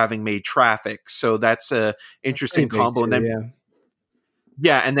after having made Traffic. So that's a interesting combo. And then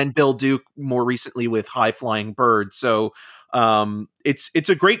and then Bill Duke more recently with High Flying Bird. So it's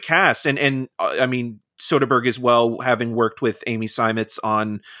a great cast, and I mean Soderbergh as well, having worked with Amy Seimetz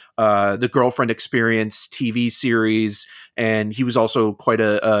on the Girlfriend Experience TV series, and he was also quite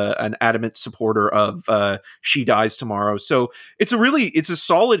an adamant supporter of She Dies Tomorrow. So it's a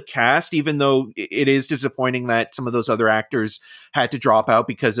solid cast, even though it is disappointing that some of those other actors had to drop out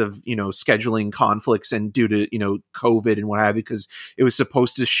because of, you know, scheduling conflicts and due to, you know, COVID and what have you, because it was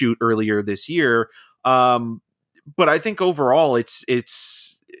supposed to shoot earlier this year. But I think overall it's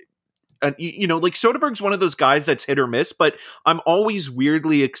you know, like Soderbergh's one of those guys that's hit or miss, but I'm always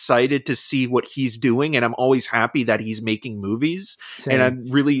weirdly excited to see what he's doing. And I'm always happy that he's making movies. Same. And I'm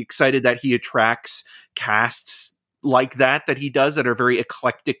really excited that he attracts casts like that he does that are very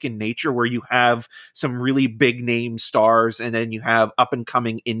eclectic in nature, where you have some really big name stars and then you have up and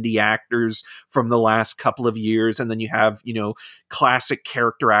coming indie actors from the last couple of years. And then you have, you know, classic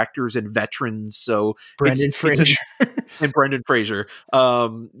character actors and veterans. So Brendan Fraser and Brendan Fraser.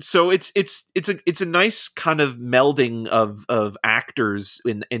 So it's a nice kind of melding of actors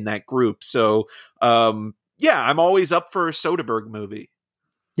in that group. So I'm always up for a Soderbergh movie.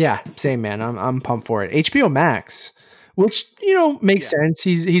 Yeah, same, man. I'm pumped for it. HBO Max, which, you know, makes sense.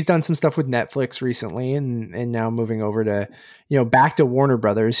 He's done some stuff with Netflix recently, and now moving over to, you know, back to Warner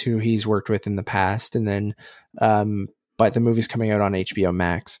Brothers, who he's worked with in the past, and then but the movie's coming out on HBO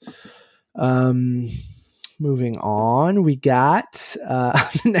Max. Moving on, we got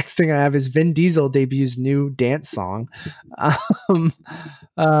the next thing I have is Vin Diesel debuts new dance song.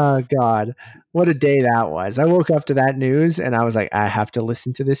 Oh God, what a day that was. I woke up to that news and I was like, I have to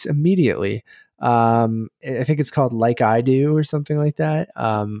listen to this immediately. I think it's called Like I Do or something like that.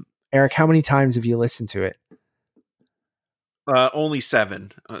 Eric, how many times have you listened to it? Only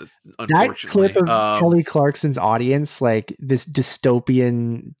 7, unfortunately. That clip of Kelly Clarkson's audience, like this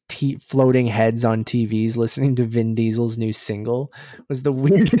dystopian floating heads on TVs listening to Vin Diesel's new single, was the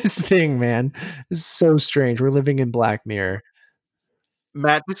weirdest thing, man. It's so strange. We're living in Black Mirror.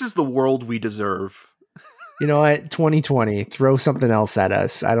 Matt, this is the world we deserve. You know what? 2020, throw something else at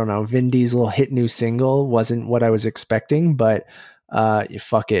us. I don't know. Vin Diesel hit new single wasn't what I was expecting, but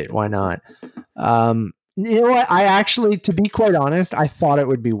fuck it. Why not? You know what? I actually, to be quite honest, I thought it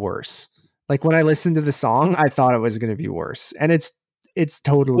would be worse. Like when I listened to the song, I thought it was going to be worse. And it's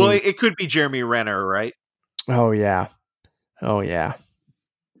totally. Well, it could be Jeremy Renner, right? Oh yeah.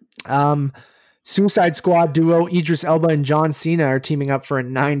 Suicide Squad duo Idris Elba and John Cena are teaming up for a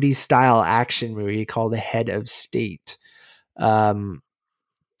 90s style action movie called Head of State. I'm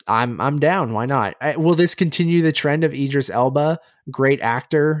down. Why not? Will this continue the trend of Idris Elba, great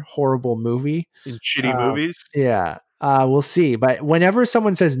actor, horrible movie in shitty movies? Yeah. We'll see. But whenever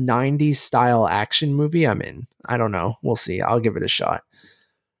someone says 90s style action movie, I'm in. I don't know. We'll see. I'll give it a shot.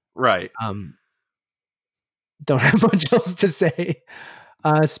 Right. Um, don't have much else to say.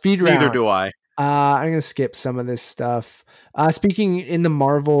 Speed Neither round. do I. I'm gonna skip some of this stuff. Speaking in the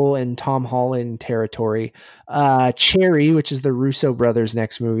Marvel and Tom Holland territory, Cherry, which is the Russo brothers'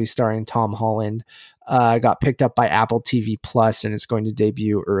 next movie starring Tom Holland, got picked up by Apple TV Plus and it's going to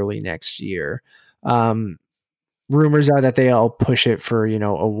debut early next year. Rumors are that they'll push it for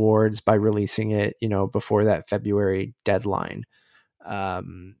awards by releasing it before that February deadline.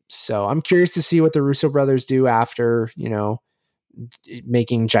 So I'm curious to see what the Russo brothers do after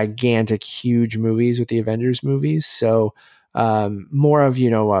making gigantic, huge movies with the Avengers movies. So more of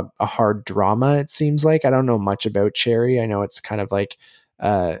a hard drama. It seems like I don't know much about Cherry. I know it's kind of like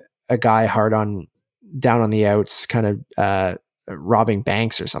a guy down on the outs, kind of robbing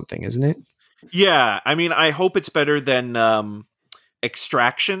banks or something, isn't it? Yeah, I mean, I hope it's better than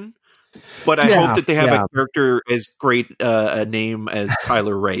Extraction, but I hope Yeah, that they have a yeah. character as great a name as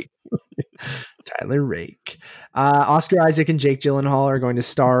Tyler Rake. Tyler Rake. Oscar Isaac and Jake Gyllenhaal are going to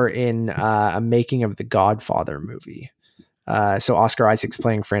star in a making of the Godfather movie. So Oscar Isaac's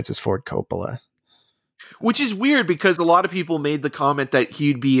playing Francis Ford Coppola. Which is weird because a lot of people made the comment that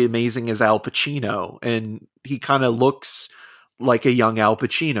he'd be amazing as Al Pacino, and he kind of looks like a young Al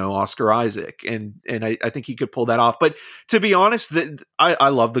Pacino, Oscar Isaac, and I think he could pull that off. But to be honest, I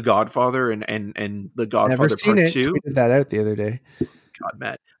love The Godfather and The Never Godfather seen Part it. 2. Tweeted that out the other day. God,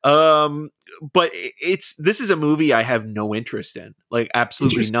 Matt. But this is a movie I have no interest in, like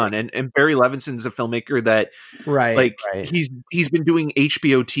absolutely none. And Barry Levinson's a filmmaker that, Right. like, he's been doing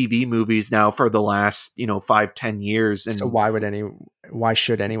HBO TV movies now for the last 5-10 years. And So why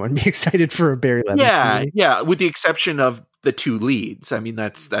should anyone be excited for a Barry Levinson movie? yeah, with the exception of the two leads. I mean,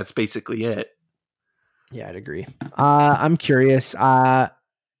 that's basically it. Yeah, I'd agree. I'm curious.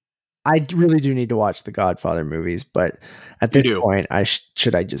 I really do need to watch the Godfather movies, but at this point,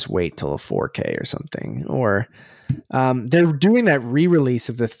 should I just wait till a 4K or something? Or they're doing that re-release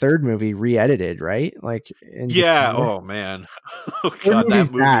of the third movie, re-edited, right? Like, oh man, oh god,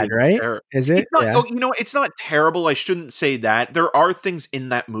 that movie bad, is right? terrible. Is it? It's not. Yeah. Oh, it's not terrible. I shouldn't say that. There are things in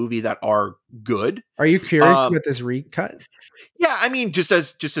that movie that are good. Are you curious about this recut? Yeah, I mean, just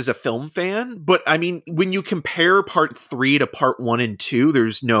as a film fan, but I mean, when you compare part 3 to part 1 and 2,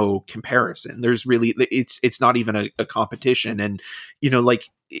 there's no comparison. There's really, it's not even a competition. And, like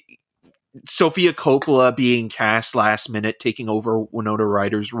Sofia Coppola being cast last minute, taking over Winona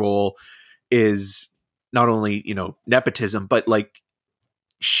Ryder's role is not only, nepotism, but like,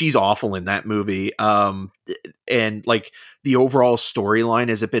 she's awful in that movie. And like the overall storyline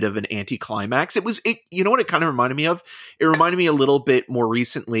is a bit of an anticlimax. You know what it kind of reminded me of? It reminded me a little bit more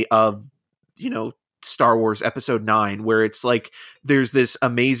recently of, Star Wars Episode 9, where it's like there's this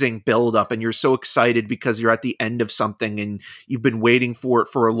amazing buildup and you're so excited because you're at the end of something and you've been waiting for it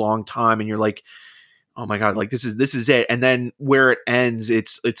for a long time and you're like, oh my God, like this is it. And then where it ends,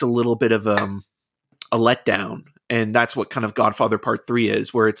 it's a little bit of a letdown. And that's what kind of Godfather Part 3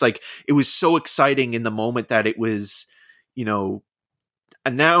 is, where it's like it was so exciting in the moment that it was,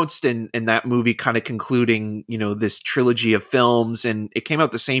 announced and that movie kind of concluding, this trilogy of films. And it came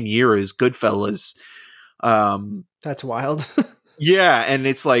out the same year as Goodfellas. That's wild. Yeah. And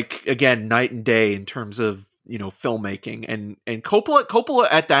it's like, again, night and day in terms of, filmmaking. And Coppola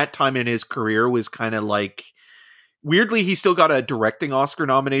at that time in his career was kind of like, weirdly, he still got a directing Oscar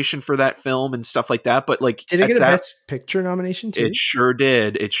nomination for that film and stuff like that. But like, did it get a Best Picture nomination too? It sure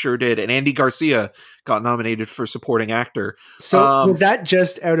did. And Andy Garcia got nominated for supporting actor. So was that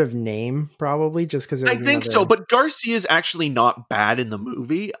just out of name, probably just because I think so. But Garcia is actually not bad in the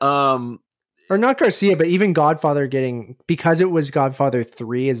movie. Or not Garcia, but even Godfather because it was Godfather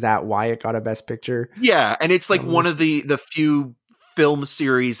 3. Is that why it got a Best Picture? Yeah, and it's like one of the few film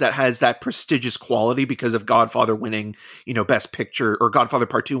series that has that prestigious quality because of Godfather winning, Best Picture, or Godfather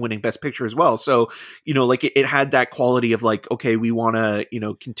Part 2 winning Best Picture as well. So, like it had that quality of like, okay, we want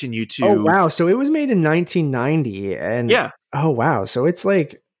to, continue to. Oh, wow. So it was made in 1990 and yeah. Oh, wow. So it's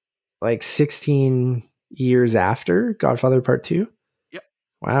like 16 years after Godfather Part 2. Yep.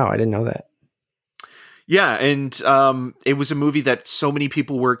 Wow. I didn't know that. Yeah. And, it was a movie that so many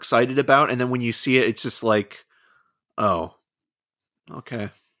people were excited about. And then when you see it, it's just like, oh, okay.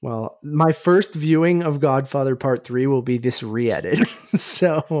 Well, my first viewing of Godfather Part 3 will be this re-edit.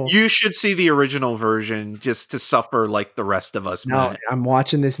 So You should see the original version just to suffer like the rest of us, no, Matt. I'm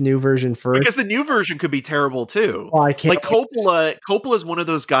watching this new version first. Because the new version could be terrible too. Well, I can't Like Coppola is one of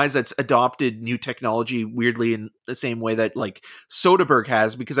those guys that's adopted new technology weirdly in the same way that like Soderbergh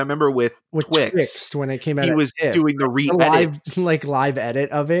has. Because I remember with Twix, when it came out, he was doing the re-edits, live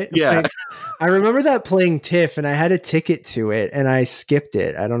edit of it. Yeah. Like, I remember that playing TIFF, and I had a ticket to it, and I skipped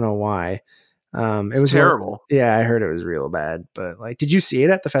it. I don't know why. It was terrible. Yeah, I heard it was real bad. But like, did you see it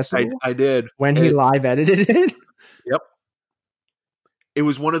at the festival? I did When he live edited it. Yep. It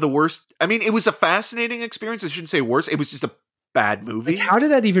was one of the worst. I mean, it was a fascinating experience. I shouldn't say worse. It was just a bad movie. Like, how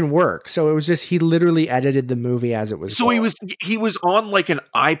did that even work? So it was just he literally edited the movie as it was. So going. he was on like an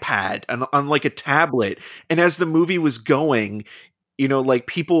iPad and on like a tablet, and as the movie was going, you know, like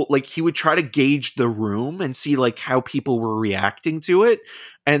people, like he would try to gauge the room and see like how people were reacting to it,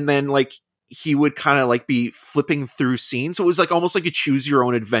 and then like he would kind of like be flipping through scenes. So it was like almost like a choose your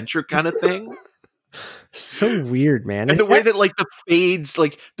own adventure kind of thing. So weird, man. And the way that like the fades,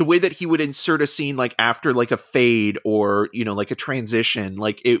 like the way that he would insert a scene like after like a fade or, you know, like a transition,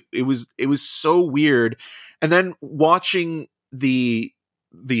 like it was so weird. And then watching the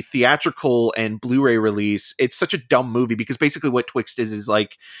theatrical and Blu-ray release, it's such a dumb movie because basically what Twixt is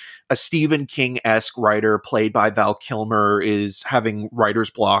like a Stephen King-esque writer played by Val Kilmer is having writer's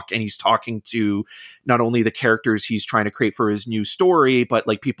block, and he's talking to not only the characters he's trying to create for his new story, but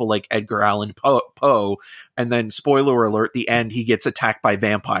like people like Edgar Allan Poe. And then, spoiler alert, the end, he gets attacked by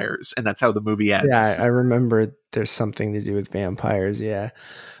vampires, and that's how the movie ends. Yeah, I remember there's something to do with vampires. Yeah.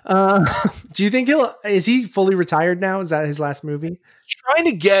 Do you think is he fully retired now? Is that his last movie? Trying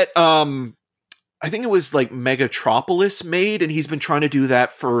to get I think it was like Megatropolis made, and he's been trying to do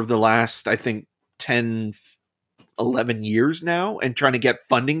that for the last, I think, 10, 11 years now, and trying to get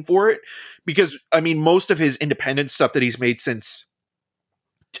funding for it. Because, I mean, most of his independent stuff that he's made since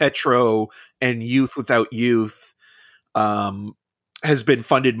Tetro and Youth Without Youth has been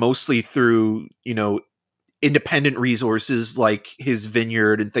funded mostly through, you know, independent resources like his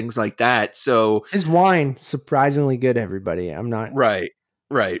vineyard and things like that. So his wine, surprisingly good, everybody. I'm not right.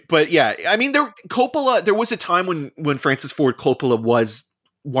 But yeah, I mean, there was a time when Francis Ford Coppola was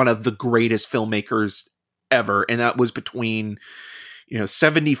one of the greatest filmmakers ever. And that was between, you know,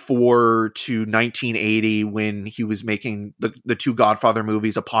 74 to 1980, when he was making the two Godfather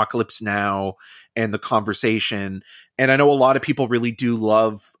movies, Apocalypse Now and The Conversation. And I know a lot of people really do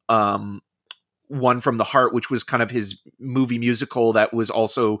love, One from the Heart, which was kind of his movie musical that was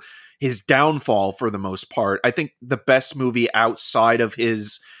also his downfall for the most part. I think the best movie outside of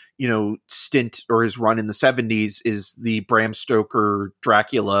his, you know, stint or his run in the 70s is the Bram Stoker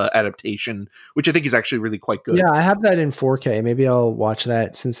Dracula adaptation, which I think is actually really quite good. Yeah, I have that in 4K. Maybe I'll watch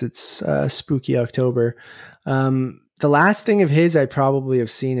that since it's spooky October. The last thing of his I probably have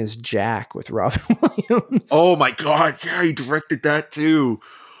seen is Jack with Robin Williams. Oh my God. Yeah, he directed that too.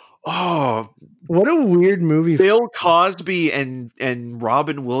 Oh, what a weird movie. Bill Cosby and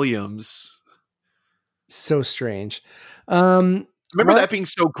Robin Williams. So strange. Remember that being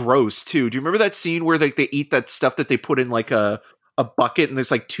so gross too. Do you remember that scene where they eat that stuff that they put in like a bucket and there's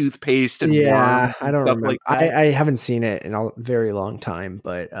like toothpaste and worms and I don't stuff remember. like that? I haven't seen it in a very long time,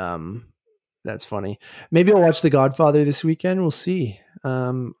 but that's funny. Maybe I'll watch The Godfather this weekend. We'll see.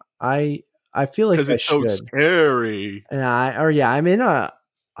 I feel like because it's so scary. I'm in a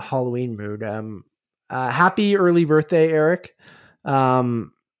Halloween mood. Happy early birthday, Eric.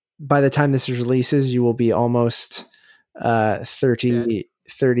 By the time this releases, you will be almost 33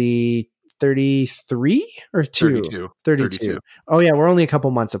 or 32. Oh yeah, we're only a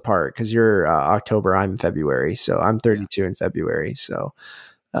couple months apart because you're October, I'm February, so I'm 32 in February. So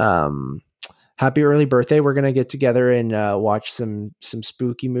happy early birthday. We're gonna get together and watch some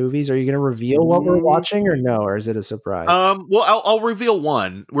spooky movies. Are you gonna reveal what we're watching, or no, or is it a surprise? Well, I'll reveal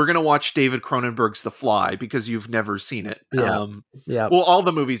one. We're gonna watch David Cronenberg's The Fly because you've never seen it. Yeah. Well, all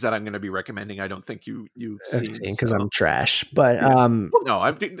the movies that I'm gonna be recommending, I don't think you've seen because I'm trash. But no,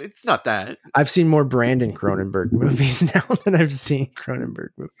 it's not that. I've seen more Brandon Cronenberg movies now than I've seen Cronenberg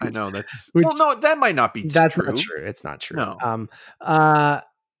movies. I know no, that might not be that's true. Not true. It's not true. No.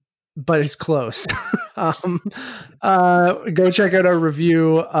 But it's close. Go check out our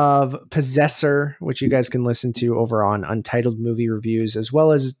review of Possessor, which you guys can listen to over on Untitled Movie Reviews, as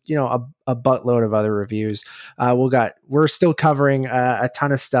well as, you know, a buttload of other reviews. We're still covering a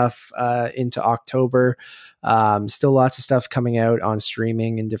ton of stuff into October. Still lots of stuff coming out on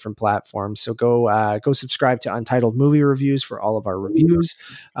streaming and different platforms. So go subscribe to Untitled Movie Reviews for all of our reviews.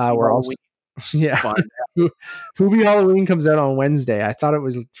 We're also Yeah. Find Movie Halloween comes out on Wednesday. I thought it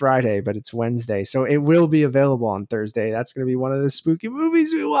was Friday, but it's Wednesday. So it will be available on Thursday. That's going to be one of the spooky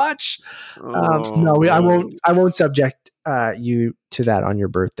movies we watch. No, Oh, I won't. man. I won't subject you to that on your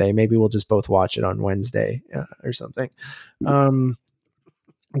birthday. Maybe we'll just both watch it on Wednesday or something.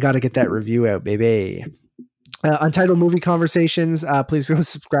 Got to get that review out, baby. Untitled Movie Conversations. Please go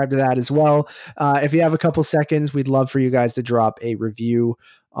subscribe to that as well. If you have a couple seconds, we'd love for you guys to drop a review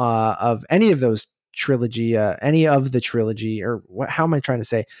of any of those trilogy, any of the trilogy, or how am I trying to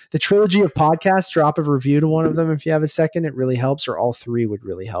say? The trilogy of podcasts. Drop a review to one of them if you have a second. It really helps, or all three would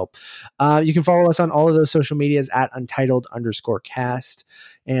really help. You can follow us on all of those social medias at untitled_cast.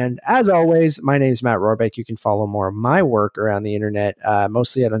 And as always, my name is Matt Rohrbeck. You can follow more of my work around the internet,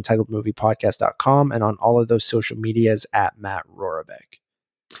 mostly at untitledmoviepodcast.com and on all of those social medias at Matt Rohrbeck.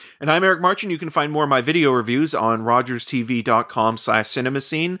 And I'm Eric Marchin. You can find more of my video reviews on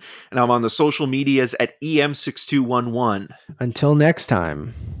rogerstv.com/cinemascene. And I'm on the social medias at EM6211. Until next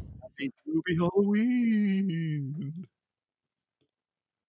time. Happy Halloween.